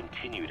it's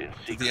continued in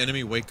secret. Did the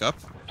enemy wake up?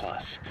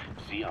 Plus,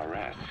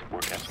 CRS were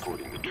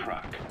escorting the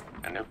truck,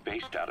 and they're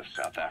based out of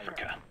South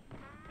Africa.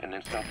 And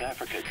then South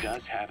Africa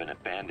does have an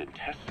abandoned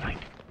test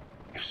site.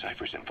 If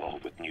Cypher's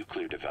involved with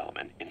nuclear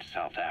development in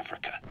South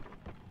Africa.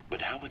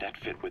 But how would that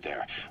fit with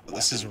their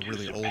This is a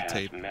really old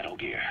tape. Metal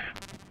Gear?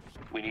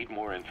 We need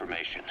more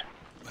information.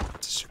 Weapon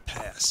to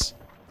surpass.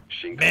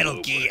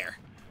 Metal Gear.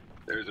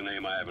 There's a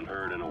name I haven't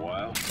heard in a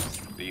while.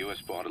 The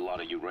U.S. bought a lot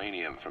of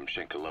uranium from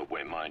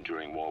Shinkalobwe mine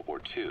during World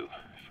War II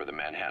for the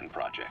Manhattan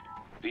Project.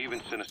 They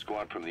even sent a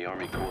squad from the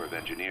Army Corps of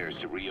Engineers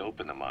to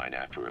reopen the mine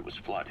after it was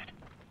flooded.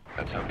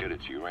 That's how good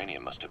its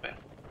uranium must have been.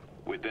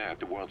 With that,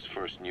 the world's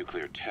first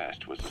nuclear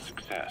test was a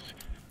success.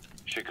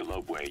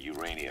 Shinkalobwe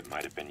uranium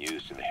might have been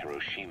used in the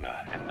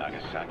Hiroshima and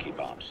Nagasaki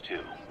bombs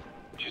too.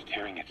 Just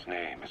hearing its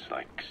name is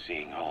like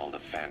seeing all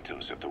the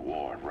phantoms of the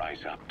war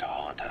rise up to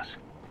haunt us.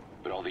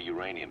 But all the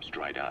uranium's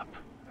dried up,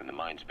 and the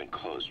mine's been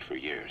closed for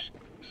years.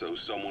 So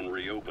someone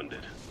reopened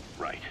it?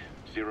 Right.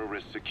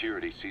 Zero-risk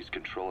security seized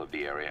control of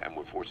the area and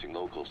were forcing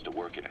locals to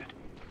work in it.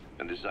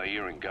 And the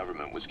Zairean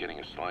government was getting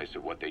a slice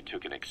of what they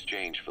took in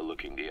exchange for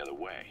looking the other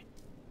way.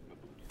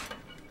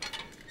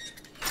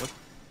 What?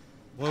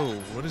 Whoa,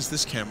 what is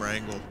this camera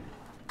angle?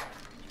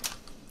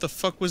 What the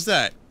fuck was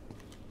that?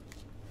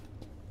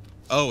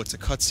 Oh, it's a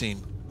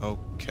cutscene.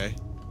 Okay.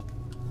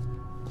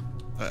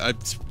 I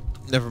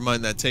never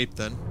mind that tape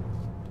then.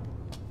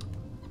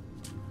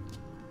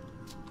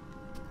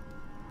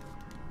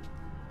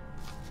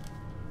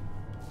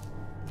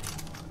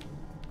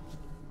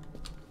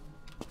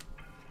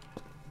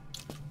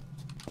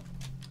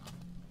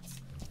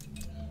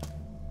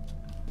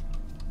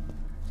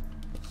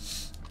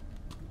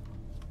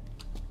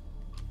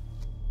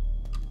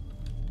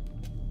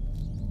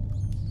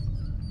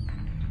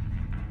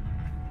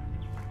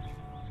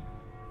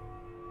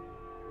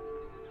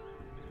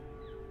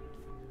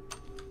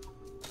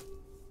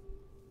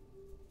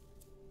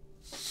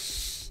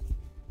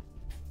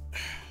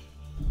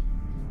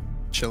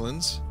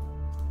 Chillins.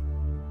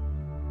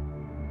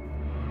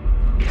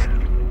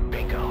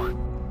 Bingo.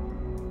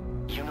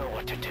 You know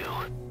what to do.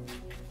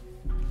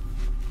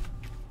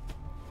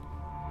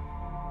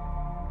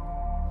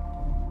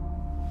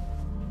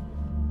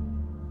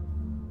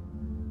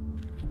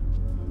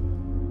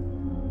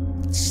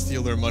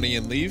 Steal their money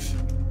and leave?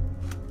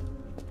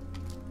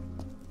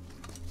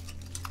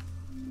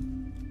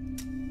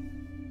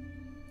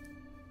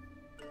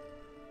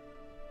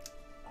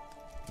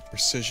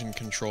 Precision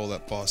control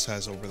that boss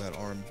has over that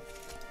arm.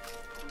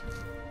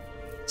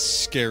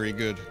 Scary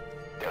good.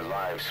 Their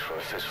lives for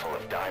a fistful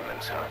of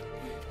diamonds, huh?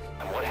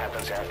 And what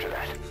happens after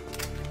that?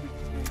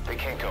 They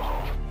can't go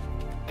home.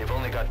 They've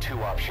only got two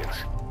options.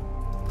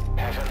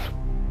 Heaven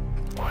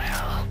or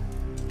hell.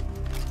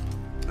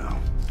 No,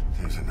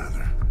 there's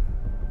another.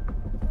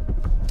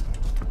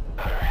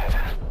 Utter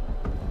heaven.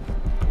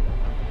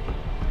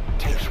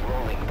 Tape's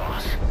rolling,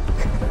 boss.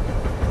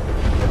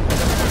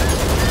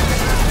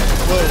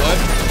 Whoa,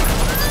 what?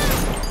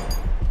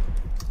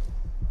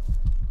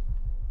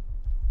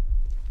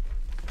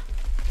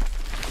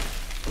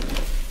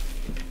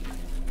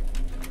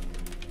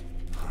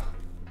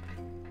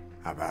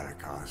 How about it,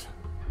 Cos?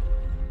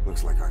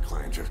 Looks like our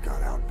client just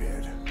got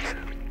outbid.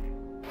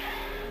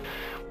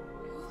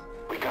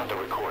 We got the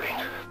recording.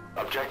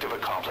 Objective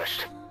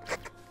accomplished.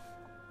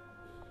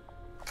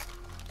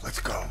 Let's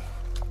go.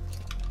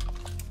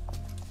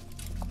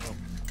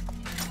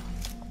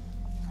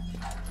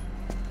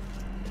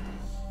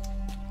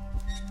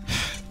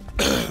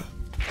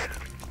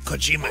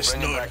 Kojima's We'll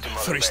bring him known back to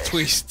Mother for his Base.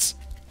 twists.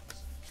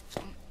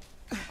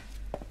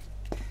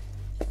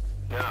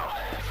 Now,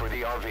 for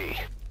the RV.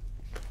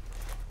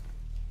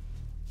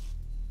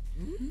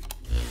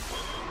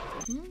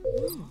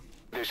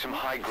 There's some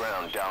high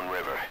ground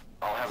downriver.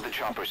 I'll have the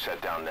chopper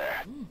set down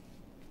there.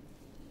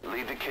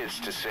 Lead the kids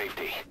to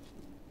safety.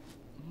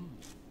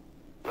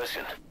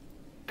 Listen,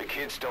 the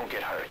kids don't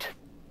get hurt.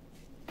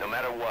 No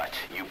matter what,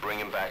 you bring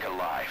them back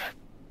alive.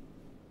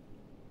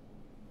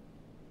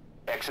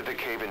 Exit the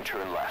cave and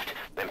turn left,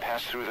 then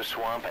pass through the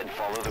swamp and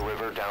follow the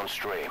river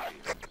downstream.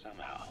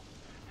 Somehow,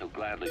 he'll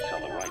gladly sell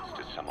the rights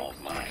to some old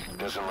mine.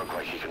 Doesn't look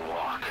like he can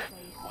walk.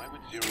 Why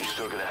would Zero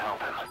still gonna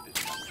help him?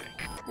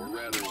 Or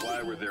rather,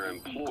 why were their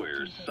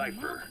employers,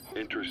 Cypher,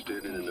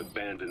 interested in an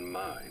abandoned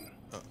mine?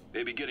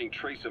 Maybe getting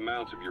trace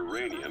amounts of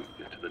uranium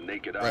to the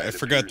naked eye. Right, I it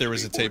forgot appears there to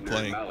was be a tape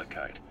ordinary playing.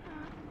 Malachite.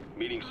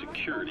 Meeting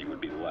security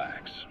would be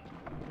lax.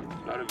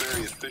 Not a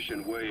very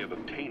efficient way of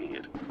obtaining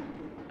it,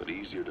 but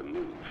easier to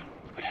move.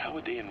 But how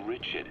would they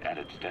enrich it at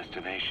its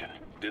destination?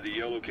 Did the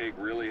yellow cake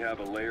really have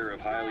a layer of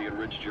highly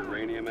enriched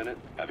uranium in it?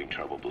 Having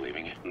trouble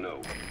believing it?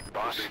 No.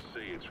 Boss,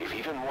 They say it's if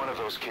even one of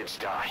those kids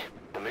die,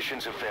 the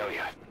mission's a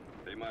failure.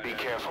 They might Be have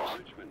careful. an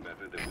enrichment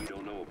method that we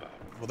don't know about.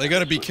 Well, they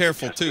gotta be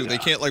careful too. They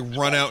can't like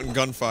run out in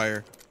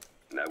gunfire.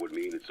 And that would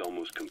mean it's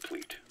almost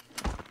complete.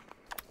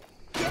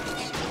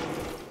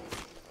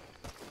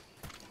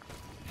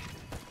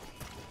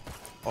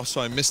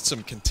 Also, I missed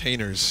some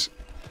containers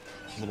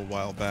a little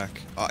while back.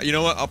 You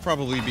know what? I'll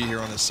probably be here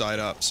on the side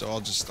up, so I'll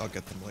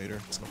get them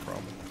later. It's no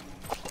problem.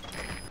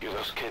 You're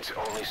those kids'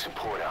 only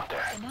support out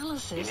there.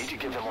 Analysis. You need to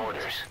give them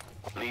orders.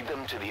 Lead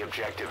them to the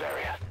objective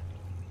area.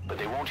 But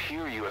they won't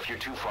hear you if you're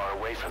too far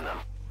away from them.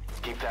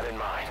 Keep that in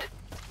mind.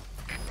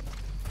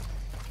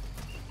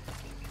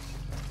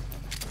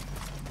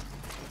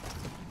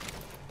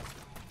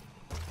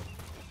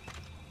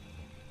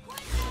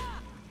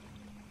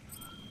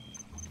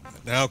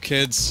 Now,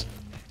 kids.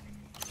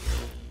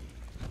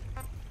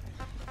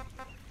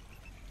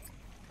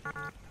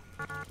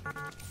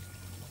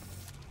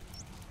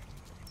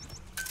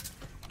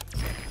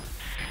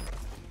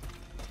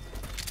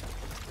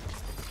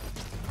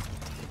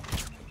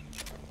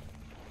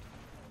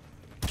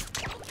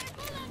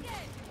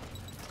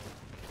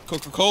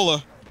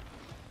 Coca-Cola.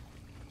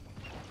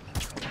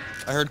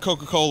 I heard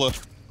Coca-Cola.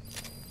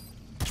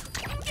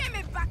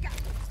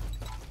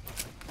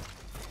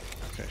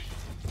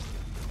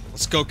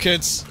 go,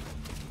 kids.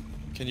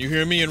 Can you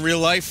hear me in real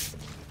life?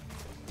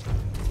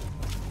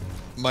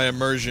 My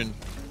immersion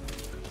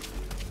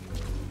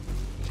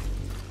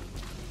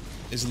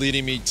is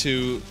leading me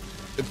to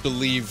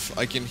believe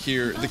I can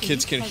hear, the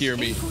kids can hear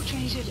me.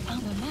 Infiltrated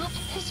and the map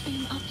has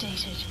been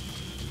updated.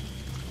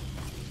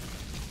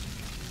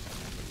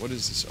 What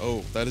is this?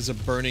 Oh, that is a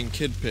burning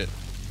kid pit.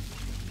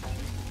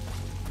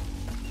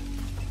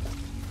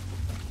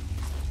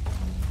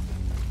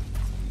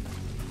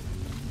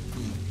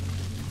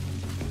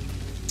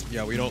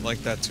 Yeah, we don't like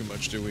that too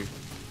much, do we?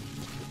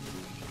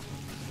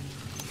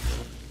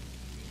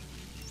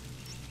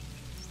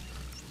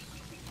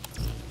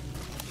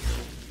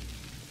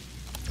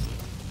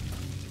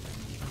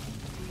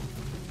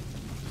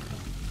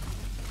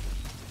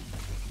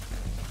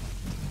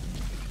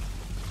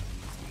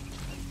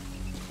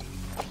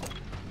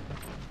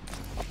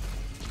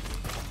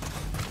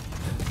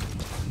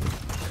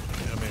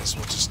 Yeah, I may as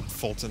well just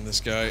Fulton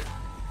this guy.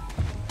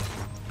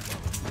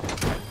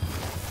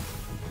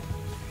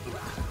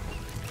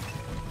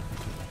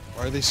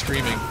 Why are they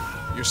screaming?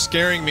 You're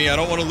scaring me. I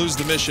don't want to lose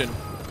the mission.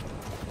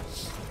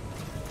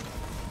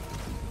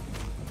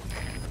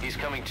 He's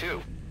coming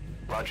too.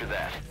 Roger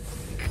that.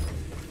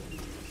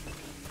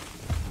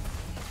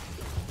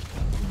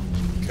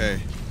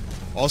 Okay.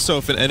 Also,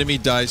 if an enemy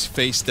dies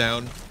face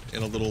down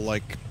in a little,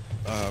 like,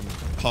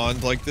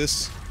 pond like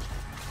this,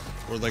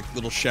 or, like,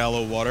 little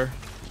shallow water,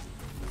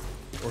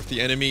 or if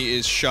the enemy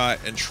is shot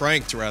and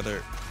tranked,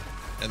 rather,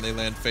 and they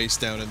land face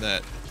down in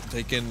that,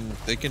 they can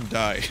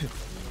die.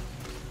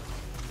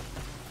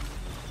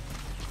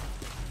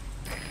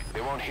 They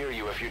won't hear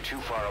you if you're too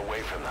far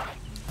away from them.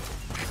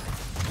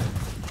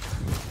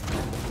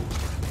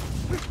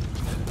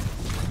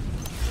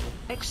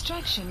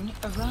 Extraction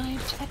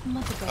arrived at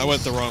Mother Base. I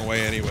went the wrong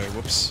way anyway.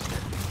 Whoops.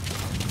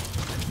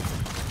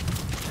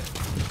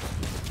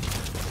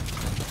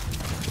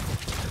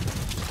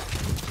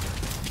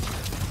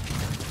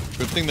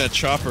 Good thing that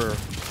chopper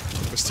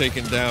was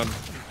taken down,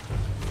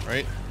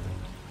 right?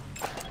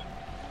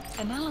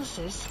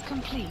 Analysis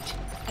complete.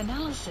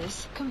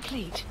 Analysis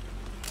complete.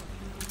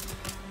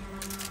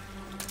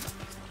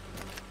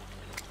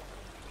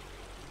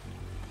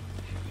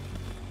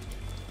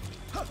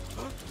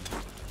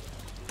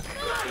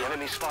 The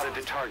enemy spotted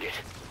the target.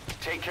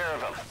 Take care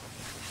of him.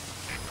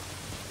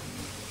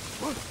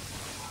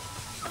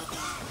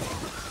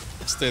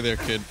 Stay there,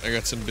 kid. I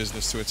got some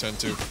business to attend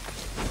to.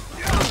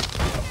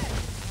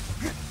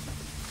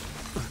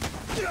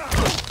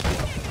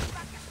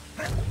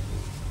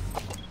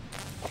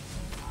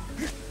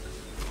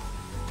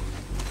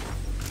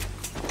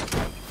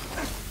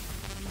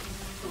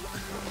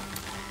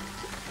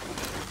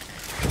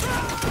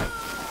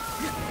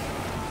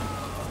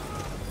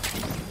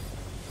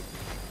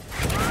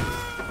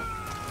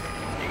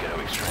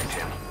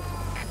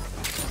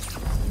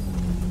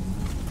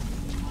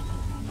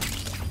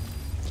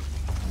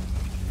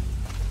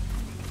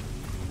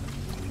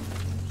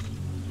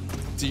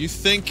 Do you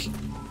think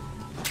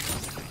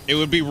it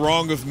would be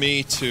wrong of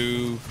me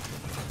to...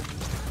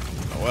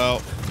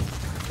 Well,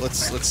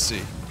 let's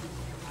see.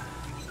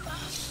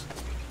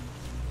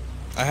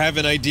 I have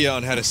an idea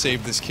on how to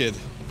save this kid.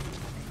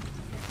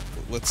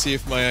 Let's see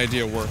if my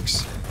idea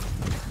works.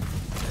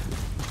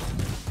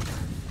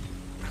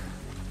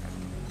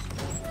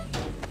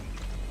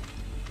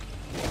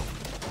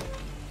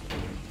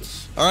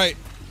 Alright,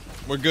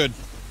 we're good.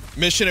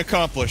 Mission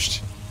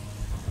accomplished.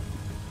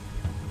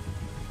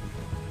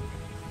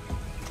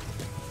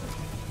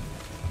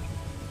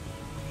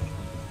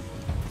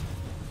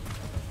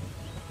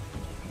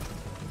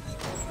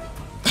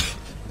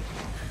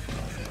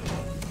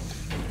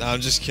 No, I'm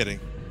just kidding.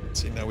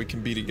 See, now we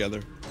can be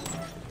together.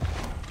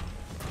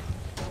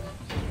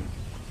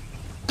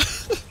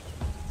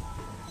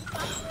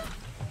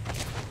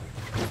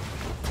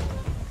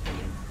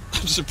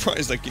 I'm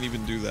surprised I can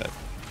even do that.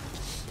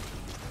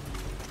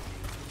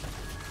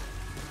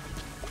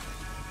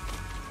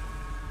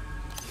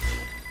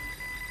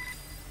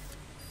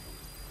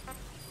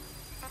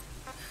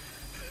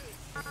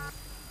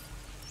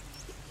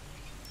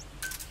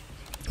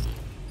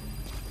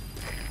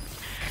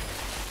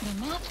 The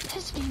map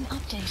has been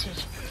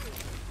updated.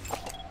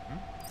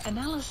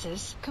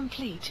 Analysis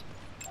complete.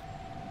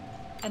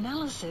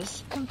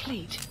 Analysis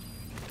complete.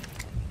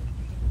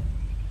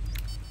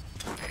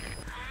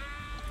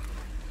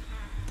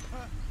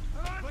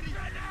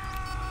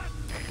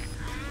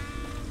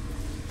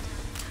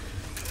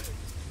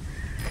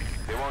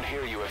 They won't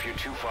hear you if you're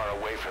too far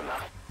away from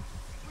them.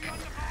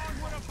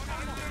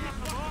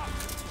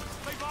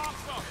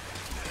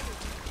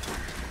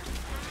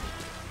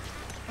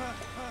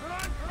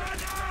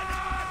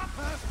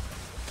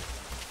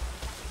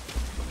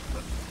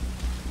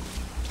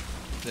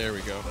 There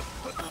we go.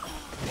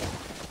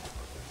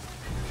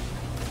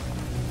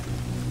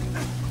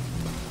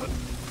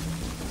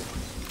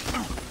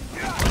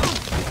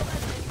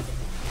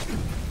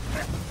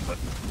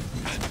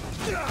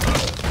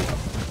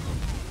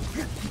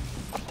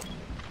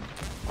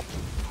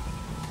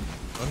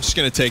 I'm just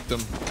gonna take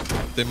them.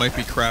 They might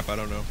be crap, I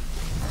don't know.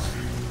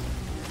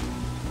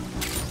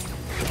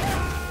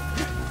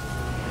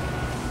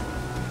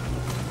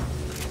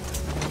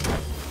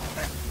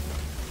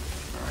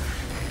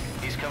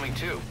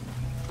 2.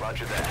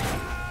 Roger that.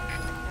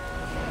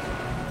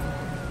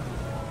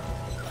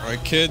 All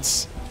right,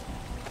 kids.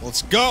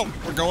 Let's go.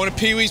 We're going to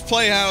Pee-wee's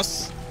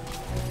Playhouse.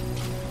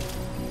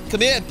 Come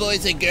here,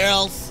 boys and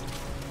girls.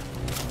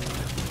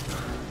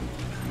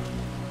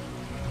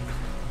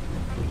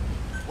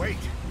 Wait.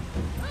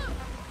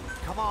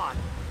 Come on.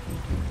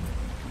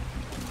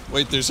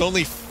 Wait, there's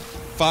only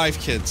 5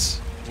 kids.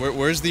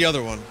 Where's the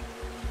other one?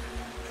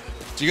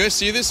 Do you guys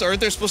see this? Aren't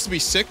there supposed to be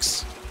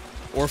 6?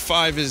 Or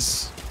 5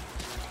 is...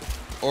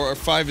 Or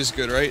 5 is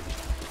good, right?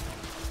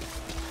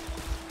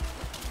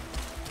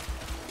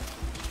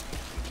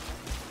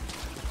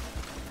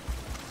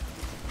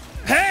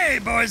 Hey,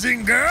 boys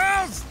and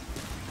girls!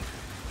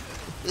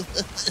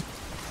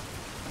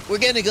 We're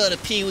gonna go to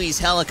Pee-wee's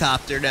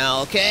helicopter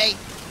now, okay?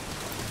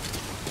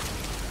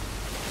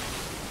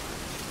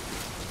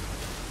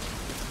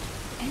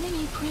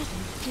 Enemy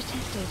presence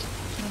detected.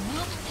 The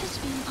map has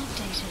been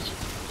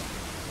updated.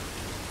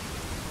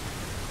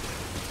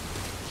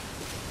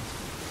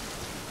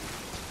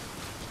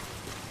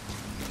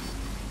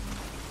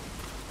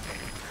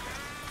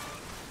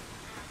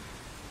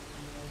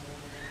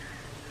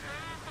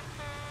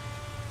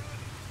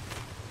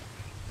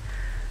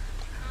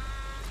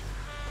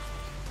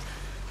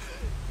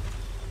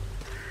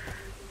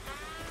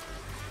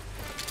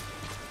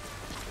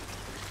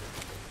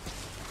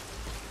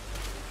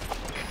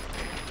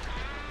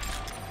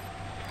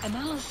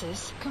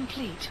 Analysis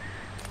complete.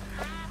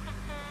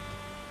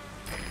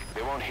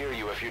 They won't hear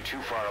you if you're too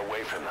far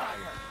away from them.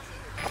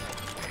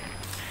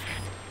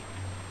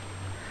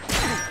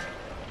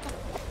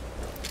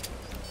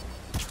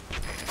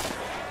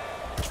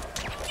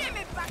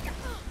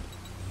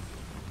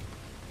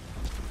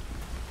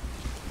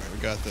 Alright, we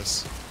got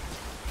this.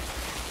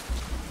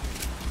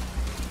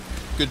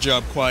 Good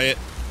job, Quiet.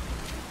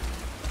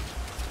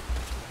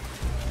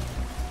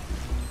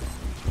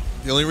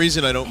 The only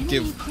reason I don't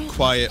give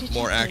Quiet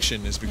more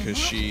action is because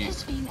she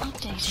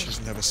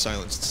doesn't have a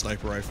silenced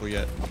sniper rifle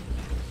yet.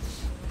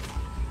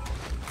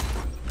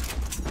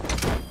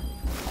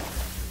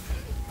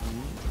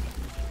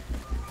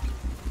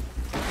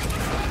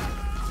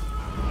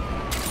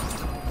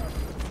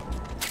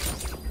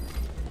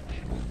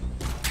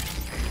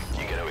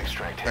 You gotta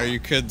extract Are you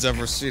kids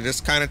ever see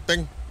this kind of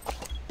thing?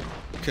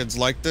 Kids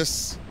like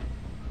this?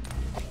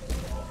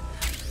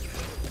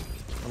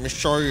 Let me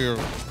show you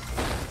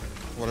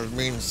what it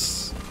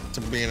means to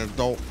be an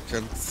adult,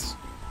 kids.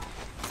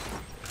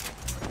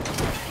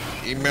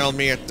 Email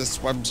me at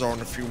this web zone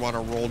if you want a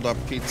rolled up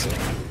pizza.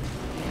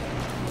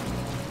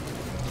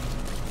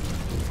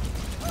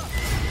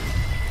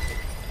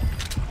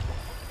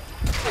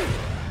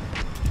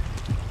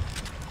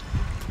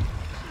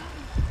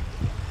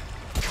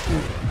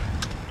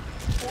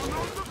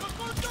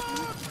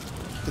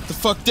 Get the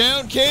fuck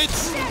down,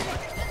 kids!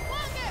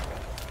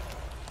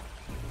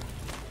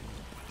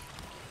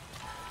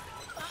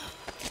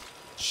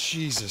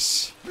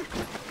 Jesus. The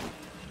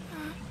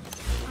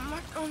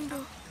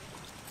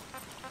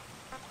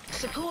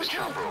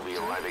chopper will be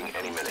arriving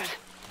any minute.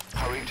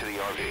 Hurry to the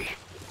RV.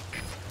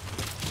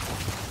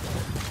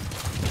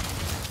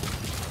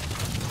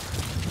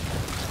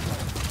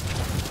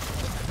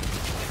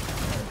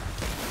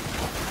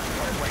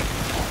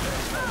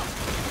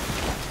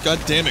 God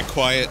damn it,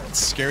 Quiet. It's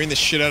scaring the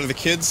shit out of the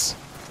kids.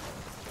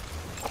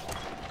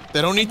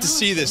 They don't need to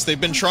see this. They've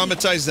been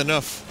traumatized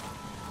enough.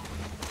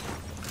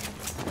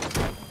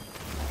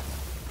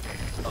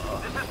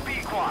 This is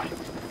B-Quad.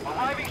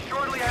 Arriving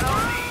shortly at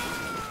RV.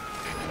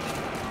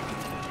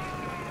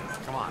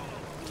 Come on.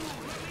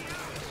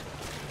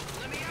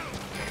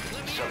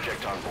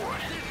 Subject on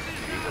board.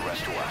 Leave the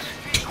rest to us.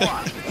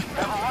 Quad,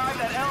 have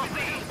arrived at LZ.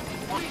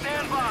 We'll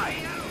stand by.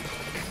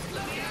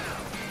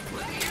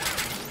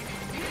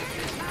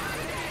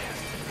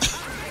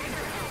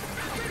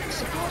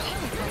 Support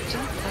helicopter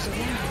has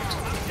arrived.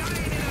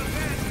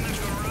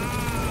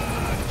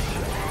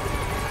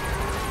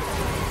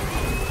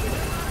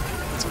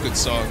 It's a good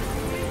song.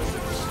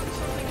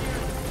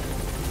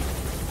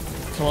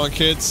 Come on,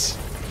 kids.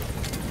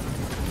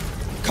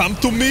 Come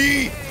to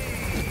me!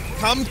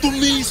 Come to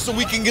me so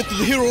we can get to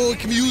the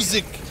heroic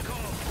music.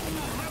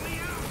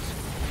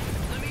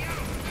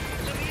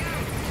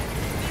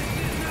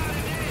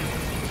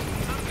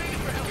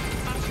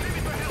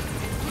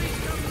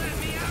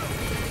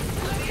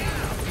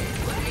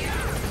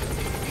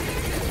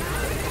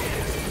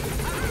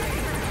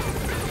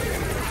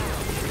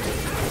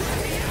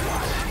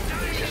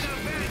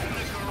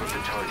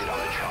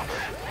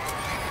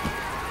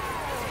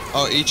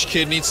 Oh, each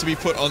kid needs to be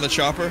put on the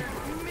chopper?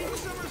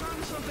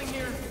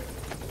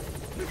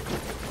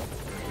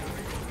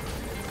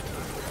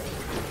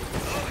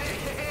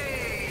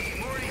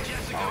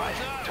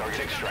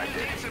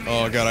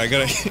 Oh god, I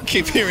gotta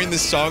keep hearing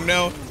this song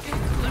now.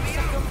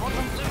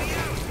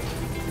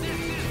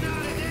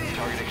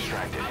 Target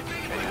extracted.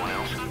 Anyone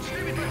else?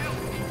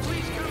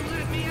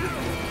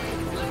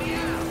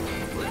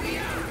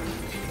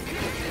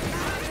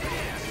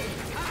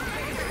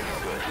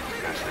 Good.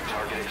 That's the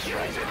target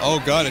extracted. Oh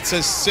god, it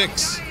says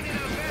 6.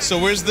 So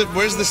where's the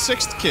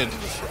 6th kid?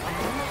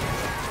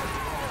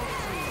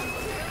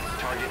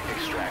 Target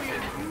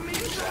extracted.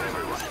 Is that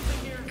everyone?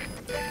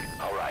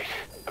 Alright,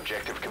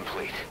 objective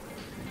complete.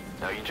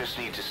 Now you just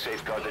need to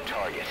safeguard the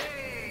target.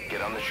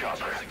 Get on the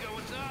chopper.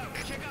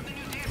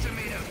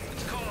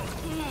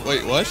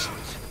 Wait, what?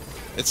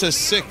 It says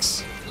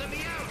 6.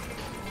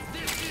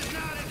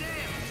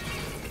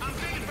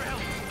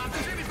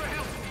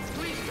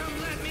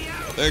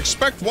 They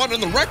expect one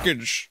in the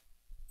wreckage.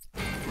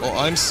 Well,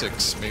 I'm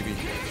 6, maybe.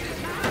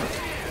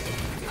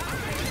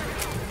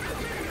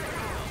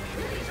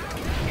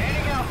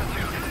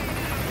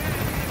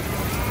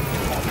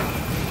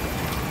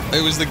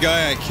 It was the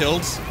guy I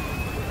killed.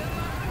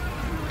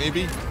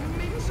 Maybe.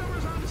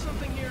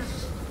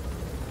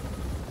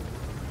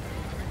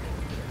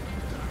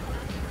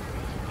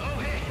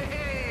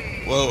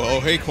 Whoa,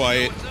 oh hey,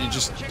 quiet. You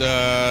just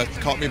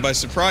caught me by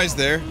surprise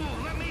there.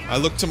 I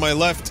looked to my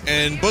left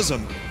and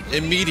bosom.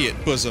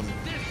 Immediate bosom.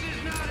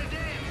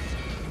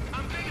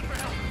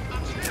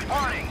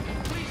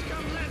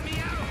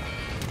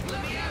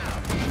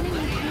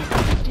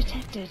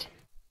 Detected.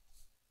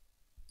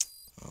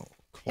 Oh,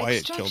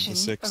 quiet killed the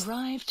 6th.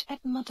 Arrived at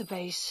Mother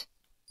Base.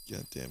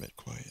 God damn it,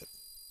 quiet.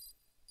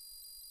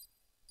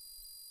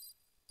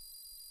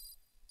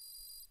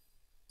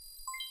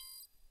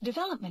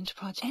 Development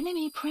project.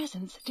 Enemy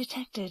presence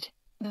detected.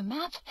 The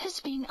map has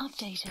been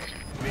updated.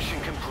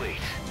 Mission complete,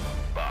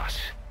 boss.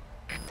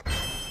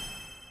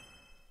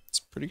 It's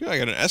pretty good. I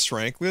got an S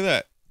rank. Look at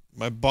that.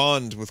 My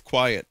bond with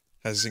quiet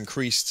has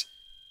increased.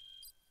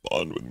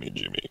 Bond with me,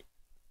 Jimmy.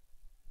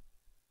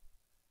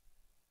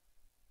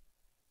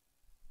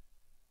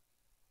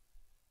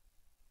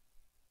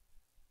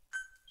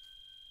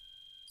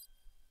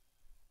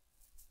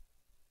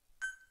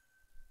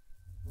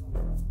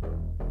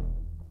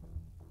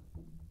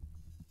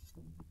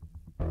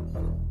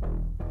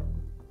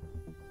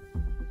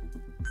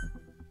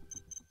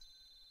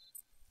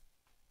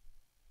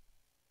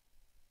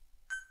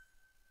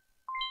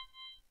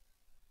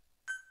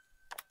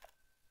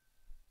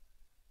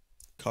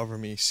 Cover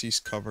me. Cease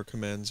cover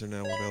commands are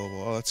now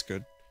available. Oh, that's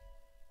good.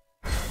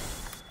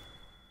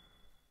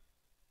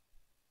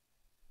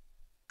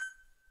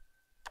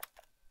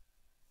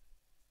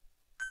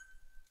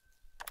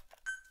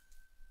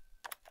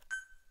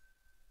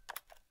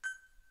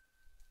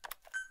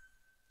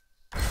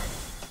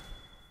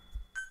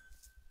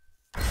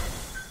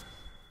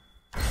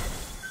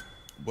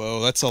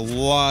 Whoa, that's a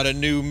lot of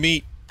new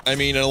meat. I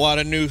mean, a lot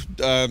of new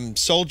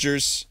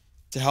soldiers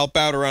to help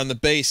out around the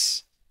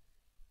base.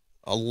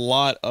 A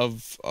lot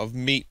of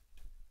meat.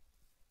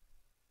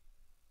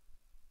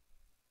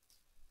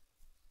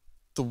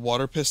 The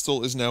water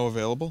pistol is now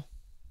available.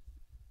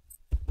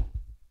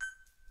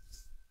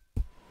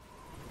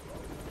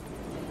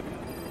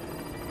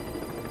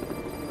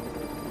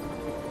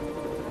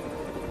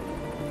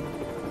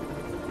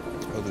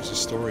 Oh, there's a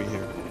story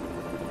here.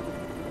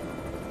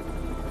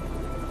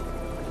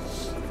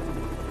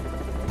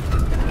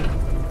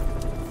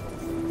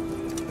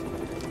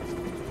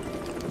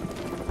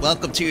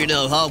 Welcome to your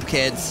new home,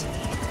 kids.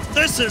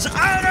 This is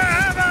outer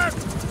heaven!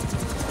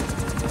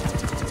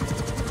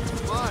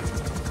 Come on.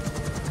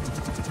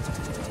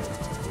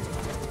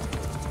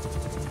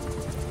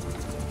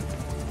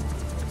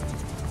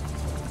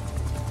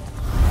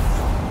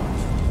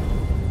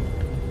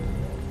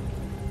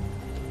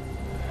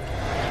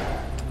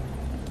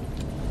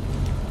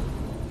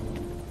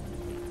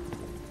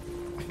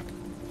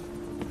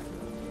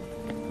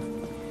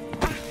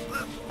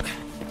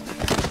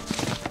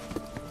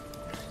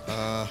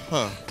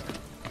 Huh.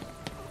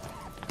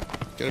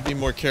 Gotta be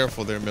more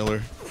careful there,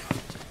 Miller.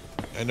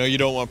 I know you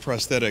don't want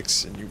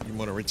prosthetics, and you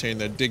want to retain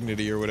that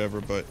dignity or whatever,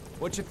 but...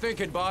 What you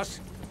thinking, boss?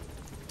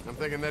 I'm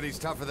thinking that he's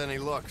tougher than he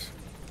looks.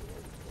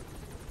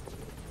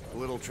 A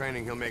little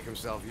training, he'll make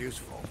himself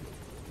useful.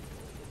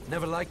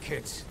 Never liked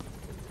kids.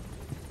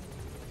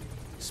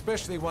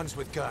 Especially ones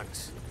with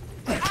guns.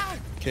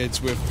 Kids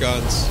with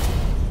guns.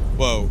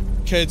 Whoa.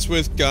 Kids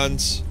with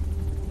guns.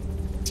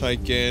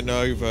 Taking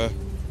over.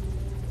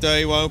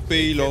 They won't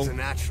be long. It's a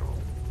natural.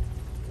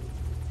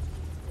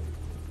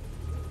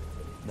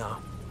 No.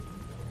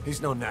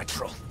 He's no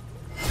natural.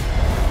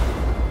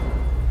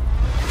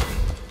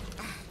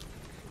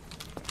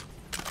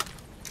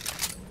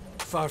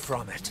 Far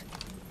from it.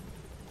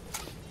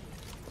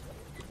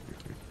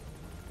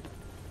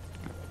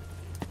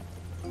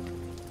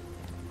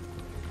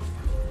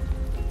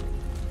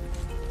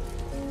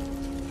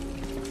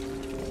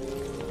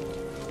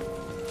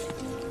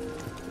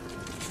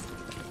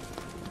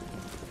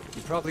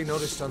 You probably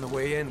noticed on the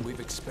way in, we've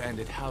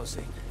expanded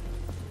housing.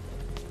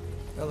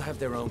 They'll have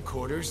their own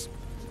quarters,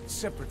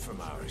 separate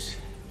from ours.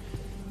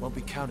 Won't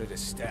be counted as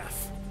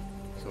staff.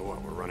 So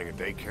what, we're running a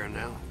daycare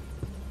now?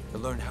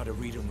 They'll learn how to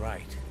read and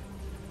write.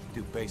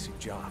 Do basic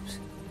jobs.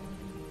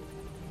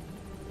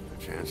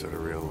 A chance at a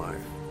real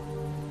life.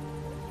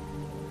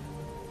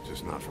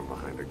 Just not from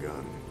behind a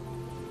gun.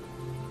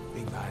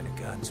 Being behind a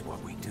gun's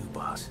what we do,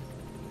 boss.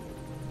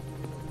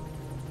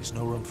 There's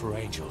no room for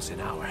angels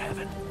in our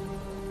heaven.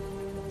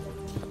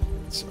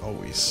 It's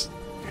always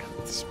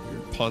these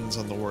weird puns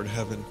on the word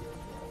heaven.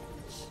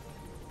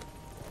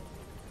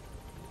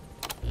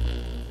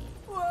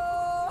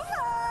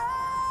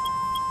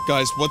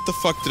 Guys, what the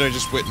fuck did I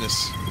just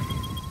witness?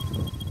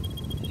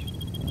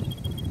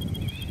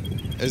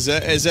 Is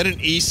that an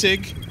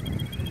e-cig?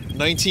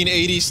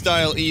 1980s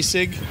style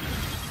e-cig?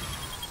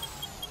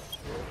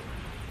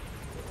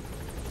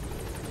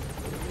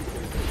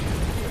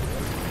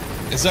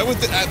 Is that what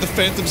the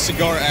Phantom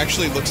cigar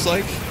actually looks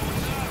like?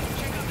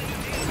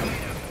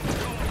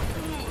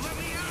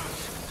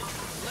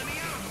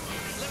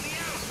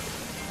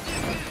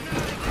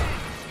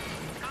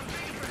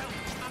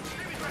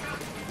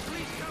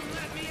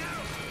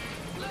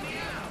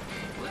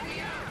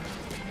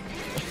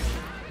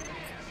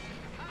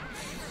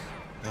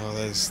 Oh,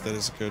 that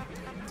is good.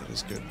 That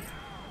is good.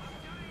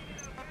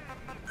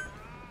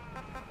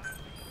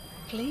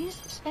 Please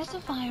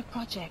specify a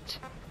project.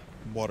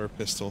 Water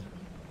pistol.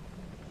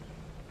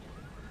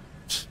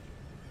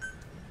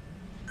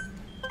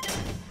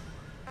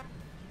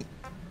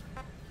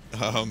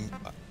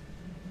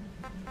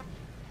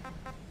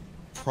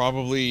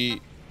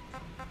 Probably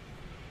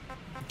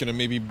gonna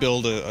maybe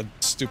build a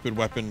stupid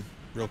weapon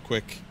real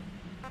quick.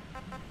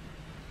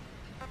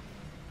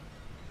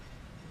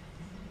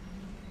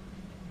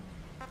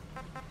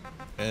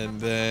 And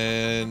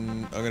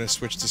then I'm gonna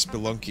switch to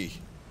Spelunky,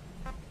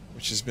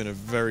 which has been a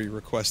very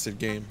requested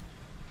game.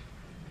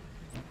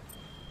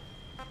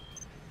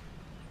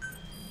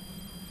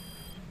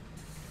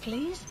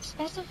 Please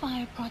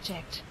specify a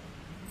project.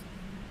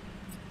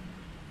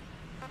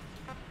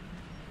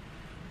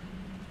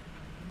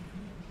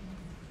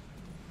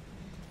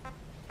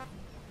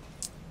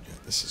 Yeah,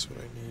 this is what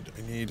I need.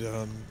 I need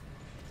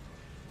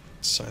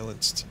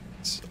silenced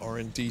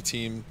R&D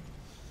team.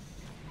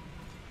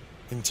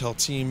 Intel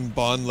team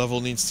bond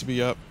level needs to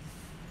be up.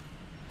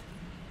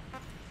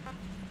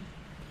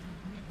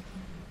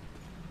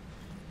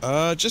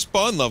 Just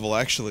bond level,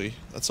 actually.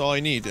 That's all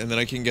I need, and then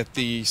I can get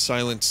the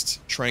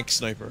silenced trank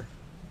sniper.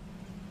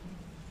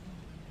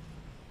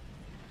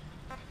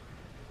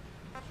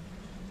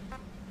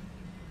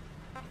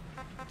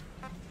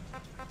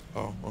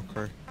 Oh,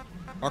 okay.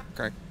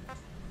 Okay.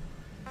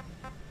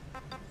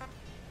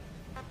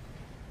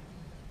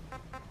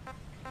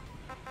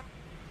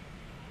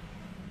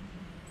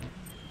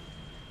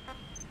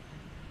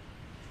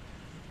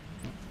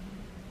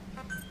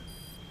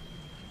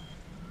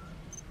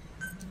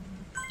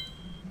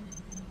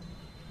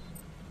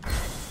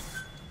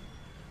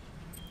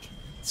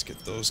 Let's get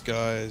those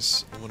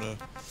guys. I want to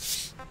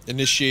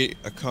initiate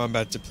a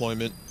combat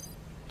deployment.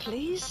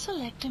 Please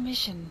select a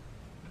mission.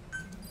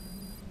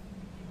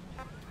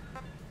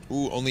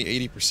 Ooh, only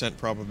 80%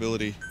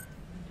 probability.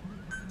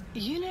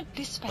 Unit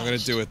dispatched. I'm gonna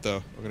do it,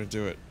 though. I'm gonna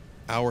do it.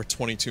 Hour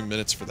 22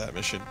 minutes for that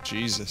mission.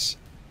 Jesus.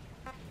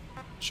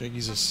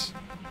 Jesus.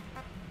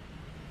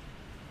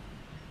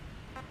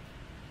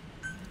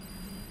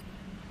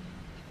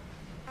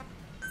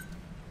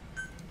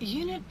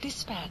 Unit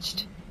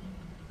dispatched.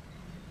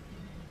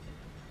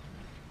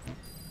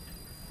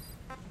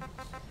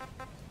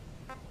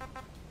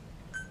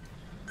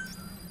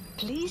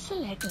 Please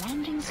select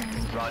landing zone.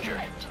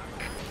 Roger.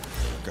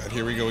 God,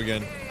 here we go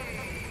again.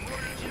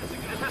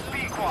 This is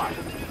Speed Quad.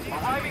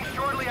 Arriving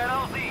shortly at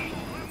LZ.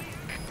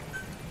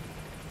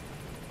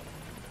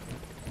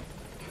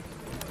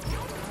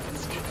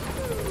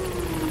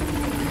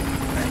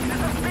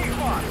 This is Speed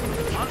Quad.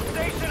 On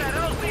station at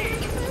LZ.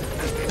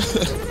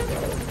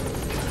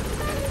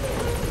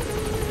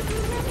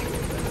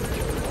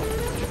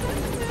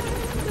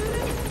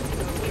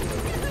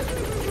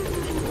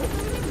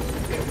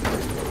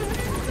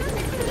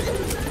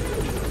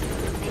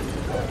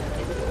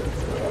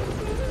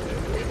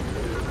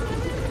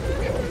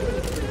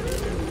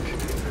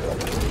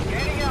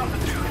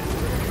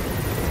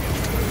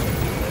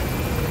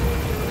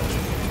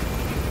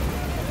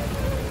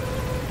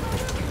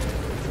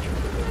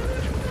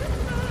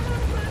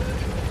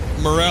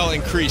 Morale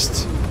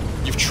increased.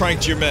 You've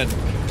tranked your men.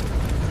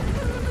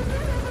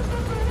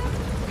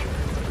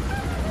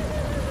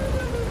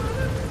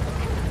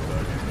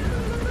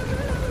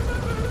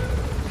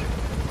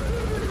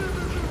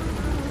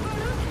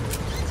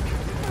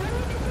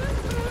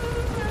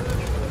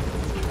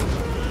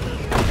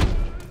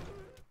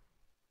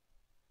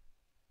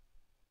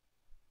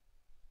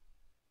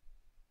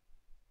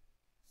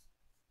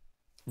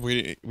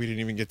 We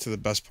didn't even get to the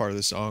best part of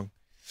the song.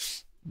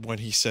 When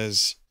he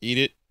says, eat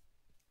it.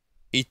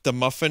 Eat the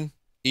muffin,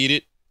 eat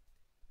it,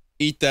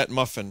 eat that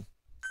muffin.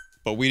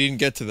 But we didn't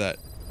get to that.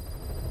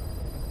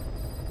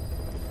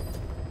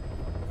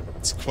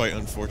 It's quite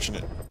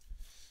unfortunate.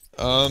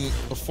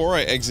 Before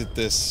I exit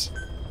this,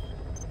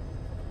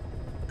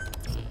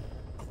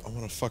 I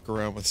want to fuck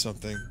around with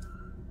something.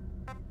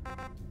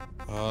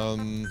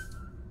 Here,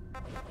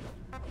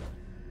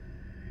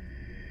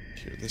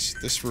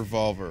 this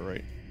revolver,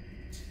 right?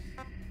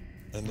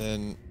 And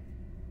then,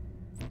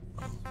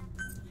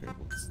 okay,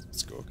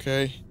 let's go,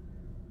 okay.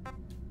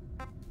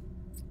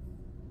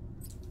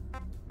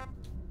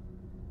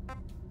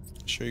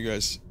 Show you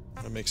guys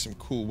how to make some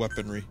cool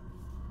weaponry.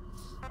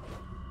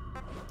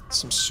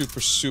 Some super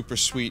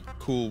sweet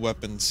cool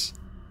weapons.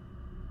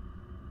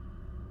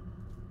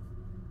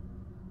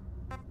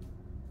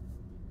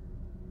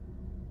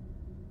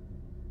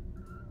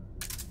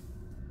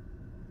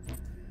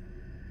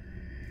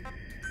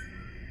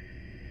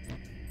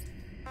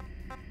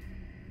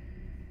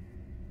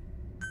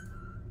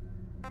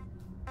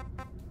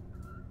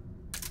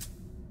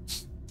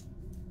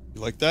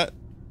 You like that?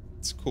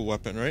 It's a cool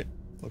weapon, right?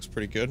 Looks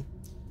pretty good.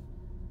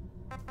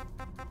 How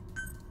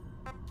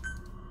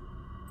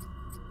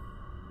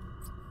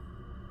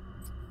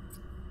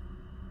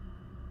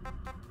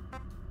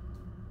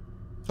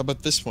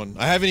about this one?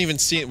 I haven't even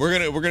seen it. We're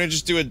gonna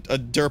just do a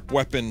derp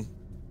weapon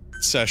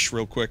sesh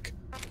real quick.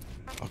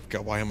 Oh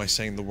god, why am I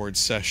saying the word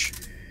sesh?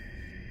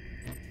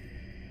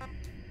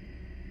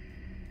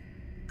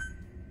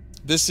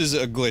 This is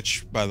a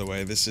glitch, by the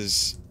way. This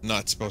is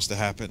not supposed to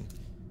happen,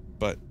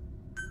 but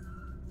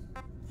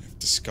I've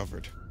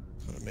discovered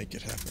how to make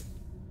it happen.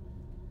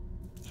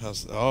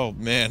 How's... oh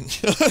man,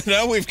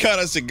 now we've got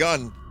us a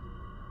gun.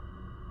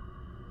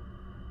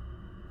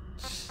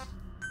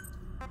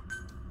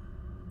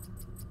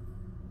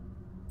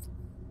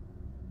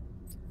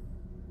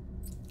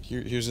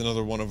 Here's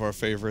another one of our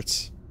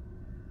favorites.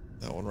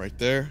 That one right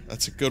there.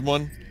 That's a good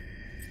one.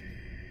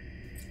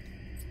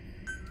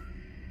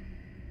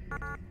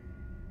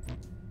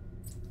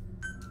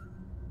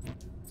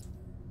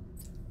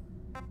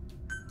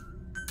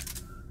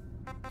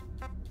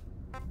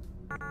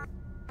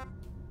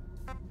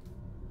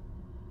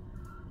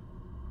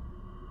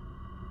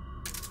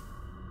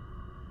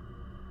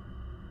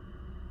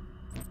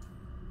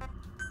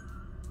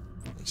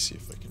 Let me see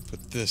if I can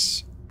put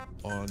this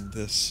on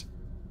this.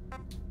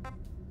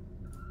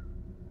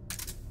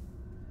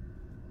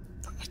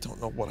 I don't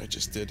know what I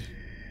just did,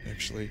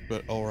 actually,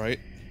 but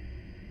alright.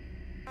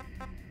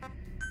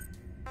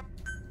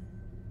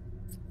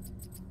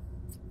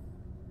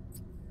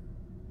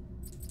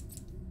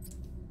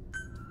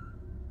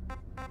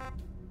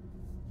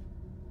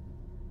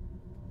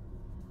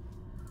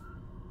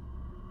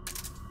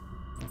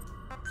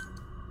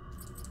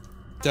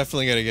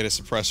 Definitely gotta get a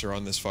suppressor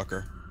on this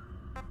fucker.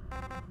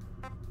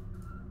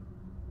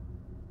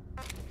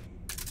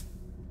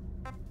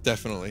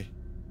 Definitely.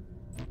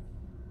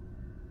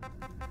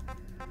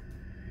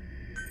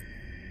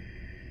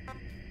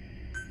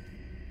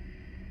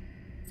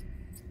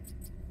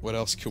 What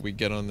else could we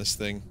get on this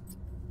thing?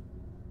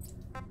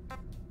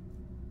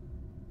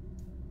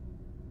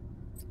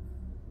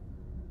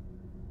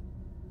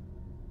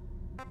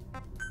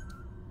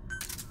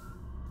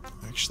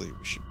 Actually,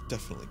 we should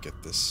definitely get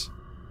this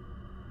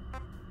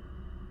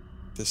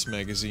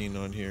magazine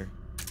on here.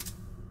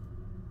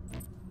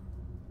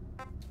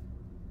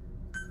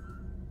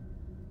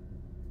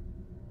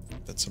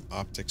 That some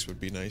optics would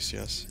be nice,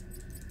 yes.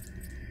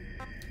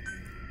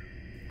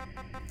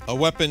 A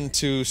weapon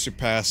to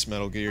surpass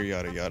Metal Gear,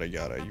 yada yada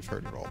yada. You've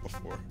heard it all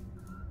before.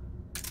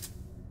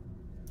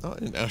 Oh,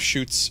 it now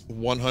shoots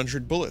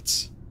 100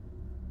 bullets.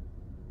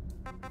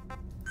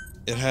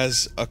 It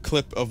has a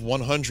clip of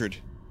 100.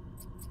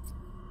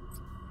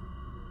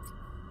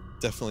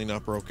 Definitely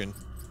not broken.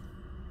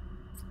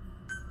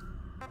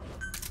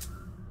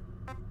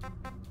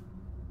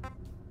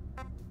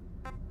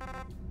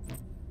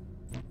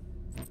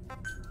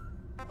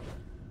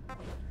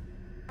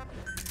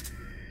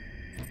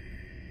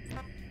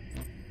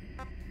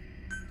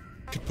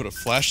 Could put a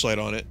flashlight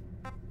on it.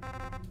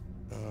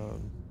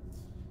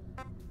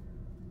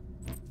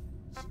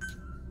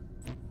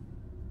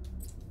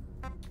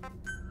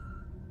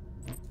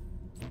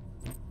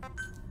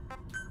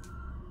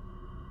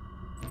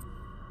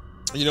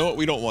 You know what?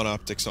 We don't want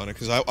optics on it,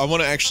 because I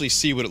want to actually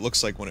see what it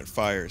looks like when it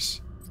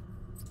fires.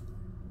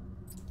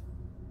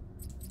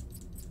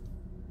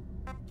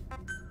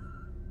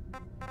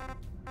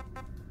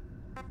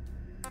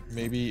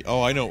 Maybe...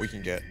 oh, I know what we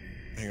can get.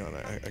 Hang on,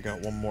 I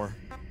got one more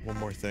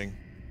thing.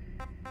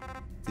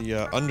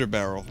 The,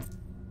 underbarrel.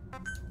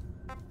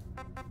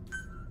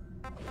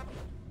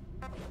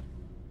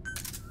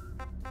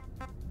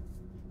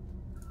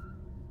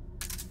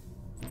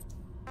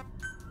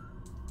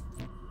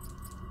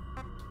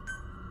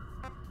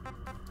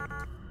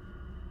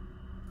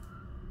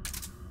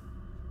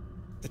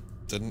 It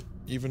didn't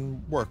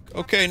even work.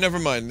 Okay, never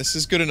mind. This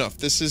is good enough.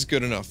 This is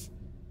good enough.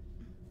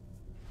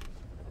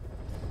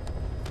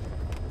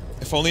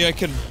 If only I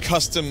could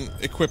custom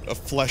equip a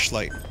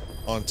flashlight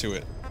onto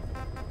it,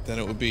 then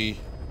it would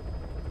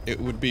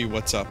be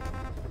what's up.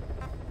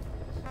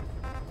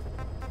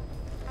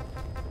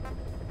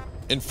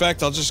 In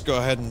fact, I'll just go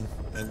ahead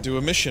and do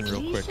a mission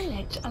real quick.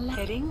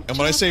 And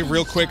when I say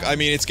real quick, I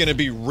mean it's gonna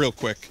be real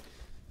quick.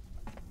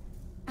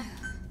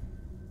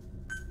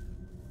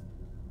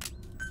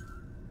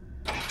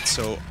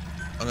 So,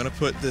 I'm gonna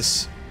put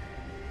this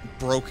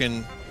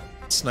broken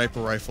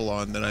sniper rifle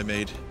on that I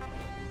made.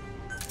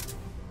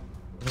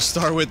 We'll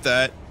start with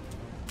that.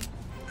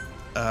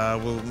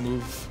 We'll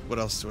move... what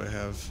else do I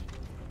have?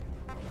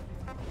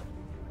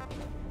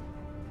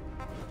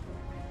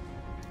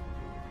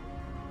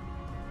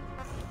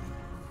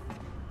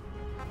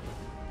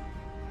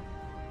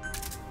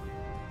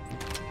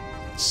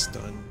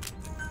 Stun.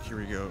 Here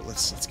we go.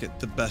 Let's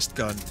get the best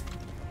gun.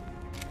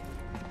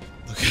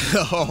 Look.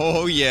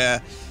 Oh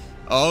yeah.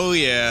 Oh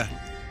yeah.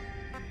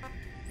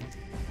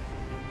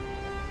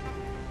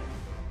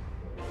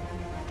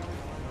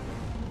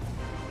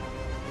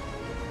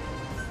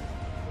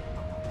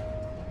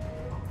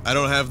 I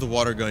don't have the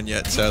water gun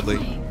yet, sadly.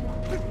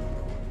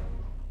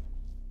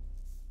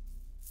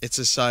 It's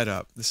a side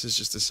up. This is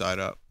just a side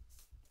up.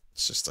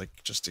 It's just like,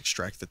 just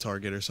extract the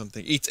target or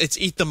something. It's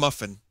eat the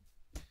muffin.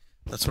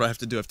 That's what I have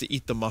to do. I have to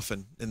eat the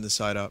muffin in the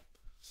side up.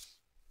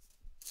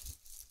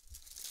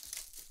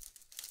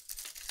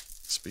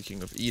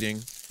 Speaking of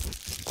eating.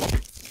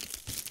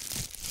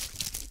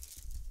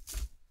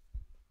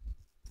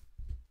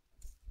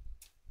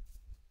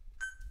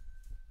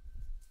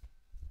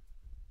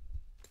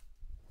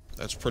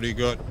 That's pretty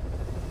good.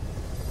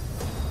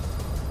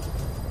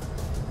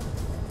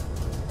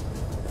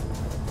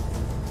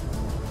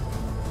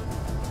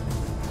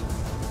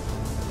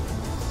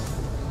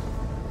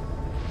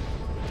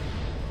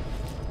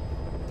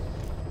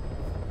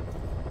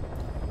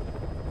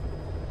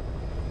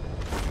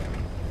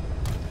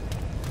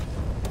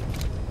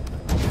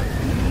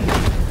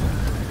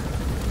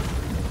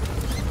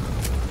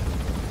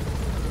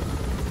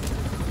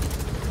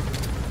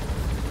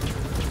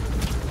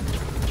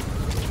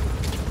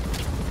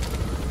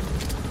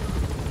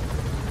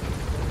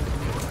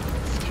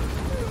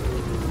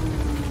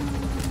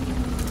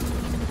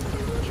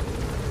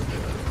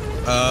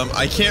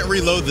 I can't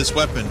reload this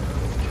weapon.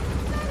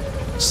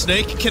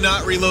 Snake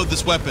cannot reload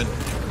this weapon.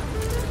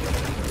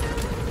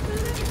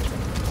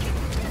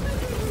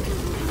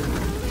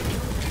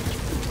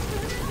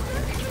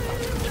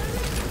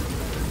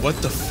 What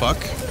the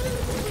fuck? Be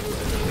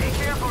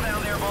careful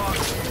down there,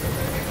 boss.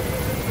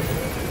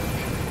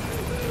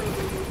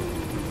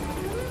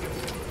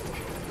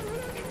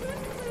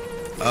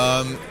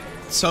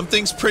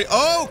 Something's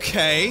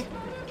okay.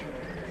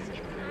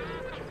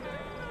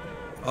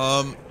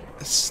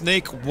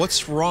 Snake,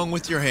 what's wrong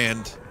with your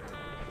hand?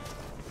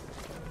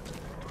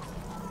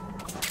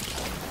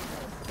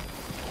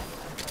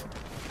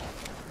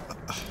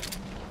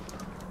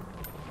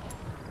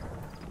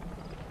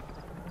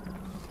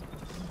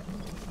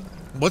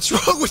 What's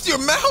wrong with your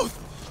mouth?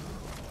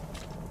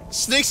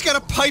 Snake's got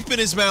a pipe in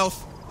his mouth.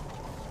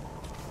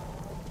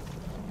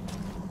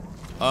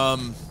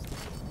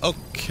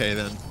 Okay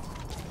then.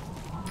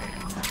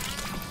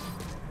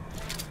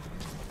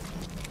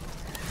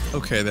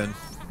 Okay then.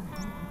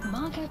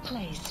 Marker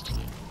placed.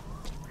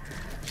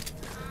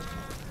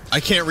 I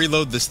can't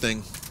reload this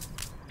thing.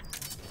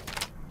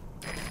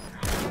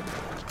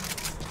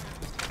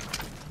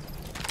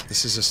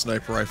 This is a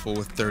sniper rifle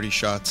with 30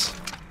 shots.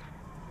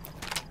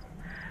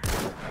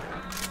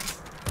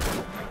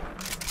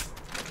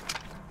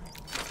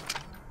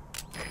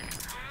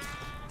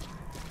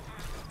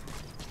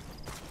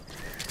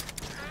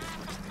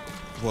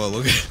 Whoa,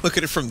 look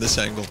at it from this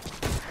angle.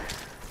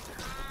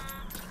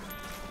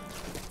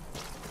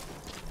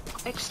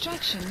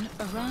 Extraction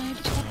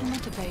arrived at the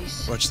meta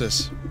base. Watch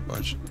this.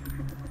 Watch.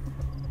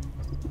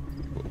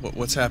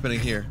 What's happening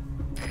here?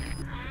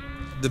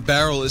 The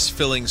barrel is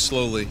filling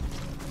slowly.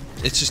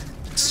 It's just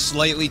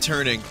slightly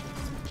turning.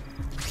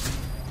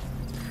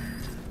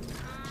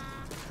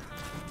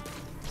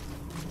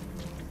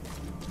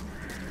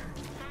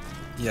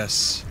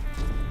 Yes.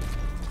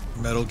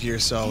 Metal Gear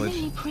Solid.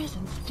 Enemy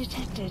presence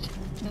detected.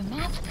 The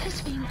map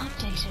has been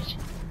updated.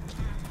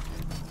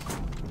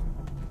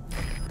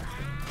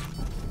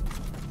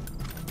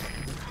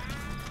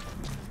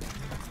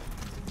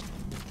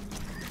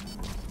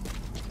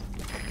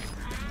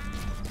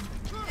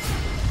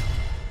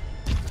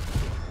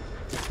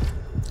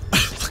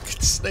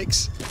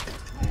 Snakes.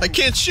 I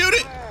can't shoot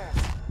it!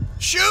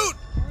 Shoot!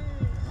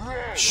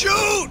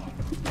 Shoot!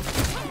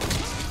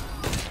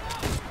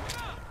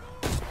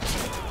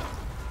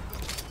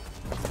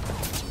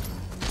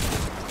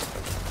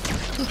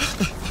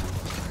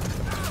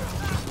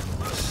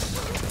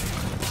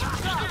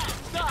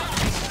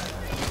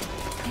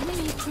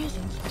 Enemy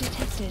presence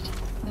detected.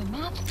 The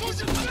map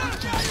has been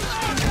updated.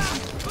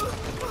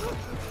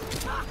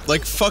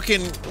 Like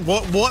fucking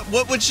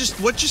what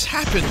just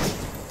happened?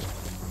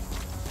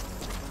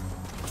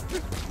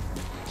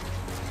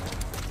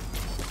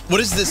 What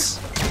is this?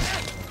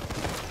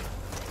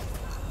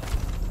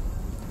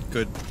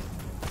 Good.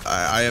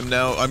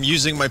 I'm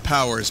using my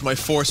powers, my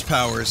force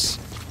powers,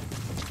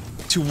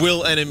 to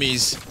will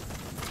enemies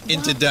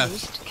into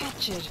death.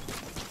 Captured.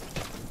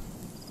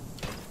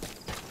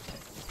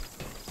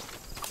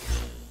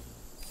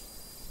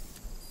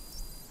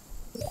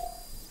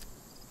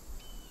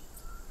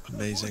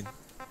 Amazing.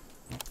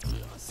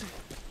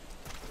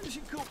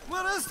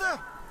 Where is that?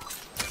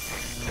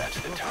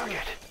 That's the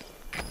target.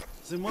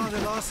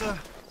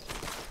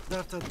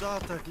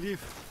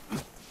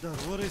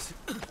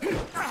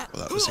 Well,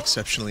 that was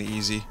exceptionally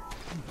easy.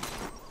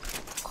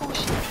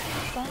 Caution.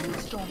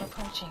 Sandstorm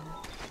approaching.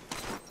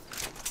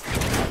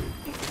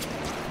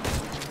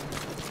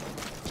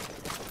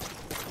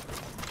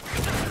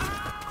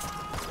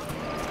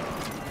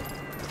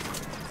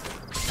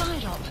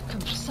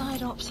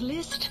 Side ops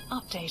list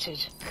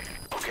updated.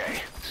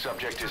 Okay,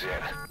 subject is in.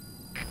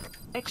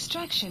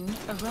 Extraction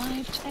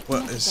arrived at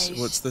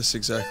What's this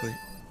exactly?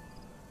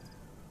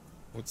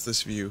 What's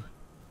this view?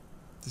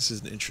 This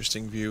is an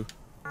interesting view.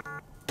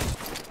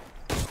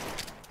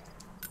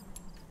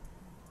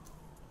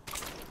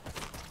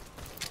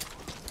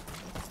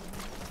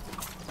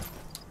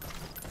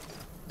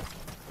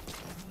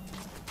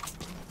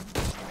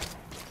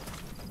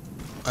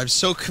 I'm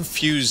so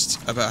confused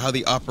about how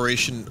the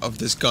operation of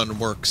this gun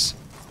works.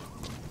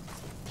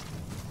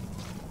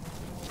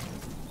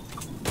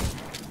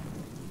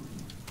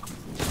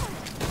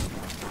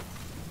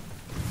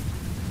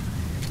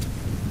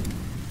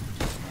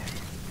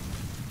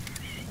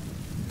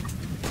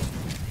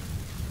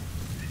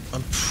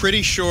 I'm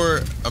pretty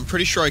sure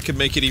I could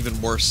make it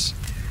even worse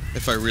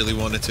if I really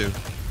wanted to.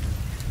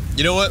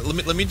 You know what?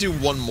 Let me do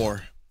one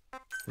more.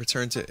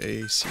 Return to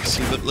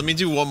ACC. Let me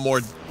do one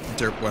more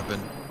derp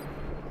weapon.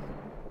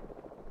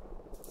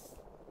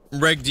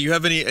 Reg, do you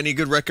have any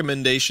good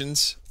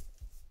recommendations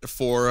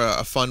for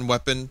a fun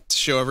weapon to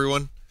show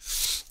everyone?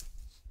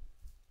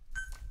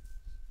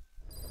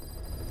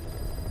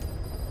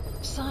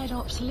 Side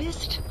ops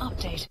list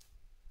update.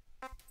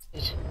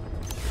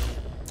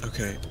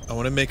 Okay, I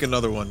want to make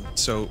another one,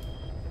 so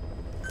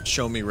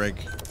show me, Reg.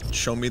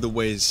 Show me the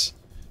ways.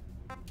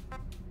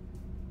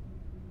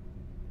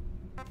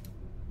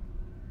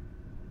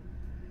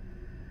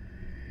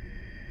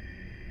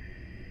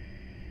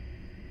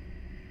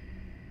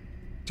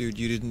 Dude,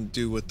 you didn't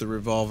do what the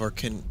revolver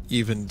can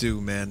even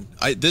do, man.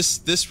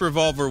 This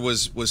revolver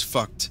was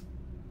fucked.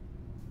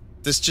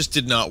 This just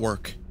did not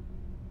work.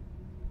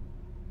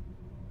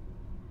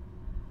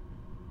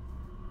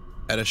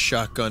 Add a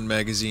shotgun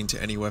magazine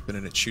to any weapon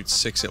and it shoots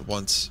 6 at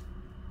once.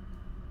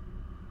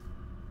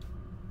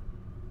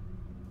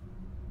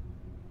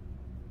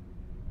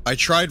 I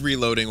tried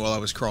reloading while I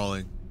was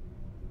crawling.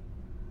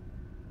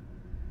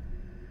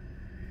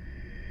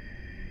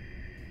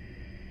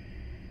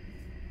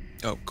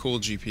 Oh, cool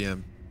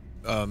GPM.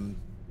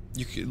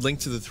 You could link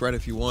to the thread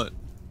if you want.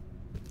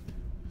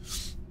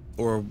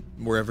 Or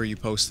wherever you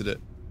posted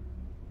it.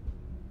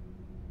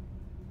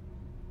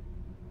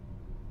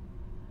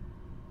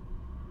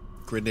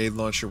 Grenade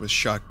launcher with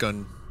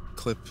shotgun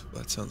clip.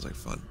 That sounds like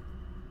fun.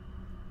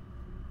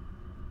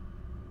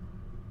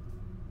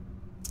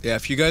 Yeah,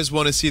 if you guys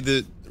want to see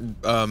the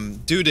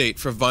due date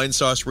for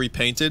Vinesauce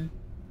repainted,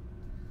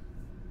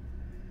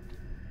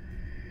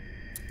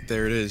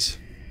 there it is.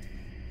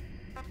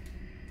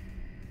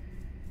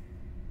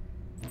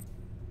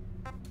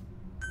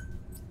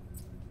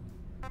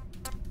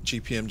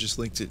 GPM just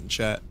linked it in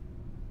chat.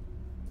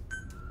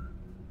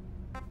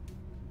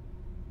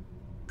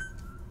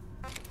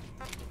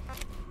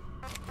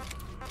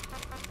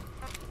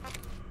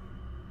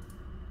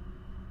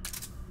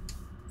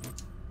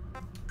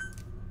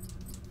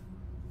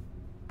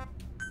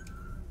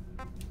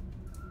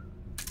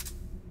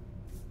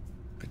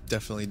 I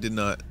definitely did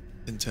not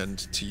intend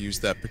to use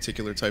that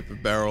particular type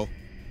of barrel.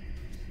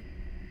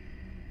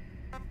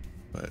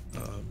 But,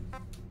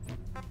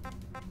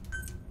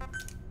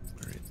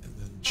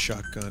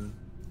 shotgun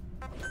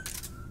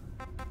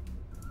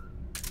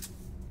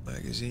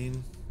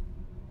magazine.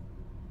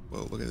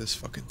 Whoa, look at this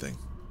fucking thing.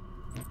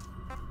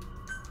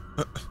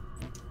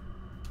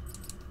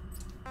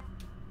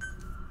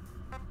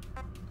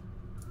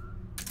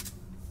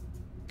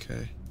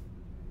 Okay.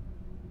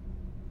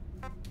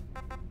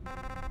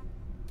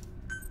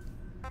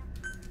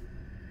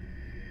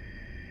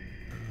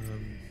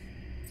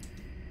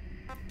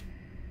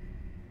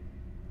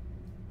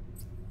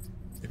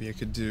 Maybe I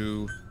could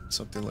do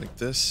something like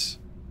this.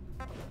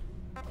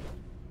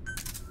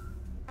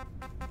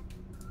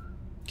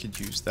 Could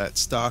use that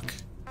stock.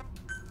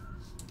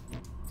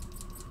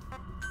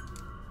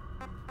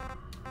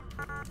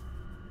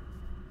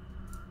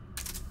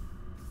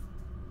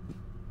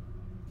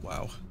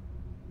 Wow.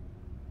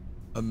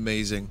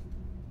 Amazing.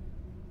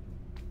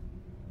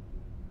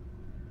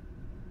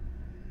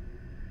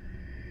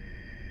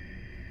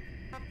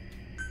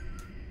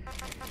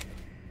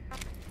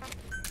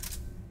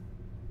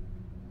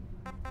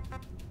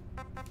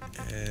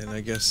 And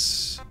I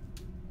guess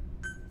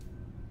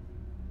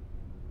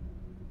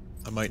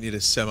I might need a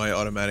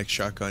semi-automatic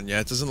shotgun. Yeah,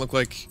 it doesn't look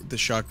like the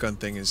shotgun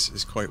thing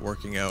is quite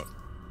working out.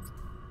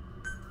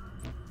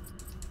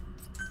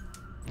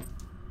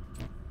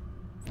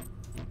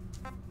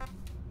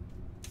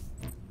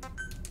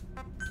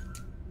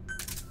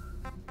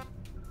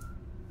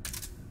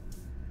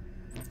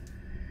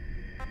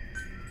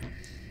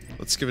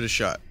 Let's give it a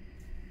shot.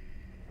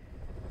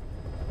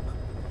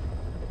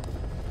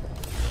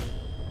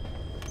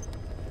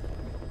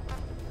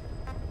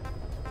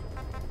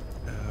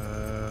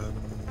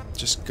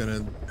 Just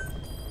gonna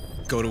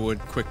go to a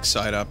quick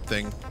side up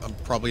thing. I'm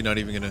probably not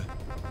even gonna...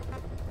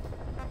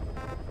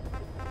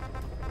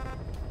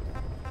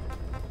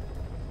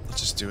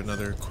 Let's just do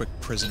another quick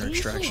prisoner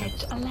extraction.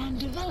 Please select a land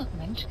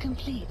development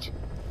complete.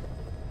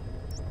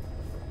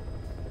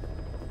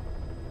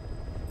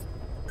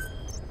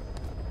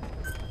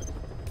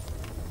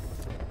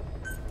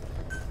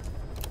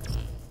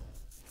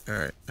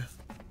 Alright.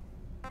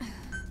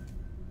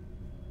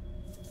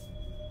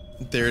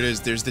 There it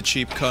is, there's the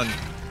cheap cun.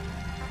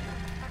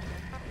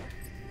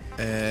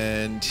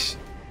 And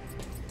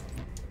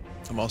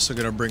I'm also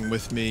gonna bring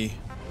with me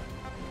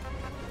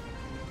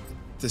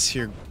this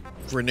here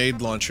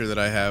grenade launcher that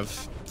I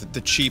have.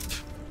 The cheap,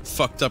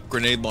 fucked up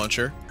grenade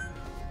launcher.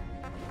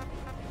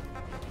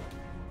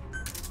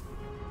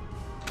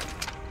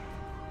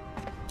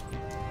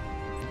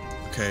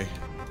 Okay.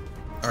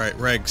 Alright,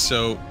 Reg,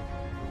 so...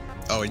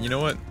 Oh, and you know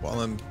what?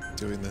 While I'm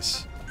doing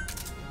this...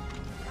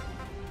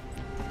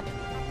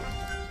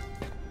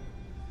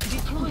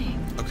 Deploying.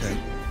 Okay.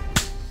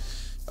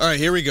 Alright,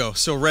 here we go.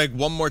 So, Reg,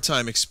 one more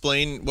time,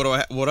 explain what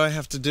I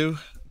have to do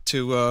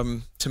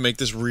to make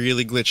this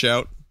really glitch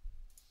out.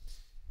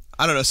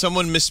 I don't know,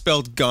 someone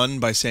misspelled gun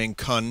by saying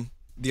cun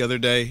the other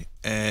day,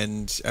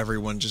 and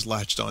everyone just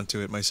latched onto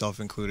it, myself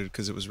included,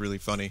 because it was really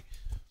funny.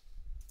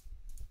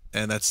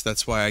 And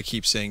that's why I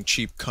keep saying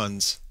cheap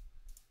cuns.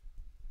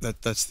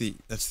 That's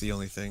the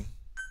only thing.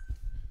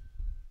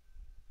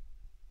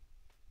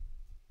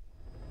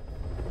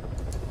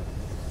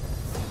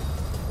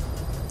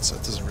 So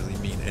it doesn't really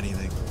mean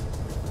anything.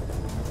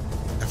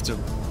 I have to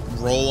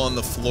roll on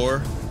the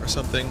floor or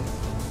something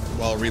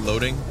while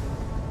reloading.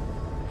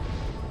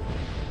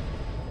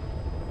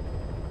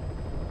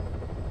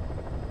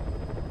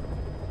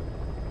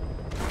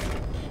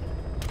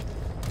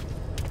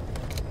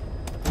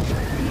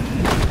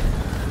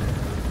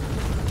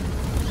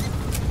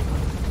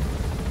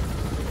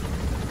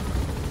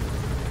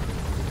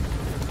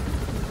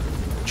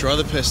 Draw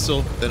the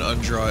pistol, then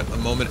undraw it. A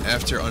moment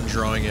after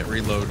undrawing it,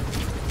 reload.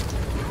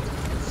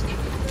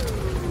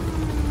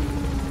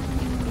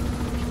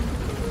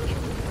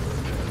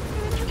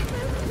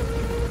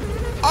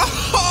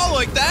 Oh,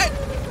 like that?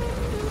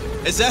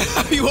 Is that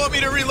how you want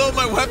me to reload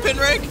my weapon,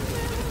 Rick?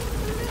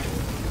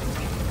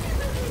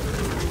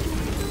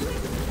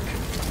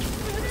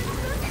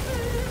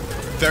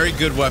 Very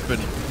good weapon.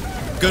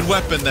 Good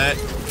weapon, that.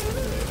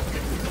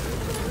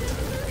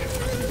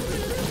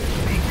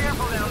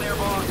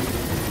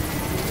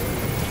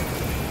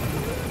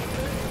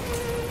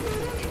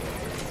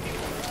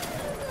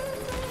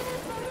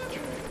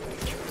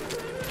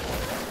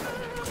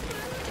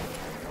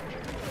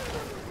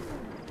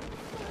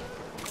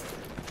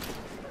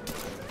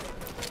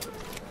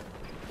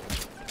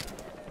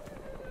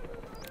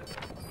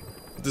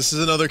 This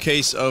is another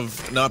case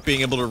of not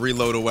being able to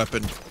reload a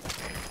weapon.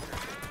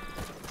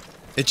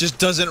 It just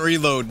doesn't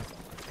reload.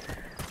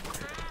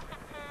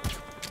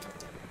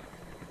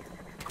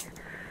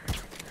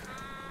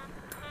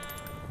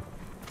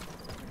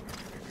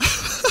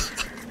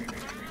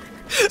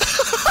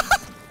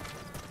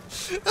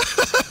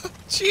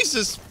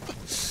 Jesus.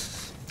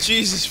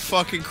 Jesus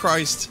fucking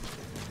Christ.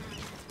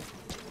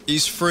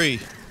 He's free.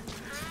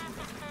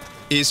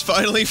 He's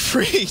finally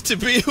free to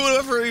be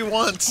whatever he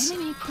wants.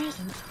 Enemy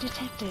presence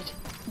detected.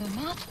 The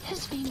map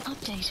has been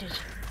updated.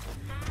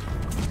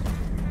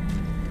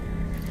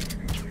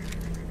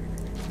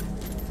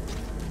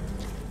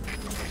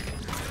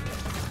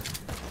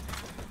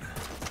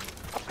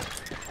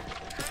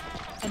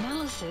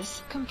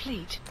 Analysis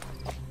complete.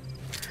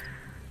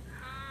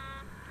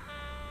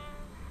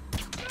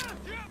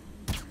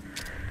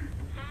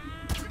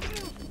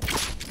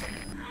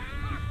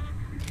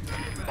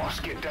 Boss,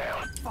 get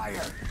down.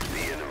 Fire. The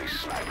enemy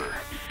sniper.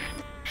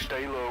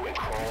 Stay low and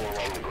crawl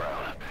along the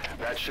ground.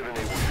 That should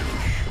enable you.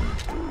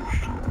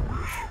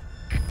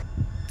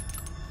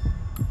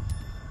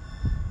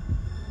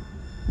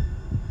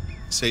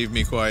 Save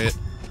me, quiet.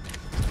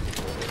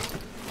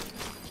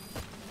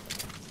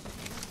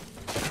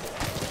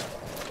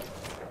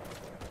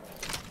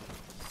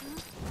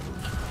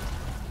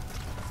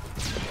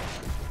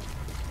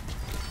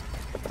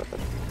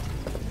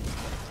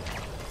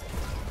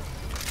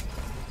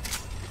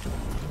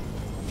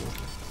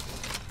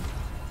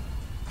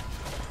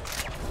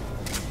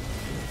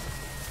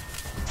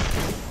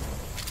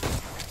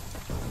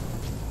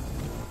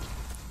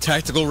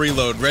 Tactical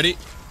reload. Ready?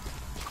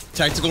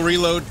 Tactical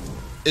reload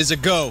is a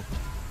go.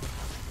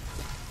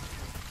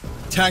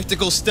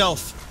 Tactical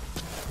stealth.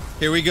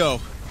 Here we go.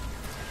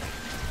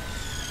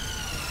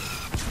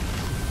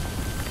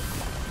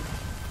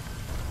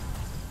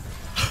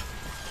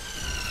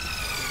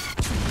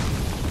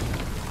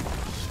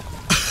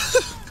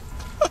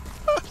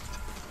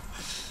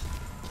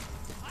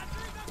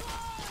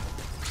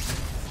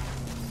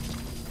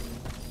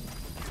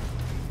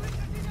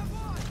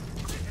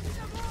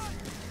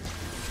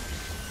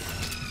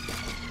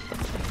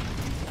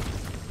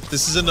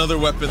 This is another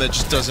weapon that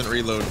just doesn't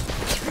reload.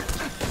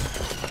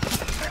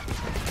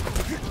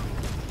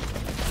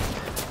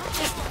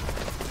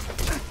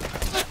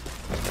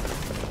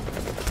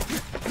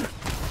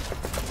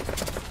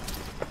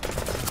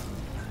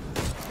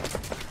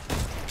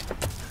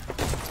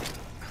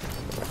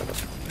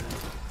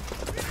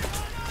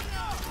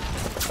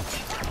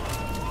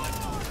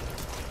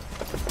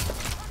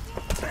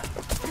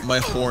 My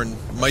horn,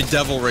 my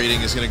devil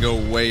rating is gonna go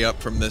way up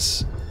from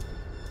this.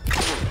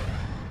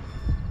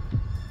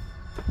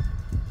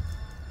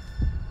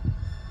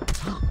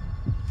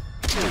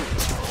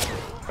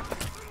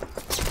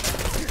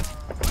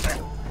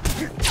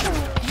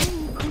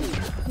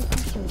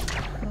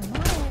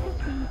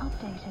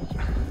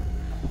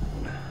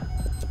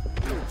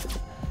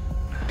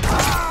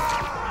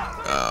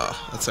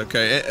 That's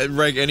okay.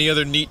 Reg, any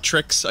other neat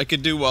tricks I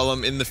could do while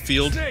I'm in the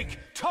field? Snake,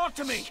 talk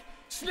to me!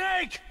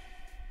 Snake!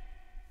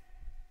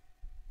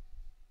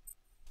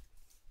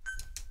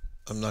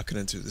 I'm not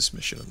gonna do this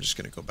mission. I'm just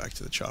gonna go back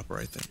to the chopper,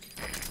 I think.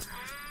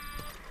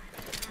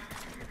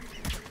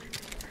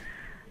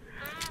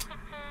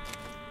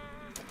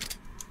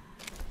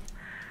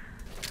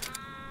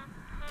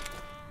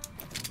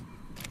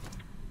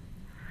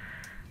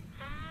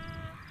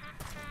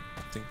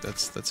 I think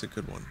that's a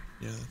good one.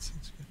 Yeah, that's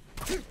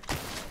good.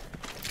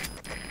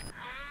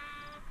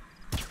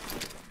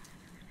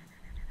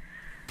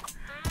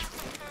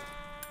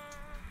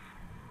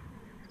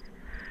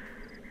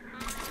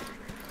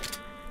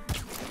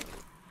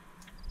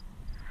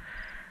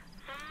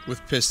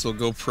 With pistol,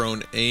 go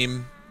prone,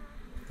 aim,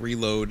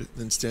 reload,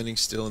 then standing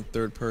still in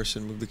third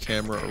person, move the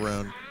camera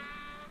around.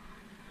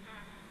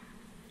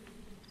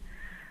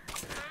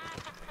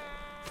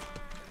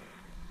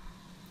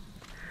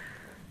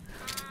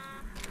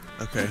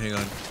 Okay, hang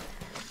on.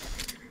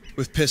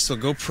 With pistol,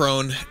 go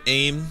prone,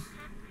 aim,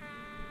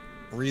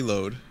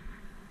 reload,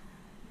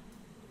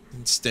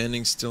 and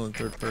standing still in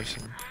third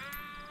person.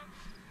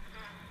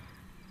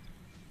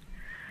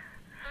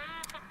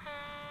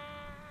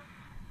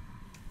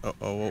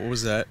 Uh-oh, what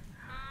was that?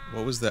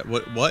 What was that?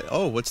 What?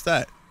 Oh, what's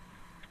that?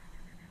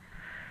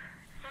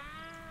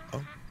 Oh,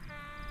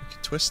 we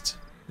can twist.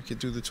 We can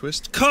do the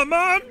twist. Come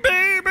on,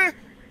 baby!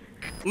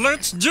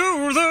 Let's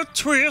do the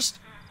twist!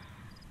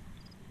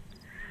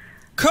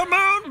 Come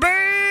on,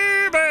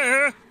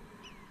 baby!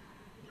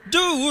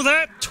 Do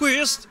that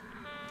twist!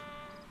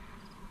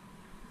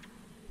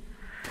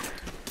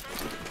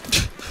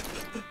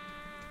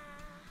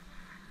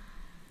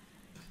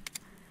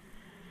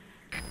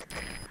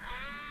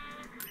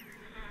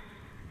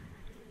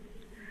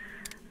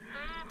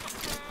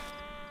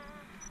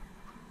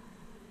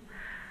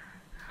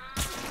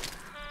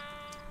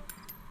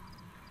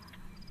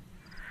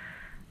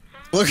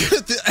 Look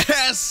at the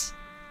ass!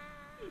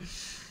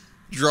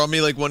 Draw me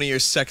like one of your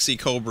sexy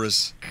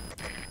cobras.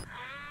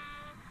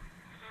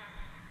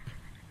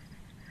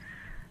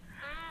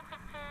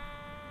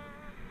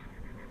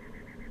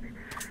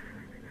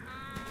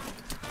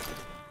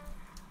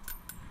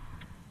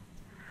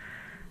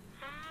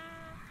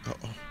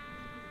 Uh-oh.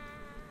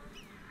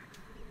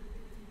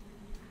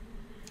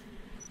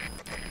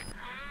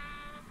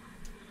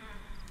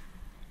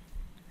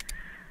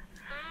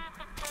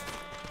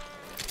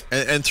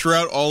 And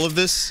throughout all of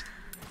this,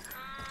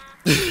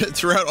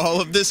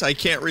 I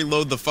can't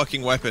reload the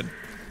fucking weapon.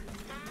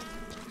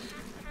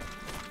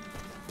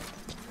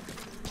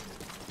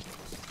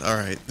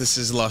 Alright, this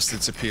has lost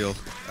its appeal.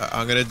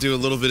 I'm gonna do a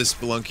little bit of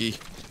Spelunky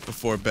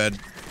before bed.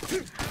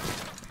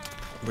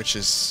 Which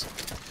is...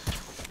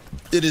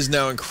 It is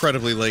now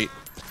incredibly late.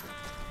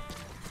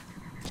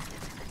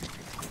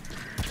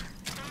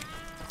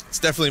 It's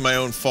definitely my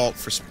own fault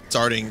for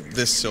starting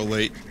this so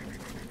late.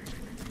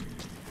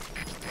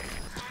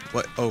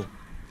 What? Oh.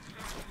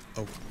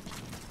 Oh.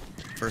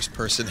 First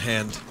person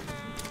hand.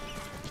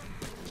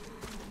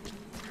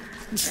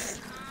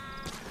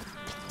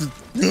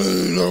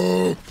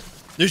 Hello.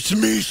 It's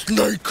me,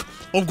 Snake.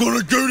 I'm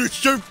gonna do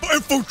this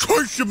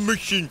infiltration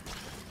mission.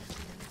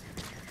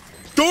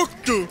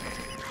 Doctor,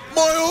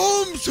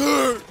 my arms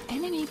hurt.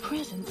 Enemy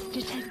presence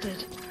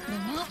detected. The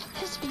map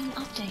has been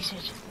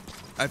updated.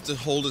 I have to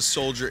hold a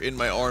soldier in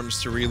my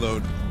arms to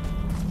reload.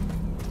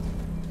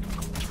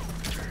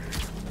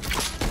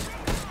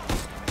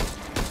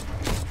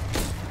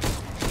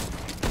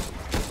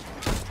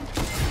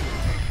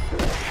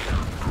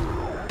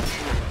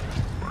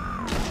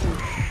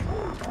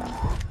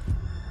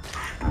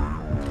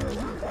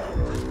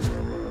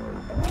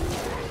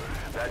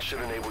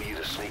 Should enable you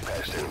to sneak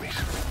past enemies.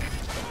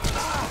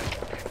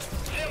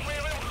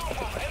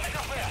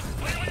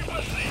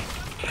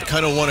 I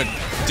kind of want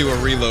to do a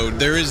reload.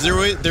 There is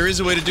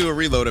a way to do a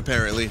reload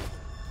apparently.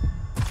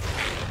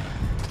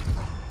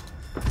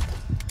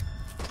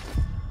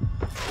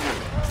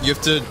 You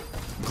have to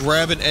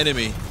grab an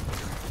enemy,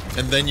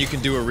 and then you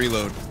can do a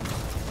reload.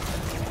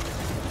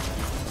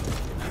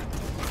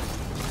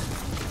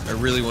 I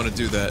really want to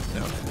do that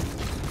now.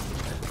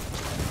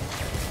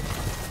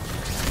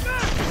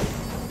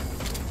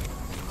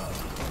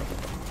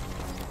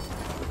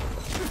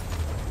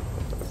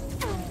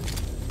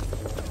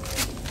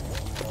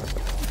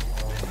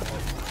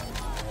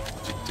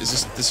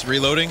 Is this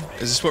reloading?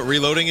 Is this what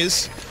reloading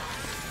is?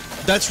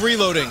 That's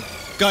reloading.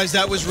 Guys,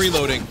 that was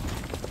reloading.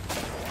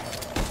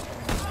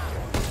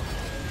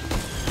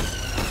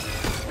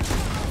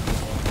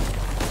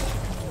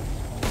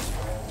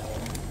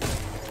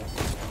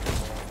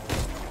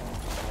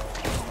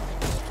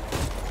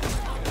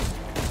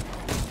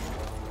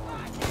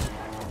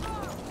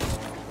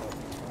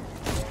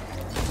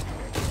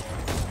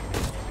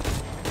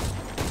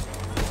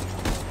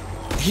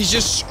 He's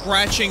just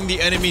scratching the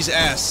enemy's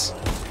ass.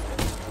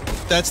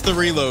 That's the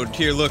reload.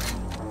 Here, look.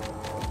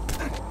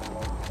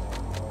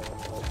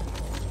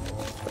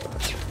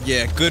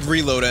 Yeah, good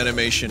reload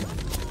animation.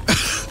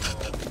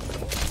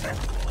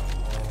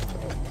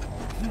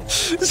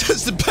 This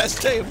is the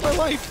best day of my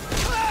life.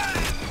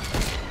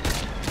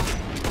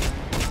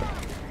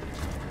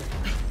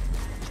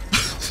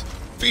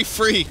 Be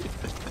free.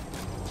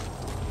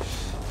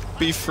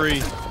 Be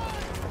free.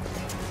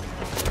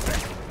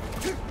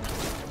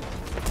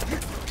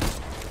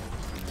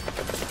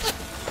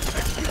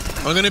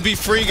 I'm gonna be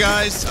free,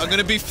 guys. I'm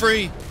gonna be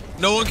free.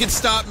 No one can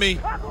stop me.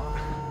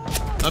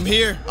 I'm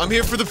here. I'm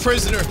here for the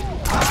prisoner.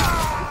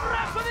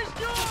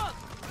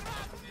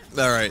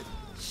 Alright.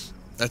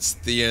 That's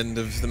the end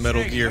of the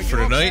Metal Gear for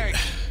tonight.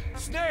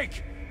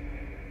 Snake!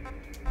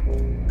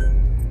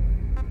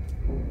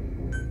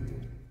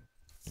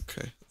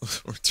 Okay.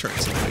 Return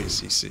to the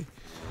ACC.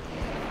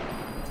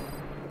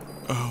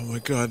 Oh my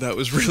god, that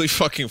was really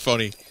fucking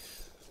funny.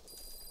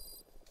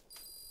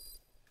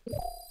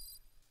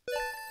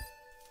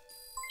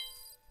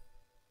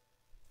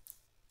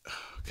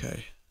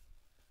 Okay.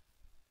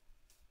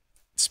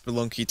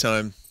 Spelunky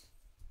time.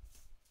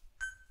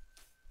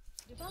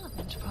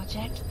 Development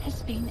project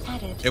has been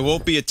added. It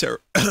won't be a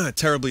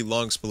terribly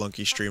long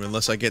Spelunky stream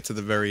unless I get to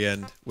the very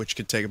end, which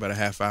could take about a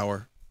half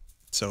hour.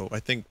 So I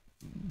think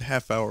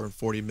half hour and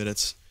 40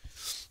 minutes.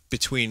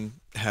 Between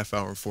half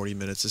hour and 40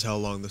 minutes is how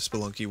long the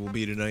Spelunky will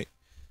be tonight.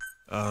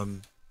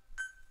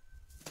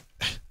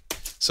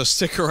 So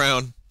stick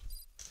around.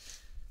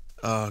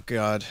 Oh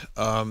god.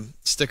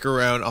 Stick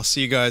around. I'll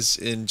see you guys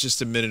in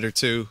just a minute or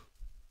two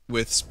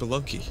with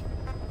Spelunky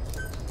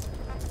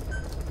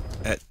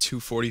at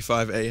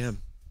 2:45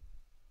 a.m.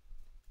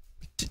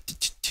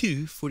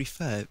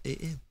 2:45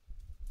 a.m.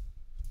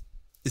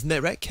 Isn't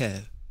that right,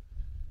 Kev?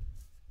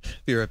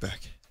 Be right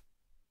back.